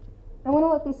 I want to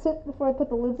let these sit before I put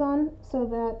the lids on so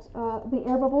that the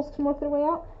air bubbles can work their way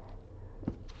out.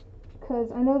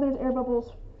 Because I know there's air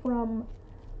bubbles from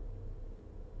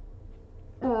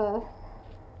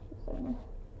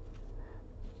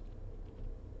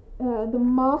the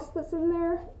moss that's in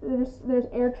there. There's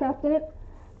air trapped in it.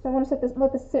 So I want to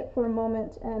let this sit for a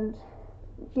moment and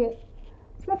get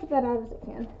as much of that out as it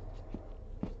can.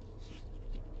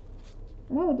 And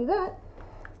while we do that,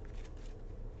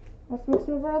 let's mix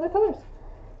some of our other colors.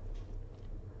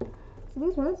 So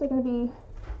these ones are going to be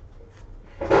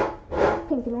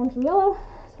pink and orange and yellow.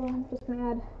 So I'm just going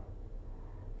to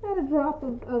add a drop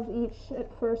of each at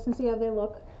first and see how they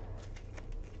look.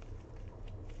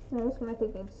 Now this one I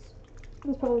think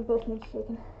these probably both need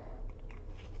shaking.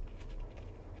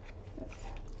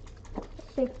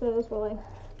 Let's shake those while I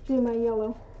do my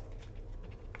yellow.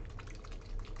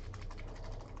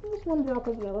 Just one drop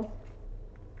of yellow.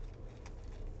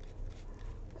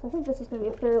 So I think this is going to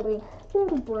be a fairly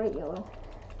bright yellow.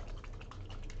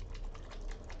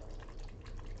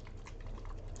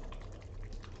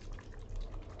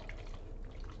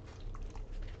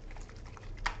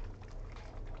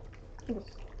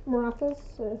 Maracas.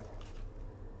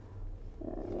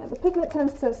 Yeah, the pigment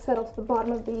tends to settle to the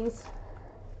bottom of these.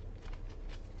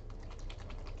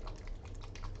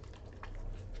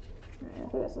 I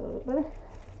think that's a little bit better.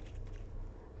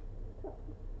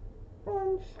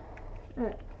 Orange.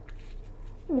 Alright.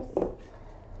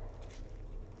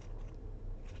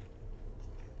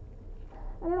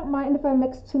 I don't mind if I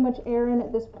mix too much air in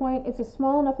at this point. It's a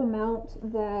small enough amount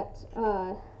that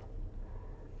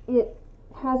it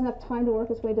has enough time to work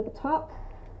its way to the top.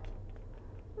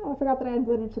 Oh, I forgot that I had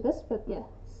glitter to this, but yes,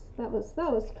 that was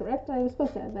correct. I was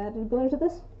supposed to add glitter to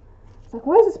this. It's like,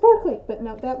 why is it sparkly? But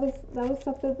no, that was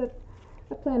something that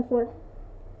I planned for.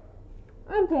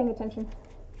 I'm paying attention.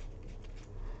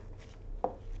 I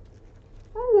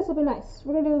think this will be nice.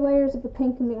 We're gonna do layers of the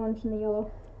pink and the orange and the yellow.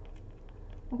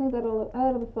 I think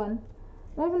that'll be fun.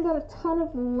 I haven't done a ton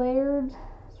of layered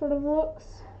sort of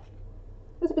looks.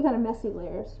 This will be kind of messy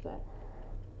layers, but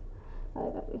I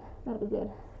think that'll be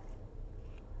good.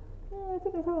 I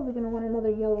think I'm probably going to want another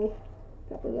yellow,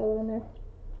 drop of yellow in there.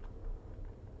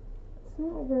 It's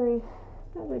not very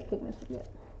pigmented yet.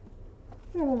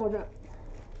 And one more drop.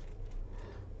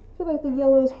 I feel like the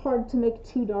yellow is hard to make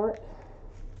too dark.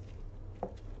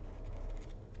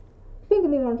 Pink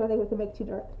and the orange I think we can make too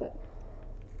dark, but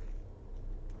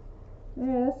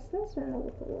yeah, that's starting to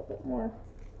look a little bit more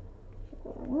like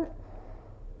what I want.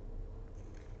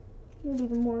 Maybe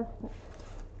even more.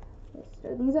 Let's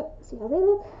stir these up, see how they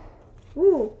look.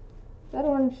 Ooh, that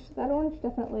orange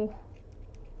definitely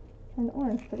turned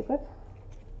orange pretty quick.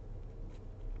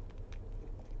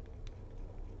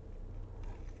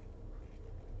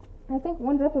 I think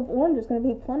one drop of orange is going to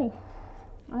be plenty.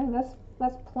 I think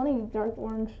that's plenty dark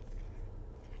orange.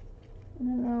 I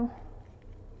don't know.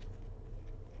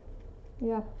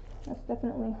 Yeah, it's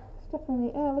definitely.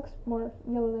 It looks more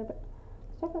yellow there, but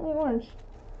it's definitely orange.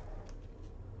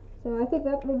 So I think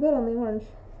that will be good on the orange.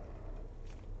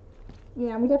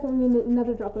 Yeah, we definitely need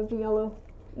another drop of the yellow.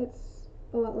 It's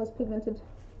a lot less pigmented.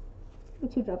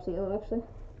 Maybe 2 drops of yellow actually.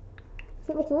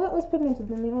 So it looks a lot less pigmented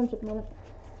than the orange at the moment.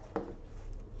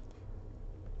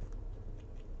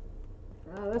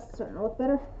 Oh, that's starting to look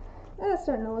better. That's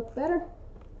starting to look better.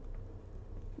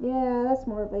 Yeah, that's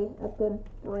more of a good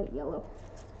bright yellow.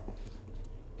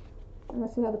 And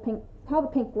let's see how the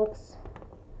pink looks.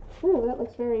 Ooh, that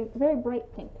looks very, very bright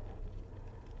pink.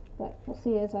 But we'll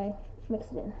see as I mix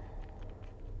it in.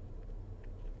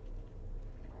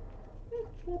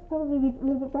 That'll probably be a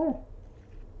little bit brighter.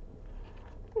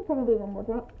 And probably one more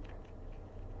drop.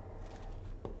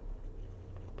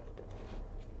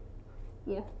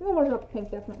 Yeah, one more drop of pink,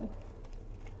 definitely.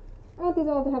 I want these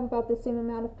all to have about the same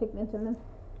amount of pigment in them.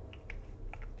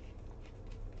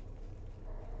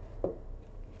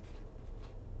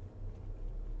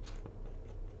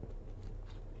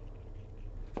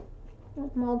 I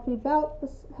want them all to about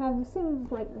have the same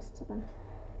brightness to them.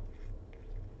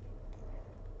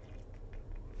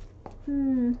 I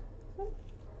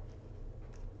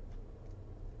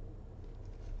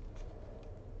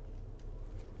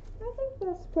think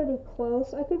that's pretty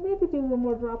close. I could maybe do one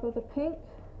more drop of the pink.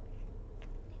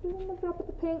 One more drop of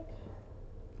the pink.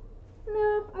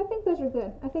 No, I think those are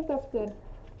good. I think that's good.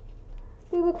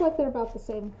 They look like they're about the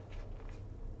same.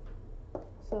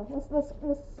 So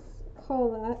let's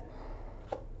call that.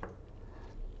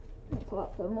 Pull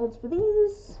out the molds for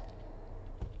these.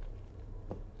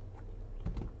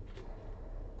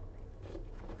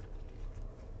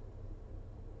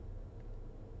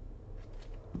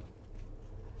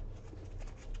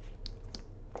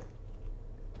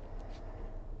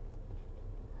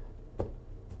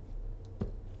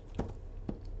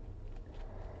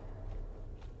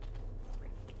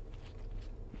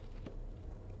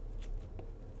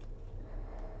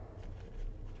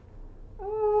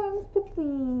 Let's put the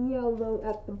yellow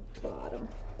at the bottom,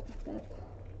 I think.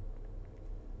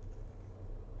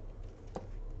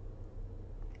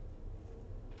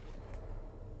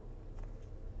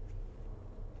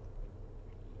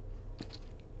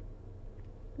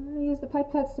 I'm going to use the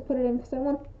pipettes to put it in because I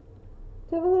want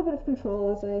to have a little bit of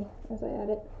control as I add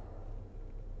it.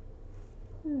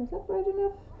 Is that bright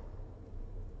enough?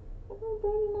 Is that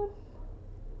bright enough?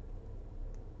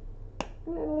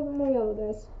 I'm going to add a little bit more yellow,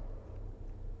 guys.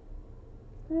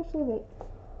 Actually, wait.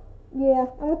 Yeah,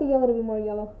 I want the yellow to be more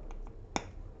yellow.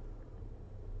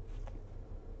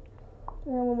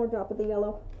 And one more drop of the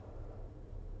yellow.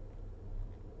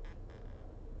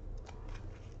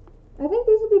 I think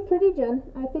these will be pretty, Jen.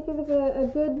 I think it was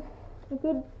a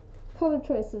good color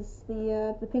choices.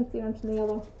 The pink, the orange, and the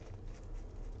yellow.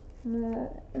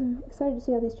 I'm excited to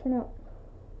see how these turn out.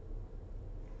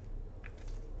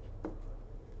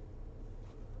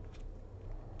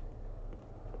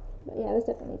 But yeah, this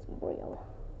definitely needs to be more yellow.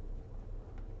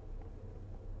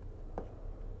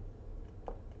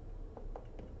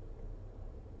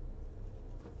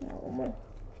 Now one more.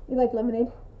 You like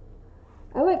lemonade?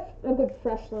 I like a good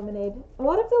fresh lemonade. A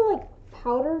lot of the like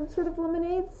powdered sort of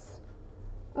lemonades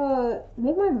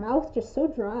make my mouth just so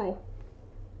dry.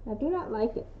 I do not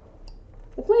like it.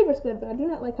 The flavor's good, but I do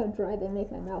not like how dry they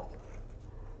make my mouth.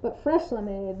 But fresh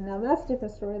lemonade, now that's a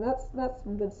different story. That's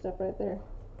some good stuff right there.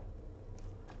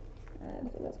 I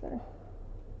think that's better.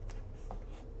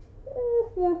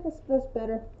 Yeah, that's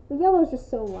better. The yellow is just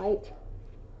so light.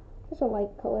 Such a light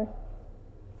color.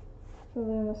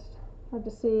 Really almost hard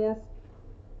to see, yes.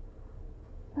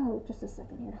 Oh, just a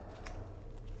second here.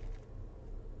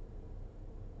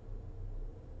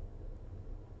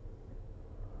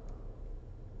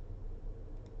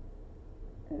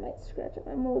 I might scratch up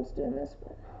my molds doing this,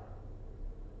 but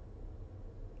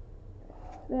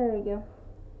there we go.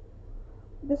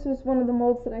 This was one of the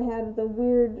molds that I had the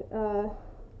weird,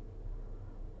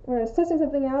 where I was testing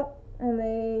something out and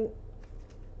they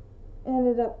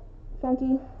ended up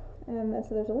funky, and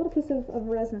so there's a little piece of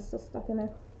resin still stuck in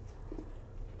there.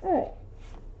 Alright.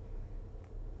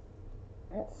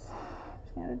 Just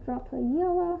gonna drop the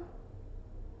yellow.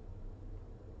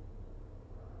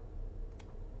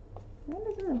 What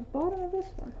is in the bottom of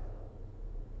this one?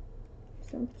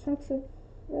 Some chunks of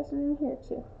resin in here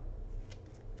too.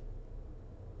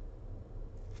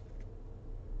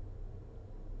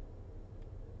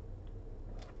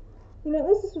 You know, at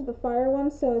least this was the fire one,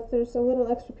 so if there's a little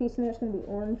extra piece in there, it's going to be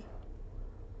orange.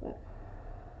 But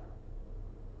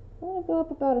I'm going to go up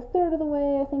about a third of the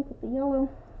way, I think, with the yellow.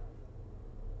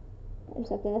 I just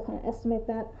have to kind of estimate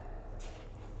that.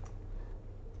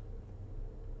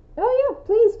 Oh yeah,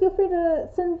 please feel free to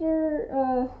send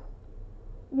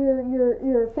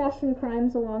your fashion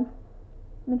crimes along.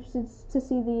 I'm interested to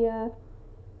see the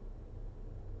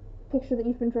picture that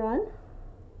you've been drawing.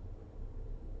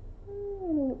 A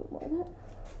little bit more of that.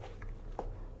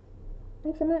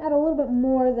 Actually, I'm going to add a little bit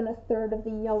more than a third of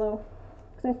the yellow,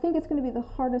 because I think it's going to be the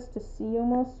hardest to see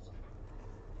almost.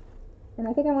 And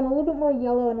I think I want a little bit more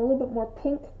yellow and a little bit more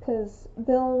pink, because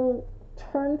they'll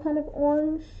turn kind of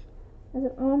orange as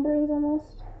it ombres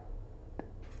almost.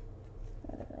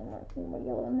 I definitely want a little more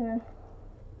yellow in there.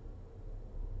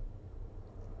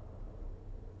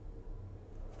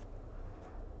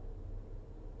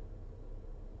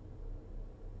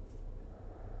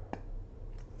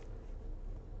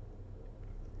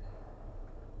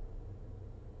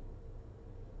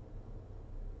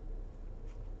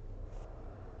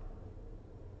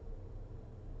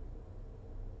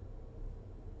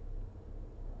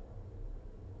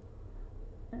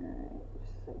 Alright,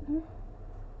 just a second here.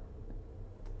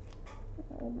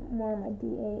 A little bit more on my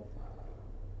D8.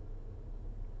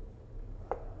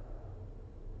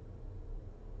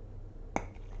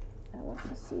 I want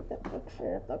to see the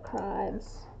picture of the crimes.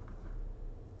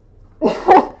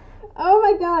 Oh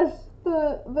my gosh,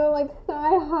 the like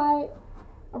thigh high.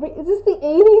 Is this the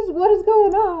 80s? What is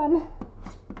going on?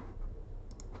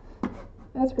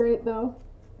 That's great though.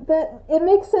 But it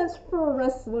makes sense for a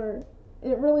wrestler.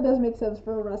 It really does make sense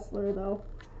for a wrestler though.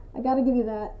 I gotta give you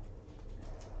that.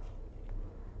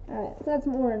 Alright, let's add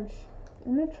some orange.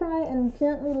 I'm going to try and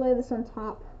gently lay this on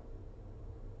top.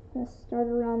 I'm going to start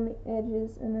around the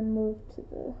edges and then move to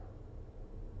the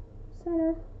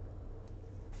center.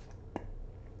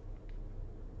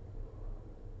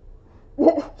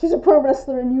 She's a pro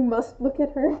wrestler and you must look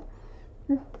at her.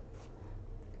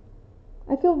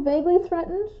 I feel vaguely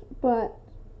threatened, but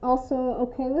also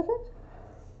okay with it.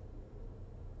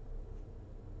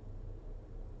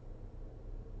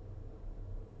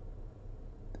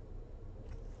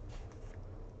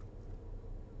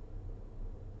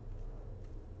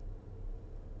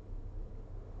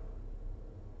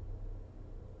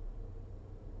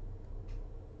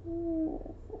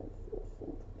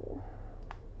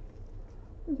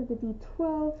 Into the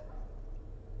D12.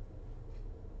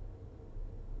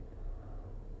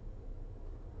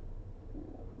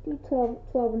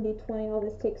 D12, 12, and D20, all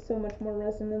this takes so much more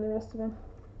resin than the rest of them.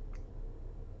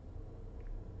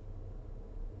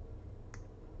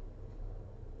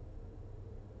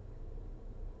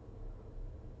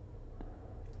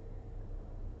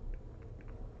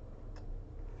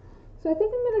 So I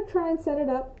think I'm going to try and set it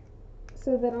up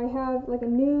so that I have like a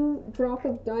new drop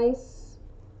of dice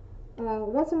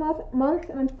once a month,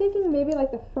 and I'm thinking maybe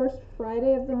like the first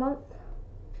Friday of the month.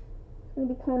 It's going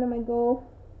to be kind of my goal.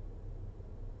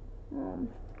 And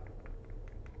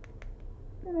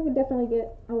I can definitely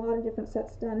get a lot of different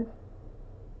sets done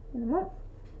in a month.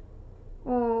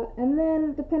 And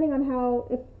then depending on how,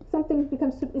 if something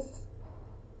becomes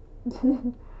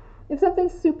if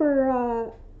something's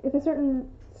super, if a certain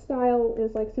style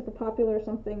is like super popular or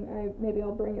something, maybe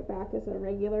I'll bring it back as a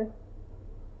regular.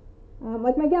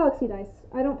 Like my Galaxy dice,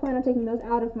 I don't plan on taking those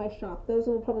out of my shop. Those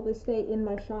will probably stay in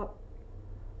my shop.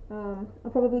 I'll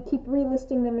probably keep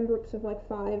relisting them in groups of like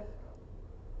 5,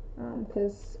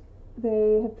 because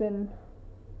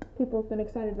people have been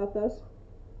excited about those.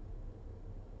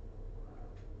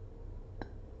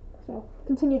 So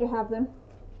continue to have them.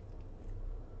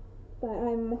 But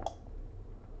I'm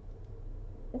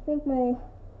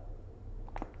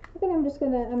just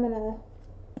gonna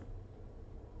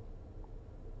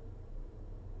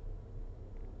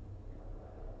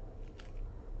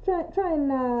try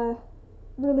and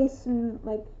release some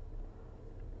like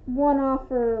one-off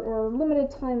or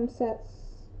limited time sets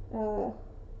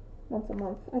once a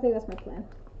month. I think that's my plan.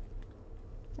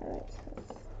 Alright, I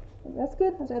think that's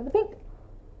good. Let's add the pink.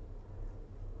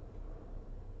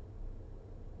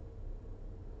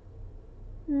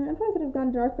 I probably could have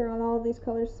gone darker on all of these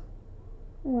colors.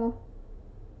 Oh well.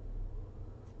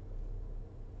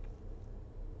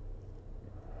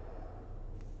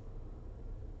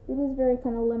 It is very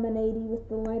kind of lemonade-y with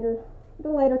the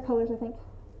lighter colors, I think.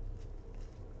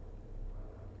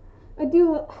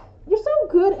 You're so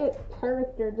good at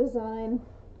character design.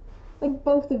 Like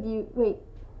both of you. Wait.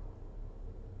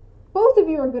 Both of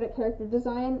you are good at character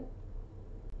design.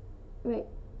 Wait.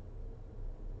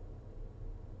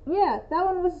 Yeah, that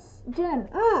one was Jen.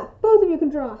 Both of you can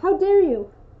draw. How dare you?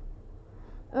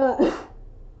 I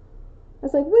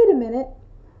was like, wait a minute.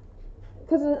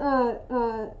 Because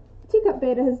Teacup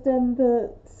Beta has done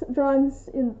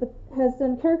has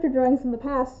done character drawings in the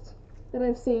past that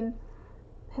I've seen.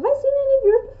 Have I seen any of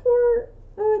yours before,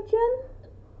 Jen?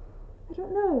 I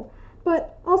don't know.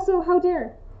 But also, how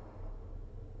dare?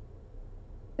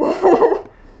 Oh,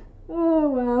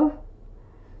 wow.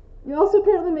 You also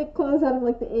apparently make clothes out of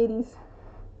like the 80s.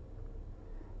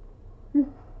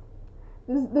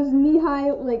 Those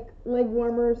knee-high like leg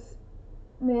warmers.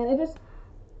 Man, it just...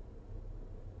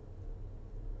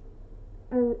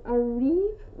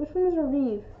 Areve? Which one was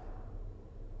Areve?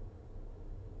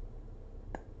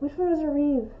 Which one was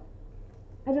Areve?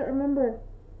 I don't remember.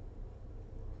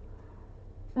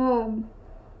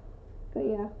 But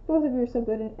yeah, both of you are so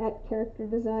good at character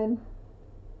design.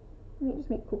 You just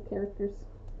make cool characters.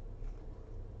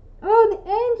 Oh, the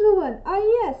angel one! Ah,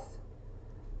 yes!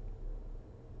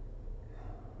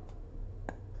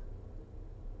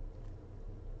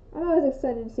 I'm always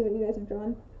excited to see what you guys have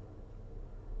drawn.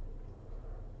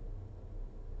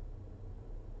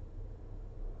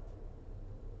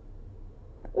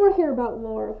 Or hear about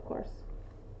lore, of course.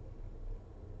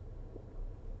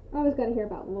 I always gotta hear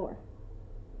about lore.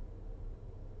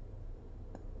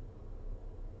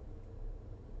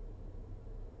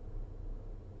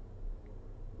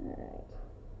 Alright.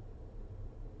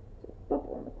 There's a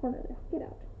bubble in the corner there. Get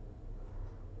out.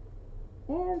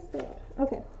 And stay out.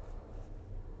 Okay.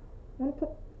 I'm gonna put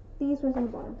these ones on the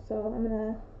bottom. So I'm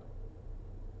gonna...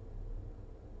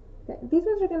 Okay, these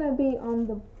ones are gonna be on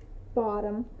the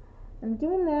bottom. I'm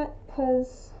doing that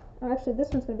because... Oh, actually,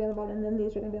 this one's gonna be on the bottom, and then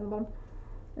these are gonna be on the bottom.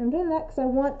 I'm doing that because I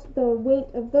want the weight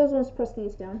of those ones to press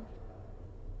these down.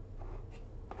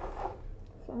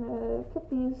 So I'm gonna put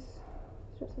these,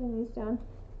 start setting these down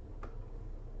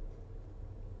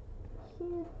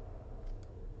here.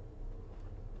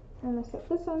 I'm gonna set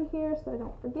this on here so I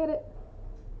don't forget it.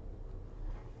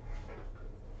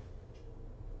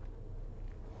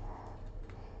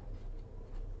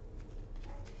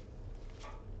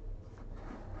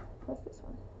 What's this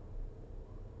one?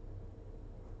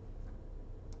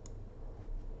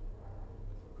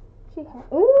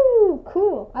 Ooh,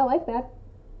 cool. I like that.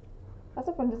 That's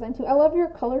a fun design too. I love your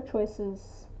color choices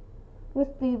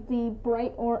with the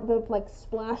bright the like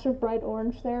splash of bright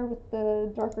orange there with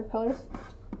the darker colors.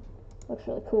 Looks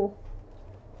really cool.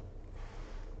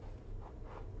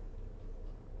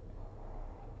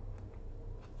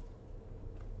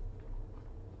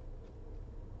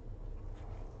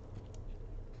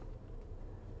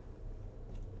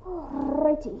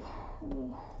 Alrighty. Let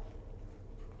me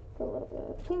put a little bit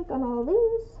of pink on all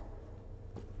these.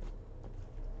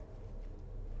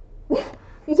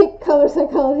 You take color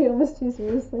psychology almost too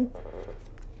seriously.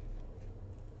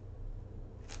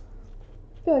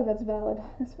 I feel like that's valid.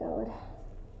 That's valid.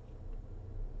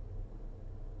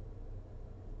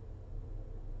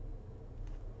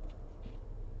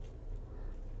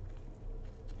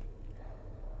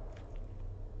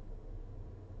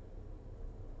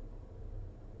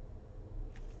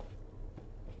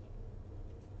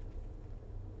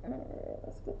 Alright,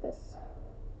 let's get this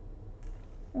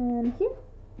on here.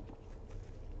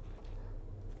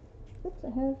 Oops, I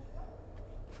have.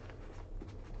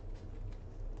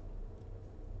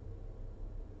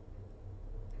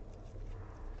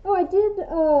 Oh, I did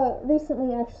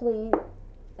recently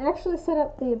actually set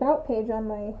up the about page on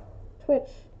my Twitch.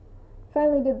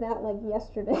 Finally did that like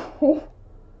yesterday.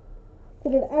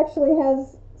 But it actually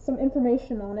has some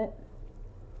information on it.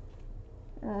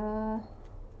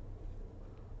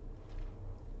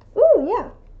 Ooh, yeah.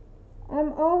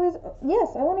 I'm always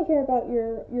yes. I want to hear about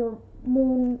your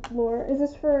moon lore. Is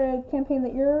this for a campaign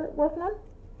that you're working on?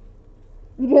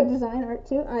 You do have design art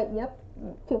too. Yep.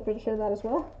 Feel free to share that as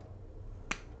well.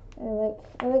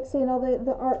 I like seeing all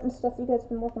the art and stuff you guys have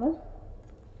been working on.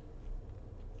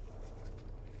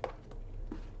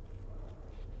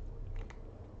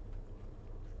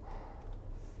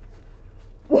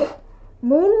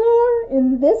 Moon lore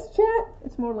in this chat?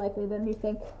 It's more likely than you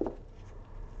think.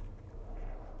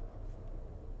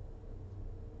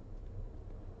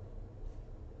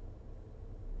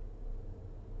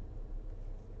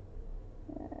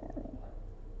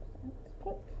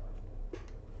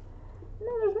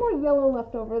 No, there's more yellow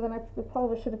left over than I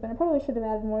probably should have been. I probably should have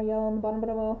added more yellow on the bottom, but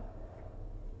I will.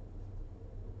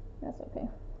 That's okay.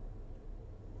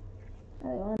 I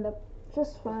think I'll end up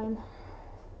just fine.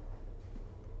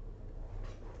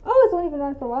 Oh, it's only been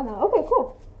running for a while now. Okay,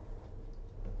 cool.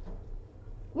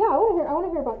 Yeah, I want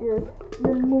to hear about your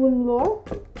moon lore.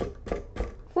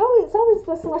 It's always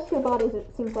the celestial bodies,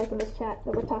 it seems like, in this chat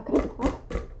that we're talking about.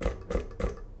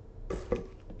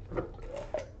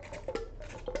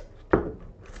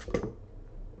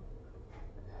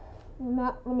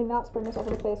 Let me not spray myself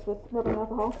in the face with rubbing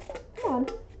alcohol. Come on.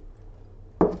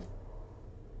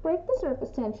 Break the surface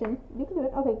tension. You can do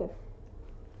it. Okay, good.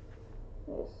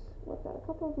 Just work out a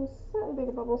couple of these slightly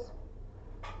bigger bubbles.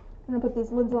 I'm gonna put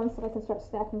these lids on so I can start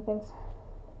stacking things.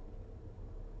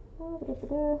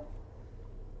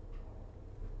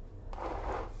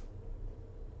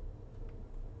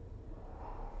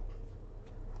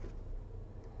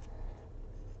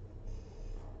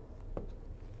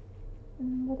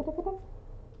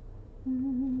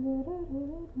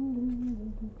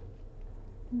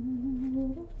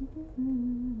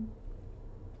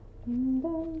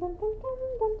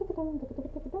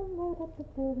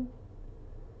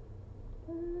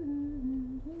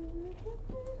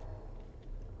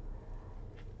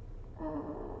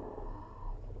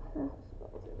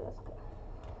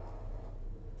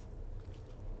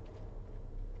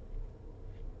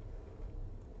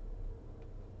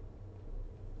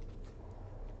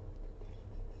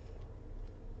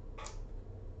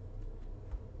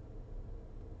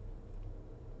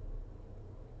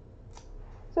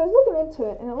 So I was looking into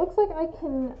it, and it looks like I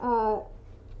can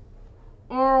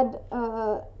add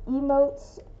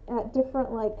emotes at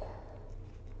different like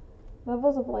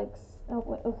levels of like. Oh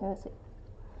wait, okay, let's see.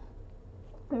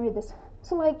 Let me read this.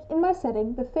 So, like in my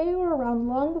setting, the Fae were around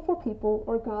long before people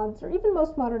or gods or even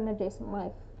most modern adjacent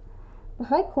life. The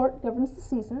High Court governs the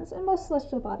seasons and most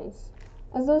celestial bodies,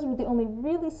 as those were the only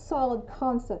really solid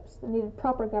concepts that needed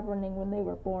proper governing when they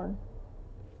were born.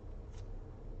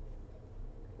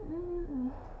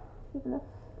 Keep enough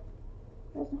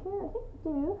resin here, I think I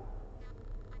do.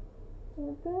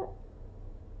 Like that.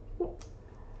 Yeah.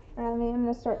 Alright, I'm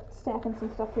gonna start stacking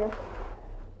some stuff here.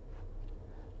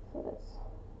 So that's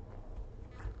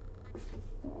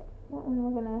that one.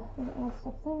 We're gonna add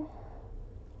stuff there.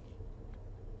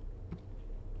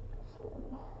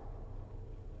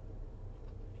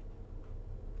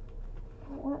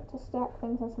 I want to stack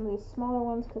things on some of these smaller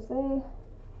ones because they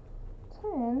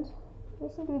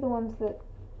seem to be the ones that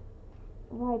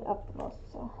ride up the most.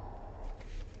 So.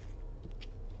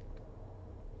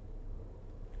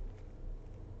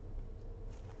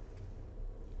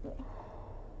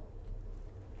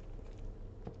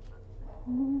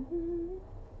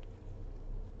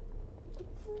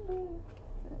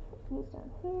 Put these down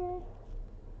here.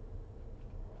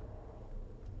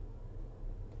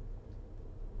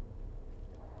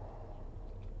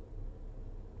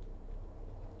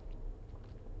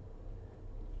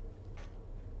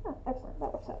 Oh, excellent,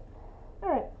 that works out.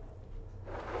 Alright.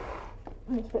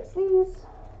 Let me fix these.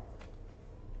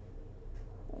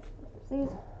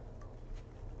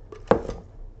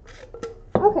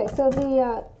 Okay, so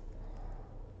the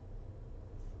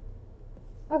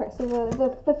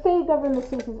Fae govern the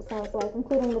seasons, it sounds like,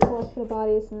 including the celestial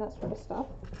bodies and that sort of stuff.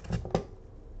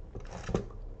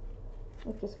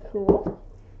 Which is cool.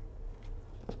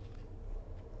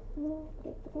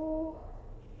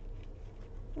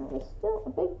 Now there's still a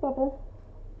big bubble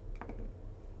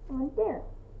on there.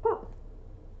 Pop!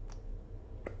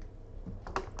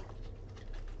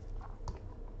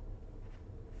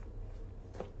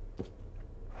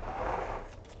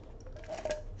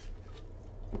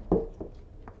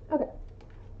 Okay,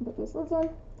 put these lids on,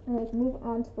 and let's move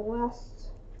on to the last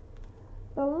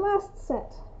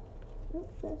set.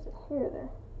 Oops, there's a hair there.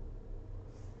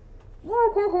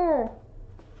 More cat hair!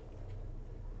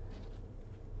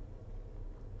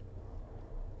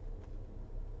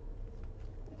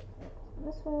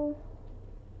 This way.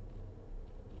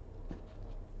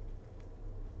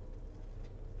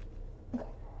 Okay.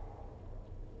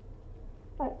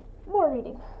 Alright, more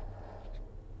reading.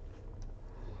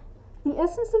 The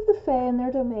essence of the Fae and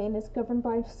their domain is governed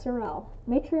by Sirhal,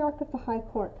 matriarch of the High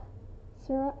Court.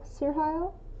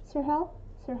 Sirhal,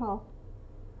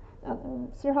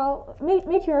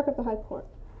 matriarch of the High Court.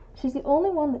 She's the only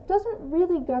one that doesn't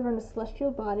really govern a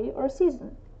celestial body or a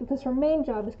season, because her main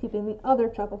job is keeping the other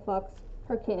Chucklefucks,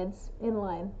 her kids, in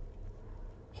line.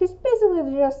 She's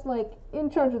basically just, like, in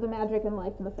charge of the magic and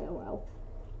life in the Feywild.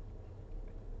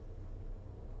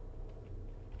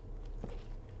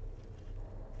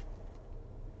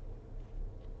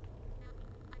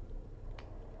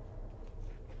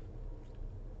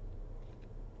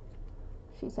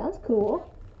 She sounds cool.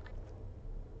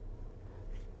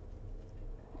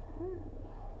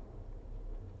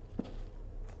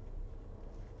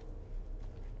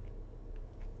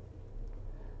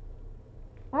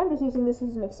 I'm just using this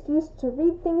as an excuse to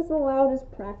read things aloud as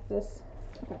practice.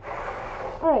 Okay.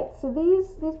 Alright, so these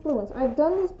blue ones. I've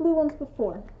done these blue ones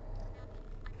before.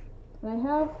 And I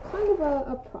have kind of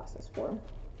a process for them.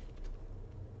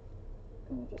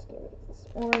 Let me just get rid of this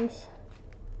orange,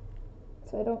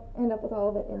 so I don't end up with all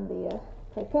of it in the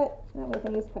pipette. That way I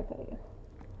can use the pipette again.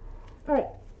 Alright,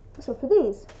 so for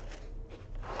these,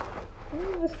 let me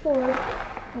move this forward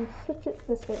and switch it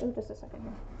this way. Oh, just a second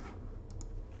here.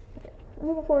 Okay,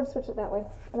 move it forward, switch it that way,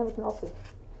 and then we can all see.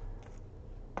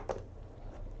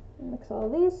 Mix all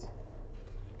of these.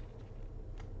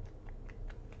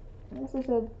 And this is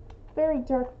a very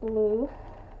dark blue.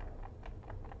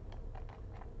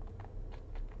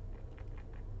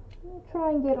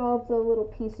 Try and get all of the little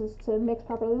pieces to mix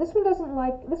properly. This one ends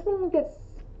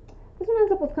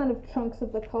up with kind of chunks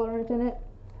of the colorant in it.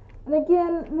 And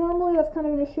again, normally that's kind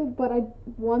of an issue, but I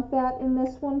want that in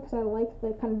this one because I like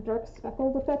the kind of dark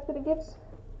speckled effect that it gives.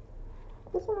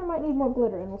 This one I might need more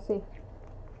glitter in, we'll see.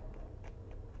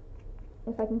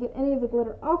 If I can get any of the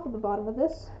glitter off of the bottom of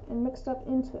this and mixed up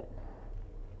into it.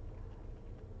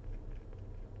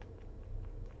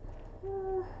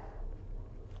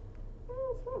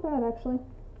 It's not bad actually.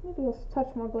 Maybe a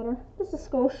touch more glitter. Just a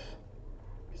skosh.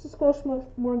 Just a skosh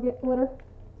more glitter.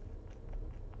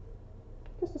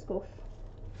 Just a skosh.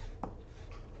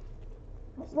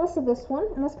 There's less of this one,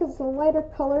 and that's because it's a lighter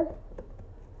color.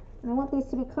 And I want these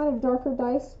to be kind of darker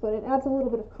dice, but it adds a little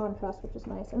bit of contrast, which is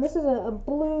nice. And this is a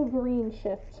blue-green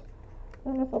shift. I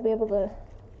don't know if I'll be able to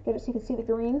get it so you can see the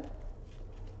green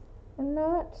or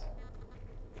not.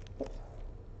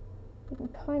 You can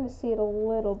kind of see it a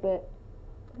little bit.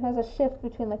 It has a shift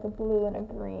between like a blue and a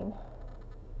green.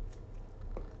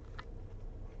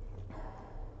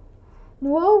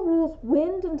 Nual rules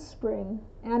wind and spring.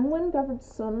 Anwin governs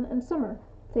sun and summer.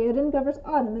 Theoden governs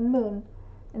autumn and moon.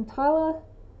 And Tyla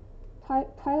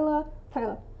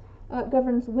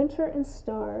governs winter and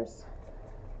stars.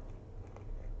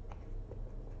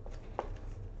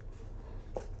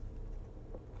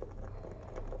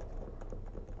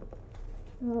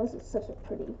 Oh, this is such a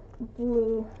pretty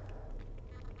blue.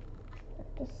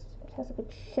 It has a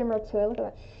good shimmer to it. Look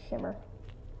at that shimmer.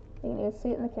 You can even see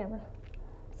it in the camera.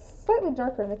 It's slightly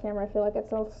darker in the camera, I feel like.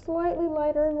 It's a slightly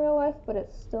lighter in real life, but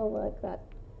it's still like that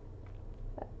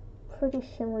pretty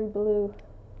shimmery blue.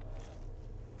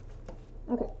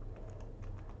 Okay.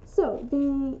 So,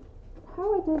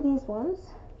 how I do these ones,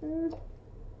 and do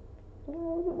I want a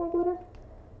little bit more glitter?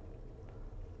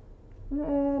 I'm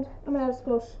gonna add a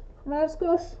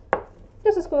skosh.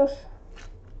 Just a skosh.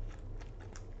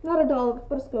 Not a dollop,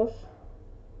 but a skosh.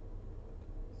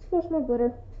 Skosh more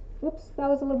glitter. Oops, that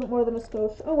was a little bit more than a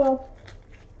skosh. Oh well.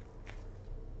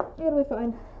 It'll be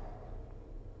fine.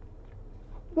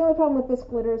 The only problem with this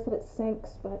glitter is that it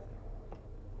sinks, but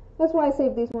that's why I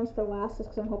saved these ones for last, just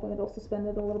because I'm hoping it'll suspend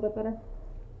it a little bit better.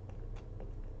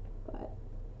 But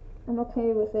I'm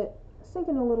okay with it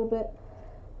sinking a little bit.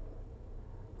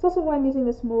 It's also why I'm using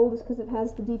this mold, is because it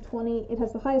has the D20, it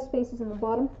has the highest spaces in the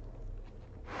bottom.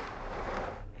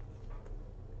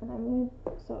 And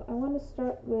so I want to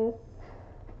start with,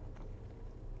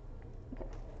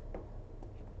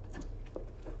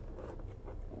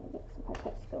 get some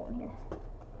pipettes going here.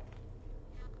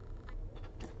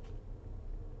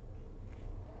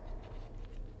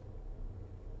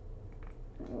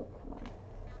 Oh, come on.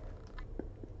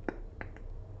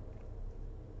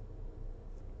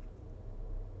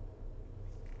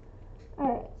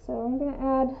 Alright, so I'm going to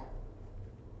add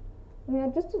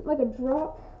just like a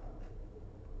drop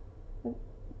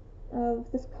of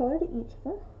this color to each of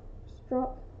them. Just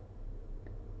drop.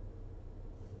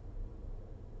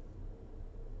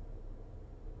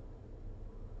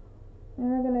 And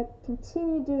we're going to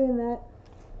continue doing that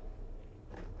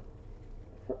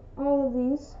for all of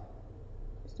these.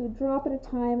 Just do a drop at a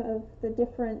time of the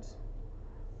different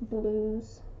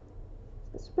blues.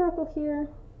 The sparkle here.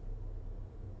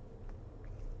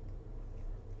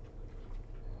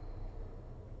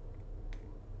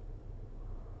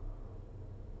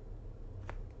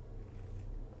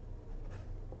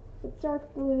 The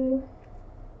dark blue.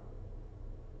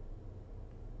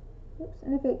 Oops,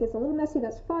 and if it gets a little messy,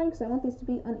 that's fine, because I want these to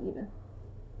be uneven.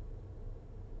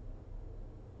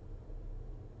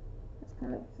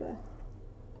 That's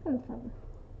kind of fun.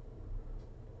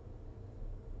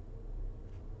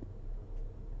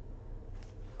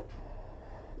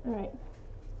 Alright.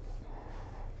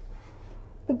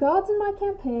 The gods in my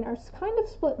campaign are kind of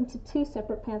split into two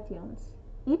separate pantheons.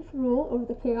 Each rule over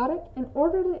the chaotic and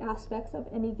orderly aspects of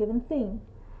any given theme.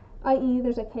 I.e.,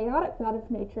 there's a chaotic god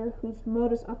of nature whose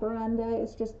modus operandi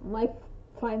is just life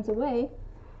finds a way,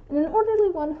 and an orderly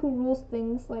one who rules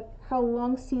things like how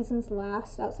long seasons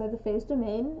last outside the phase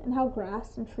domain, and how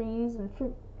grass and trees and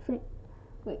fruits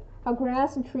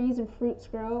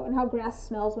grow, and how grass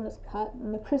smells when it's cut,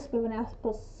 and the crisp of an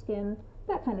apple's skin,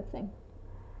 that kind of thing.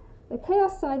 The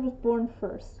chaos side was born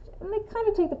first, and they kind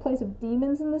of take the place of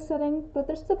demons in this setting, but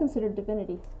they're still considered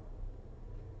divinity.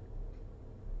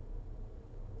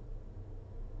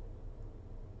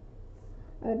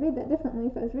 I would read that differently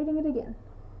if I was reading it again.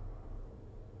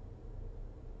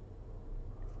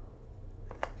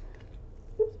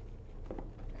 Oops.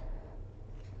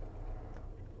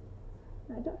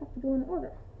 I don't have to go in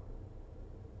order.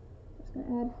 I'm just going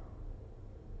to add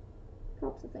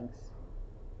drops of things.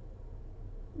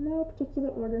 No particular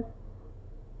order.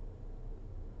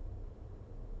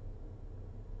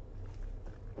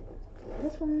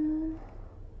 This one.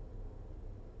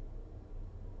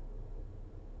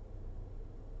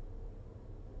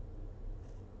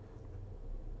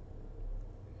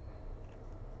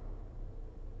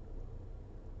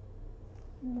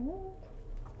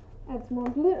 Add some more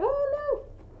glitter. Oh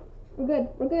no!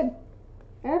 We're good.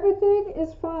 Everything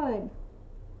is fine.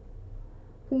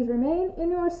 Please remain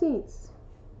in your seats.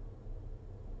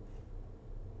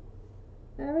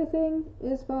 Everything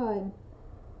is fine.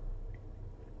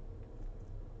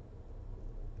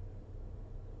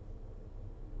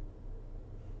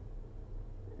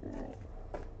 Alright.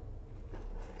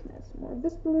 Add some more of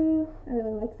this blue. I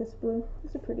really like this blue.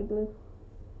 It's a pretty blue.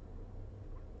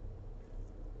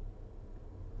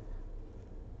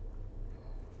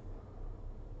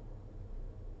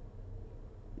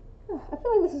 I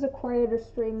feel like this is a quieter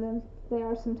stream than they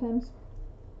are sometimes.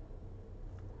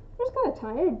 I'm just kind of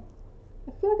tired.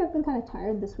 I feel like I've been kind of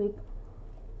tired this week.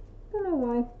 Don't know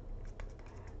why.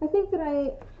 I think that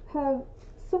I have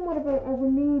somewhat of a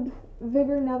renewed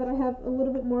vigor now that I have a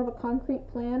little bit more of a concrete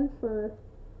plan for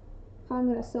how I'm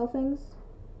going to sell things.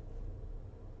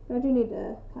 But I do need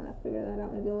to kind of figure that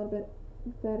out maybe a little bit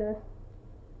better.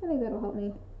 I think that'll help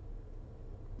me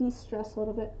de-stress a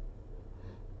little bit.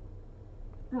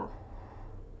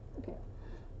 Okay.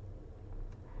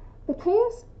 The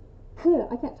chaos,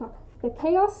 I can't talk. The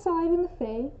chaos side and the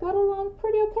Fae got along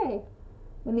pretty okay.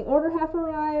 When the Order half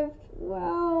arrived,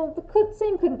 well, the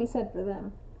same couldn't be said for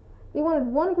them. They wanted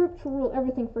one group to rule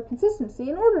everything for consistency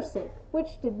and order's sake, which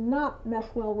did not mesh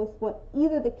well with what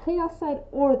either the chaos side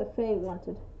or the Fae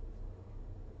wanted.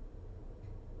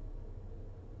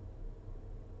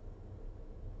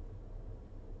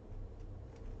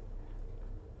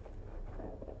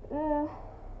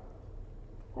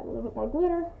 Add a little bit more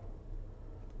glitter.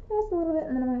 Just a little bit,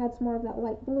 and then I'm going to add some more of that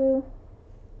light blue.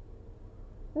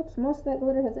 Oops, most of that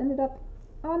glitter has ended up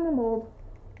on the mold.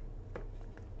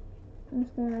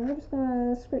 We're just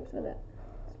gonna scrape some of that.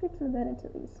 Scrape some of that into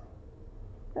these.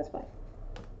 That's fine.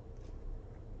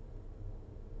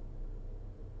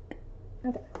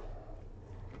 Okay.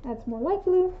 Add some more light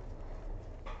blue.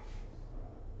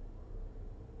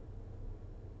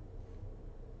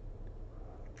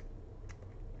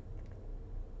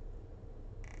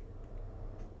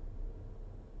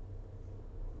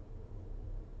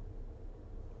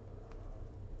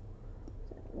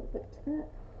 A little bit to that.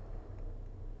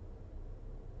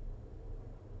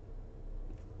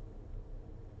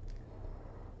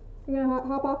 You're gonna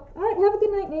hop off? Alright, have a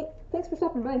good night, Nate. Thanks for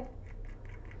stopping by.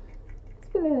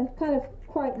 It's been a kind of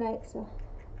quiet night, so.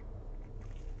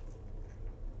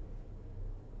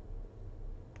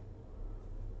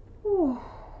 Oh.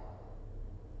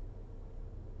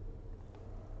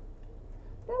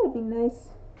 That would be nice.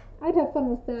 I'd have fun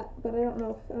with that, but I don't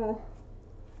know if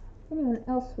anyone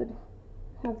else would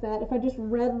have that. If I just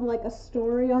read like a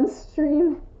story on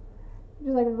stream,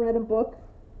 just like read a book.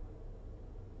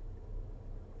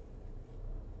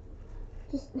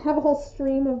 Just have a whole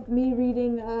stream of me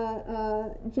reading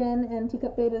Jen and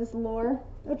Teacup Beta's lore,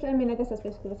 which, I mean, I guess that's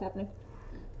basically what's happening.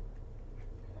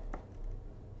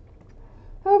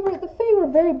 However, the Fae were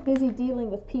very busy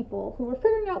dealing with people who were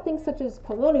figuring out things such as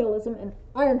colonialism and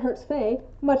Ironheart's Fae,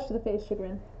 much to the Fae's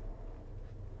chagrin.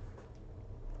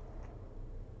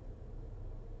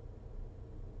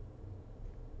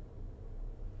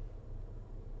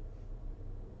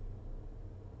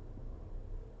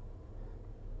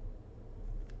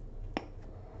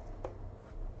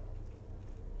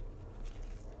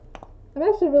 I'm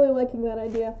actually really liking that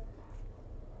idea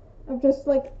of just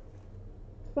like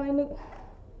finding.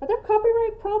 Are there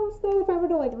copyright problems though if I were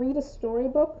to like read a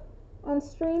storybook on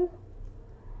stream?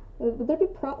 Would there be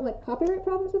like copyright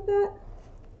problems with that?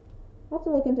 I'll have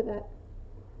to look into that.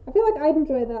 I feel like I'd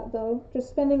enjoy that though, just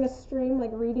spending a stream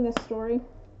like reading a story.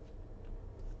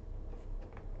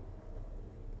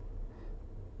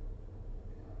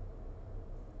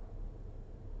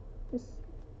 Just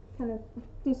kind of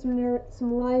do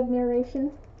some live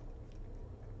narration.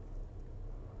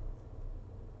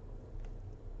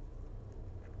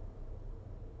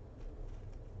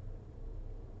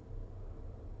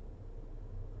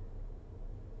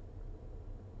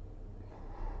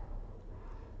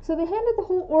 So they handed the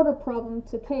whole order problem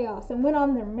to Chaos and went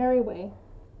on their merry way.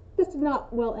 This did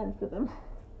not well end for them.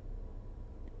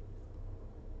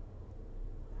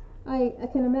 I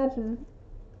can imagine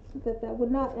that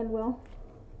would not end well.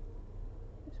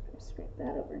 Just scrape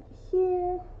that over into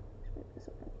here. Scrape this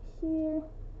over into here.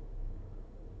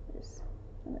 There's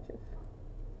a bunch of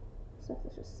stuff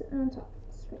that's just sitting on top.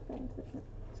 Scrape that into different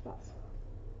spots.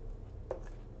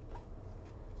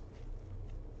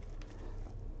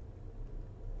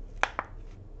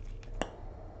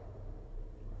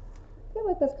 I feel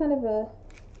like that's kind of a,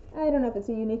 I don't know if it's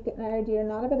a unique idea or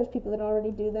not. I bet there's people that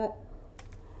already do that.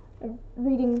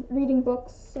 Reading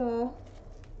books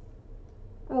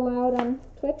aloud on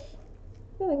Twitch.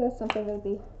 I feel like that's something that would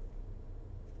be.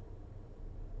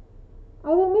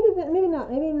 Although maybe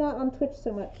not on Twitch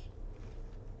so much.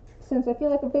 Since I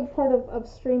feel like a big part of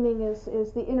streaming is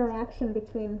the interaction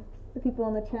between the people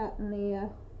in the chat and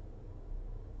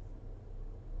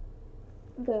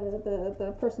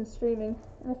the person streaming.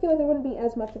 And I feel like there wouldn't be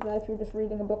as much of that if you're just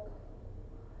reading a book.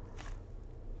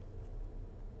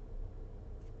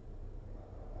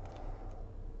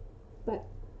 But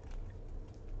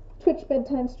Twitch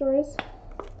bedtime stories,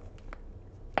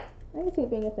 I can see it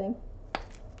being a thing.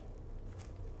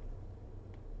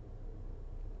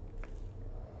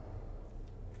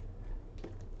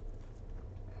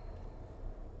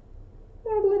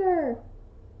 More glitter!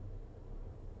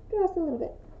 Just a little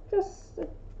bit. Just a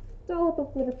dollop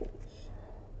of glitter for each.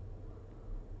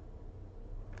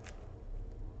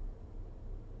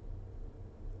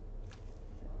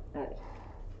 Alright.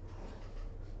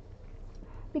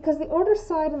 Because the Order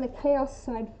side and the Chaos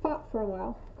side fought for a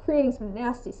while, creating some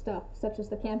nasty stuff, such as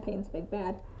the campaign's big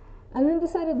bad, and then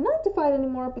decided not to fight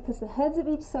anymore because the heads of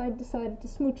each side decided to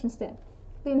smooch instead.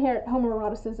 the inherent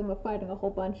homoeroticism of fighting a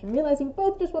whole bunch and realizing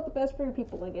both just want the best for your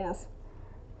people, I guess.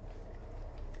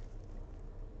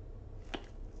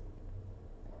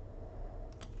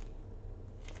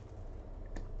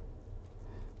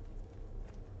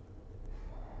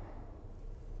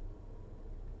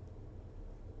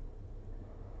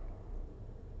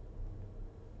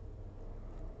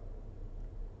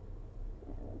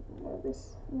 More of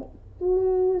this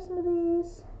blue, some of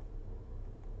these.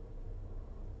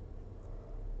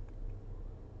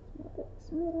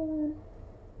 This middle one.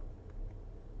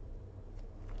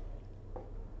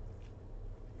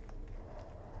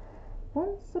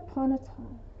 Once upon a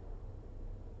time.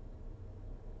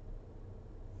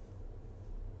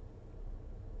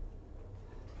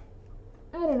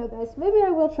 I don't know, guys. Maybe I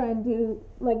will try and do,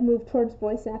 like, move towards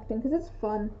voice acting, because it's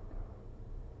fun.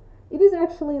 It is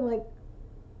actually, like,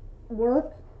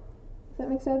 work, if that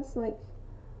makes sense. Like,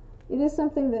 it is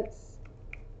something that's,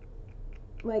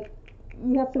 like,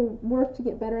 you have to work to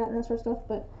get better at and that sort of stuff,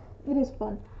 but it is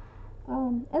fun.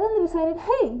 And then they decided,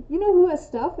 hey, you know who has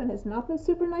stuff and has not been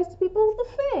super nice to people? The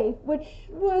Fae, which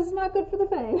was not good for the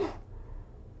Fae.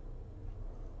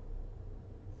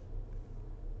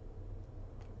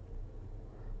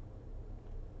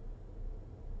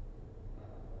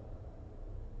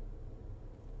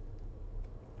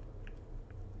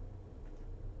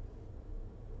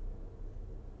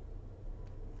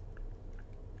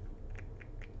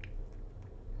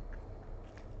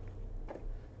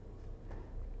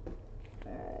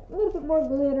 Alright, a little bit more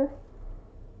glitter.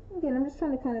 Again, I'm just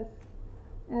trying to kind of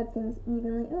add things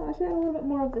evenly. Oh, I should add a little bit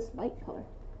more of this light color.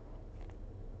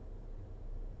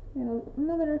 And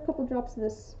another couple drops of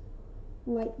this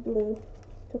light blue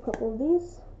to a couple of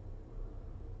these.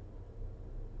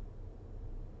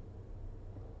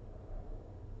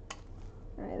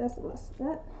 Alright, that's the last of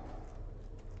that.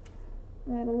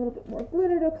 Add a little bit more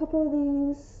glitter to a couple of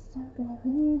these.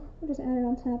 We'll just add it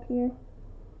on top here.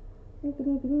 And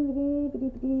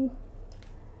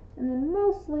then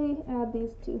mostly add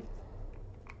these two.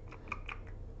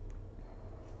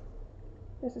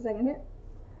 Just a second here.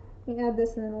 We add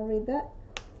this and then I'll read that.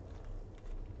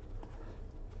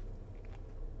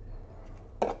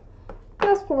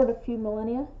 Fast forward a few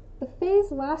millennia. The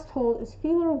Fae's last hold is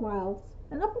Feeler Wilds,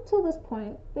 and up until this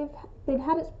point, they'd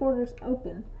had its borders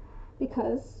open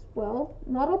because, well,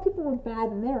 not all people were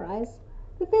bad in their eyes.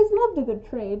 The Faes loved a good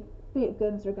trade, be it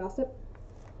goods or gossip.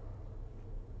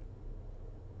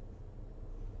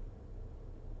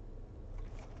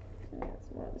 Add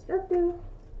some more of this dark blue.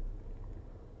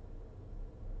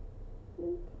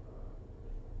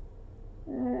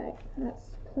 Alright, that's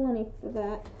plenty for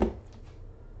that.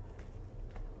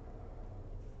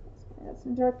 Let's add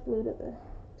some dark blue to the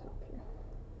top here.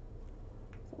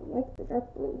 So I like the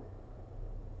dark blue.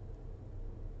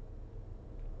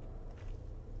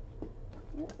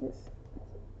 That is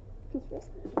a piece of this.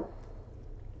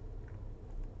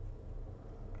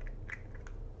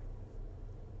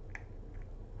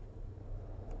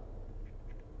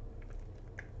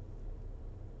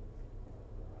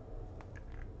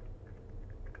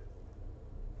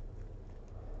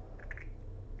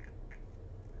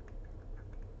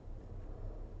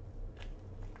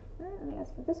 Let me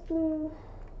ask for this blue.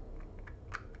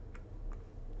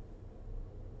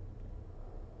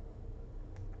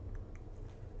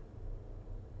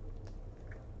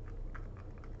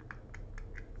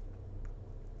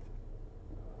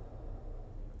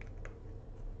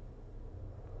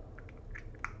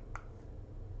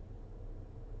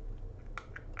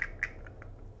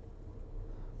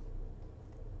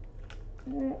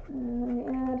 Alright, and let me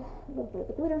add a little bit of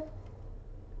the glitter.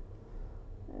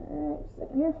 Alright, just a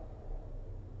second here.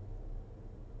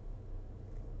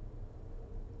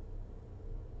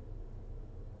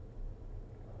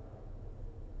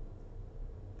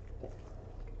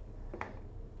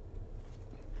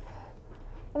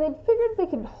 And they'd figured they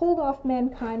could hold off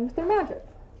mankind with their magic.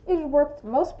 It had worked for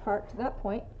the most part to that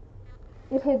point.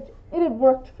 It had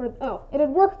worked for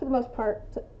the most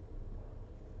part to,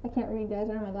 I can't read, guys,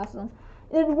 I don't have my glasses on.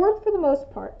 It had worked for the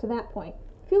most part to that point.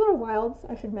 Feeler Wilds,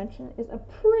 I should mention, is a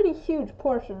pretty huge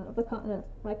portion of the continent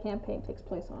my campaign takes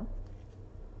place on.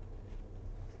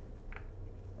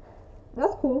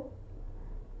 That's cool.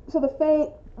 So the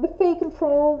Fae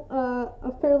control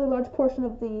a fairly large portion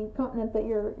of the continent that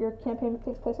your campaign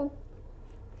takes place on.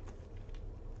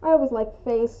 I always like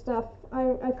Fae stuff.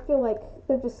 I feel like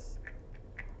they're just,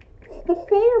 the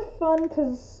Fae are fun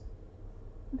because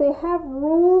they have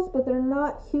rules, but they're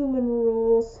not human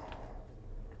rules.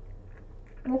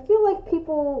 And I feel like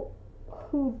people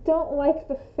who don't like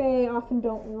the Fae often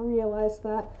don't realize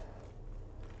that.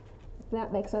 If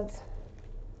that makes sense.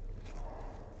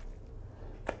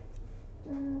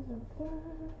 Another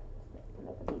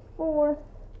D4.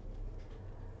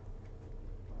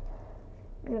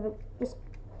 I'm gonna just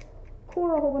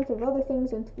pour a whole bunch of other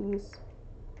things into these.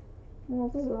 Well,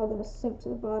 this is all gonna sink to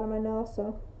the bottom, I know,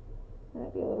 so that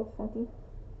might be a little funky.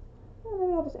 Well,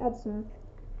 maybe I'll just add some.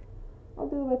 I'll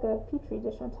do like a petri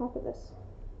dish on top of this.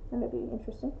 That might be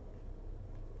interesting.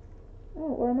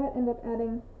 Oh, or I might end up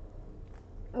adding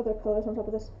other colors on top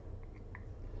of this.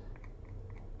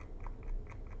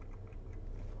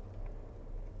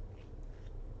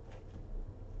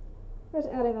 I'm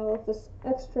just adding all of this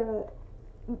extra,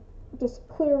 just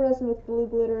clear resin with blue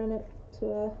glitter in it to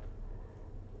a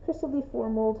crystal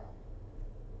D4 mold.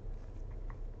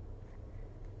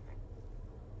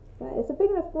 But it's a big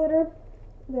enough glitter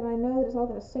that I know that it's all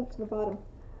going to sink to the bottom.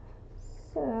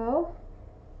 So,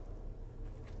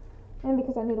 and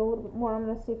because I need a little bit more, I'm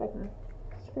going to see if I can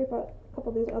scrape out a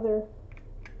couple of these other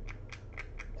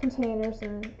containers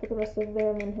and put the rest of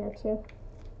them in here too.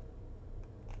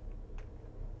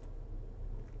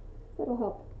 That'll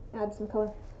help add some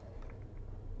color.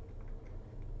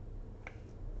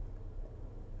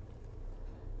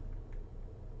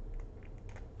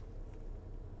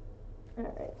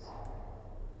 Alright.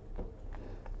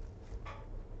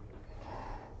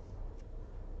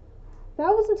 That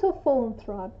was until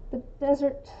Fulenthrod, the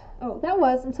desert. Oh, that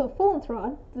was until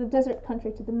Fulenthrod, the desert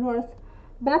country to the north,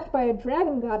 backed by a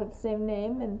dragon god of the same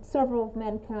name and several of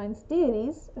mankind's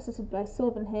deities, assisted by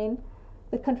Sylvanhain,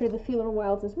 the country the Feeler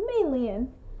Wilds is mainly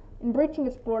in breaching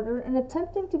its border and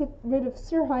attempting to get rid of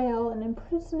Sir Hyel and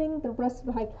imprisoning the rest of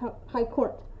the High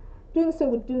Court. Doing so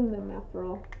would doom them, after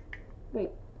all.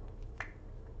 Wait.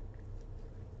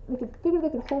 They could figure they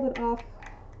could hold it off.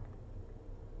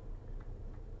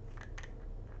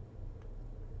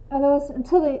 Oh, that was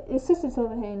until they assisted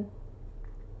Sylvanhain.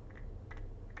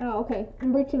 Oh, okay.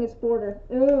 And breaching its border.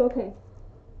 Oh, okay.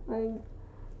 I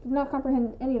did not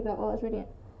comprehend any of that while I was reading it.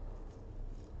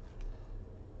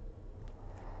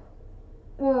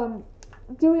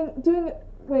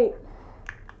 Wait.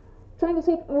 Trying to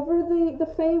take over the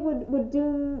Fae would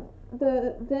doom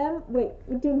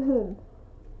would doom whom?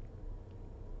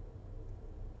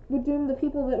 Would doom the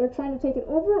people that were trying to take it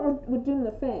over, or would doom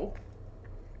the Fae?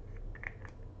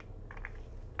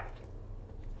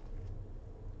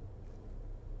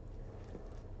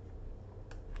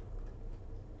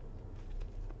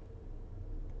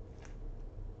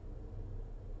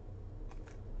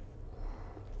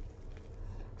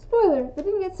 Spoiler, they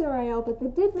didn't get Sir Hyel, but they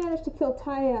did manage to kill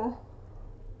Tyala,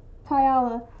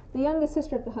 the youngest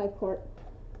sister of the High Court.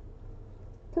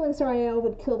 Killing Sir Hyel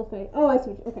would kill the Fae. Oh, I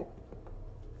see. Okay.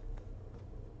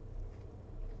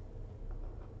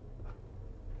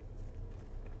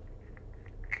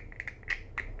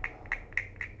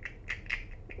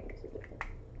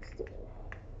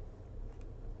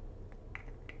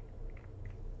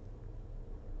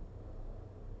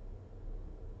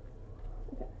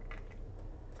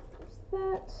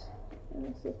 That.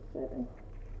 Let's see if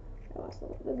I lost a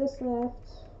little bit of this left.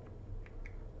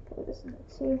 Put this in there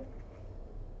too.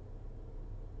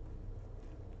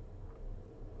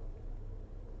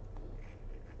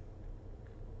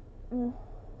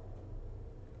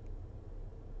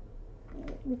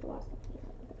 Leave the last one.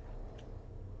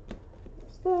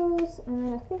 There's those, and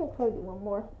then I think I'll probably do one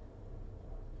more.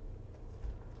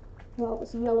 Well,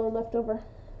 this yellow left over.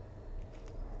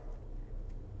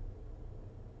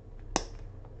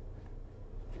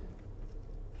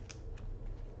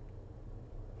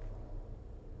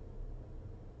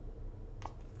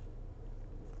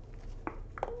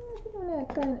 I'm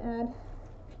gonna try and add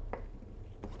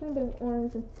a bit of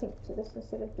orange and pink to this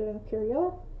instead of doing pure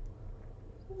yellow.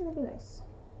 So that'll be nice.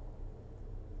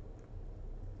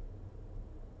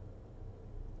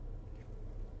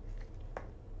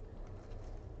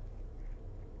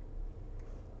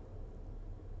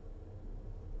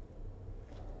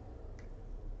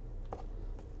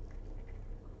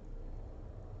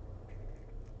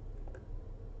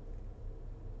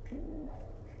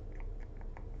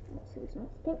 Let's see, it's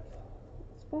not pink.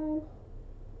 That's fine.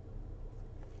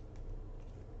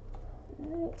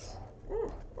 Alright. I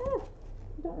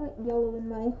don't like yellow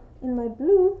in my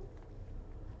blue.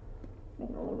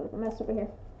 Making a little bit of a mess over here.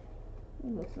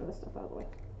 Let me move some of this stuff out of the way.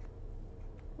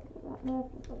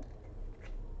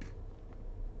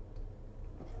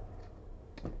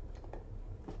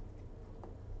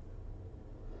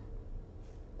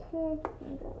 Okay,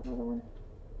 I got another one.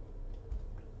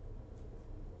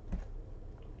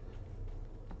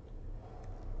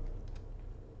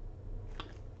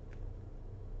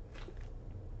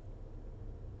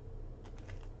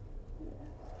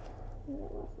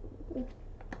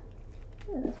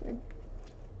 Yeah, that's weird.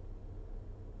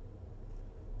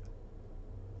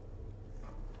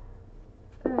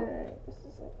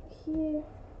 see.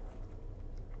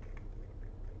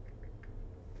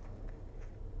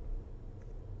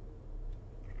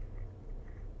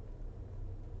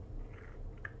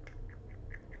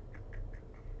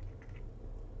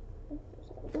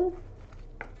 Blue.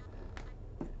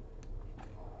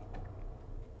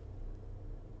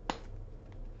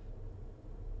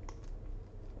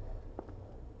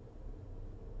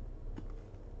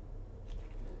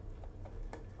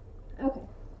 Okay.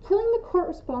 Killing the court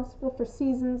responsible for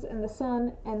seasons and the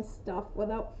sun and stuff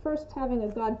without first having a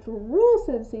god to rule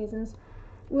said seasons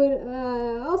would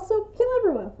also kill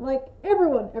everyone. Like,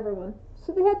 everyone.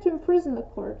 So they had to imprison the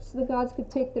court so the gods could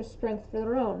take their strength for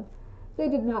their own. They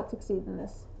did not succeed in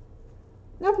this.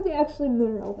 Now for the actually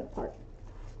moon-relevant part.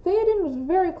 Theoden was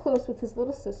very close with his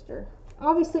little sister.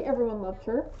 Obviously everyone loved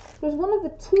her. There's one of the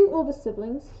two oldest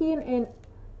siblings. He and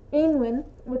Aenwyn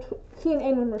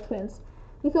were twins.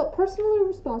 He felt personally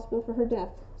responsible for her death,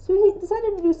 so he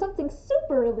decided to do something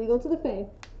super illegal to the Fae.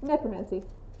 Necromancy.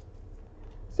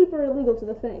 Super illegal to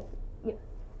the Fae. Yeah.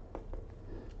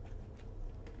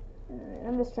 Alright,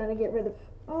 I'm just trying to get rid of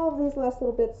all of these last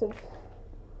little bits of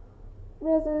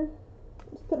resin.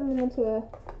 Just putting them into a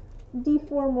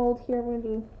D4 mold here. We're going to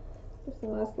do just the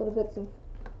last little bits of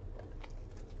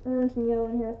orange and yellow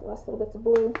in here, the last little bits of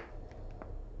blue.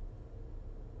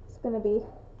 It's going to be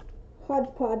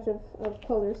hodgepodge of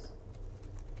colors.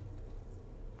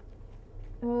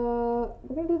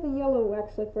 We're going to do the yellow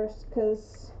actually first,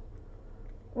 because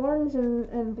orange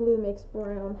and blue makes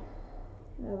brown.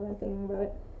 Now that I'm thinking about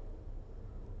it.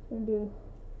 We're going to do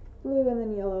blue and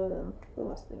then yellow and then the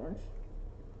last thing orange.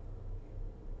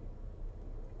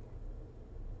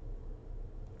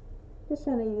 Just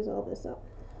trying to use all this up.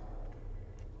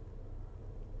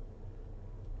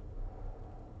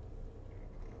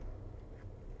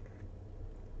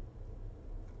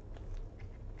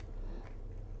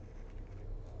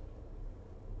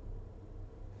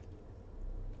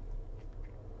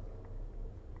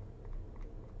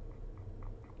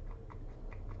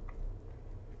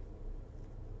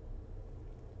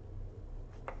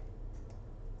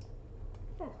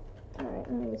 Alright,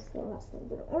 I'm going to use the last little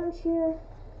bit of orange here.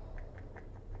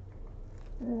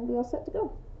 And we'll be all set to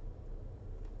go.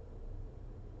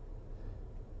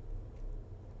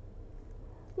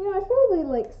 You know, I probably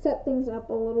like set things up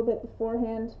a little bit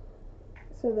beforehand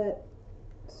so that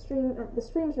the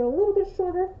streams are a little bit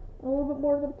shorter, a little bit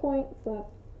more to the point, but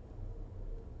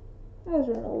I was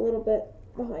running a little bit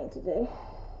behind today.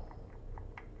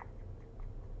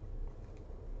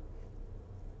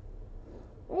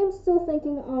 I am still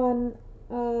thinking on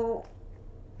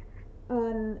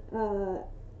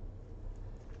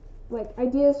like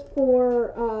ideas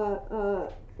for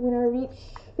when I reach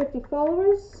 50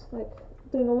 followers, like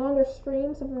doing a longer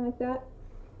stream, something like that.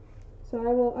 So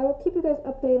I will keep you guys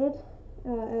updated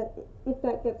if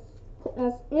that gets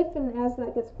as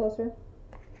that gets closer.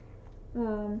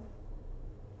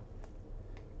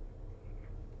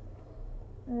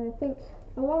 I think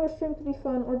a longer stream could be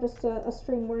fun, or just a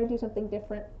stream where I do something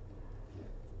different,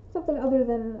 something other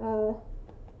than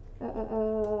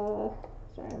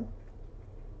sorry, I'm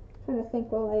trying to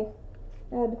think while I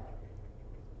add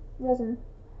resin.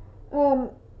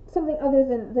 Something other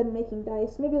than making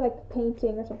dice, maybe like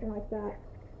painting or something like that.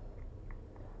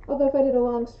 Although if I did a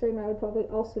long stream, I would probably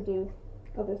also do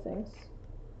other things.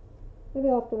 Maybe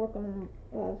I'll have to work on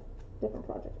a different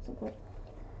project at some point.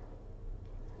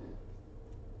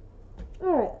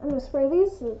 Alright, I'm going to spray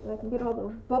these so that I can get all the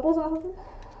bubbles off of them.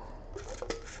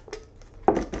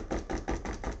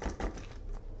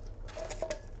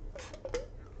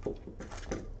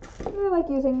 I like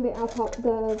using the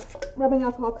rubbing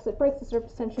alcohol because it breaks the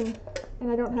surface tension,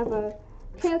 and I don't have a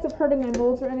chance of hurting my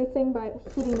molds or anything by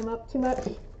heating them up too much.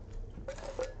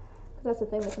 Because that's the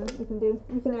thing that you can do.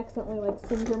 You can accidentally like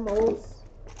singe your molds.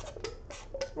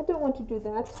 I don't want to do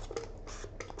that.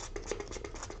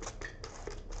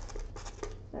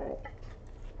 Alright.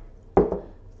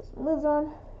 Put some lids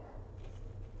on.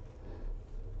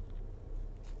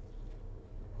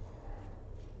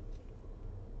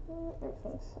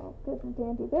 Everything's all good and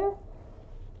dandy there.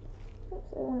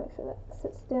 Oops, I want to make sure that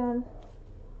sits down.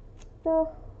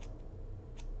 So,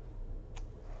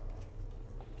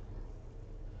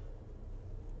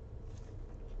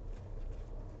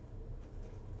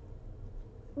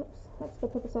 oops, that's to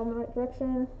put this all in the right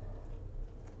direction.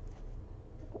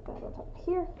 Put that on top of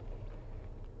here.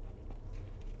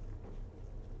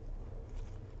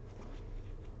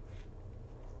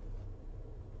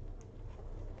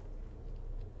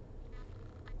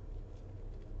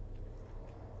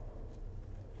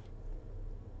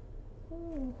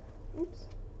 Oops.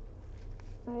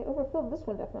 I overfilled this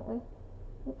one definitely.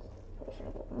 Oops. Probably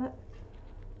shouldn't have opened that.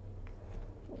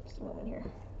 move in here.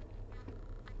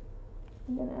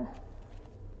 I'm gonna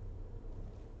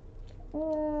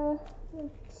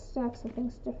stack some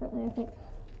things differently, I think.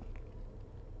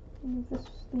 Move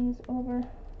these over.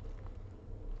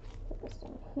 Put this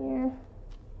down here.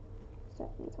 Stack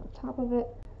these on top of it.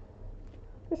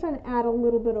 Just trying to add a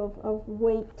little bit of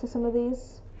weight to some of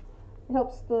these. It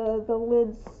helps the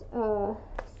lids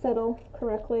settle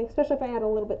correctly, especially if I add a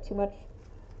little bit too much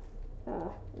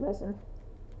resin.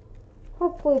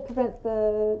 Hopefully prevent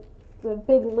the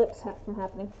big lips from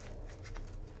happening.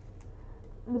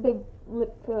 The big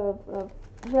lip of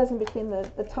resin between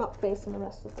the top face and the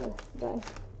rest of the die.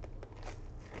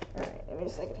 Alright, give me a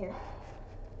second here.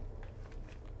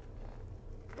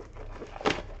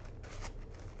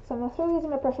 So I'm going to throw these in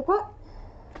my pressure pot.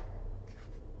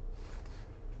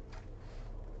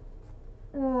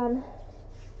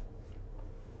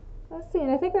 Let's see,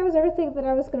 and I think that was everything that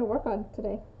I was going to work on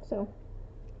today. So,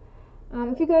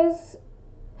 if you guys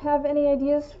have any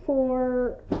ideas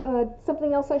for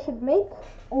something else I should make,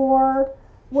 or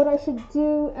what I should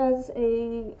do as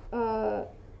a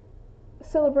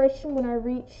celebration when I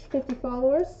reach 50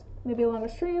 followers, maybe a longer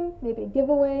stream, maybe a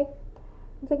giveaway.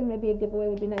 I'm thinking maybe a giveaway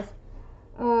would be nice.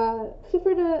 Feel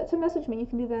free to message me. You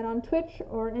can do that on Twitch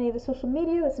or any of the social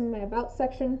media that's in my About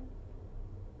section.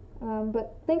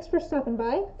 But thanks for stopping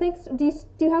by. Thanks. Do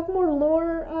you have more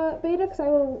lore, Beta? Because I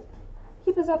will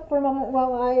keep this up for a moment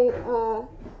while I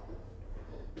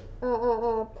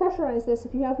pressurize this.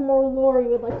 If you have more lore you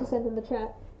would like to send in the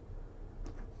chat.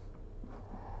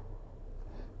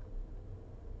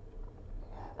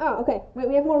 Oh, okay. Wait,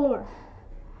 we have more lore.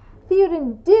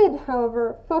 Theoden did,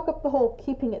 however, fuck up the whole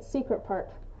keeping it secret part.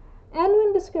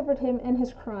 Anwin discovered him and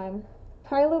his crime.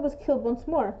 Tyla was killed once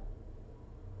more.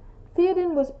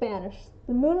 Theoden was banished.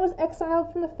 The moon was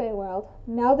exiled from the Feywild.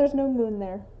 Now there's no moon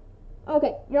there.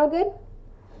 Okay, you're all good?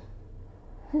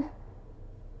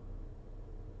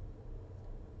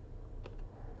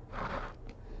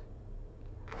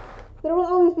 There will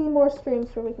always be more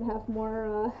streams where we can have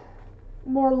more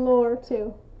lore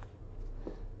too.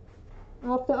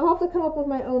 I'll have to come up with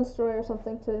my own story or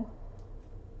something to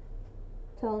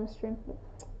tell in a stream. But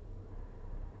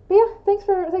yeah, thanks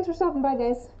for stopping by,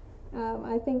 guys.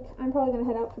 I think I'm probably gonna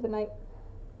head out for the night.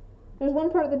 There's one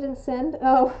part that didn't send.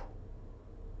 Oh,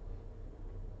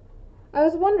 I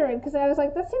was wondering because I was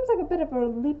like, that seems like a bit of a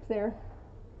leap there.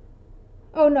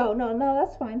 Oh no,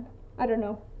 that's fine. I don't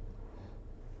know.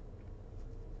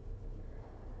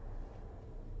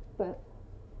 But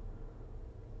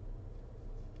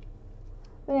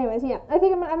anyways, yeah, I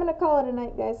think I'm gonna call it a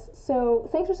night, guys. So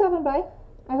thanks for stopping by.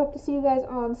 I hope to see you guys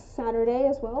on Saturday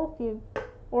as well,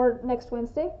 or next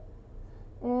Wednesday.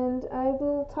 And I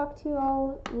will talk to you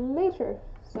all later.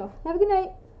 So have a good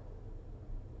night.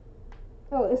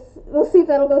 Oh, we'll see if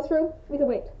that'll go through. We can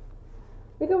wait.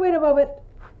 We can wait a moment.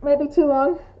 Might be too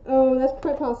long. Oh, that's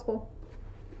quite possible.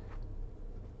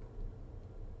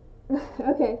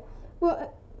 Okay.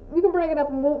 Well, we can bring it up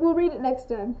and we'll read it next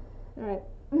time. All right.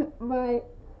 Bye.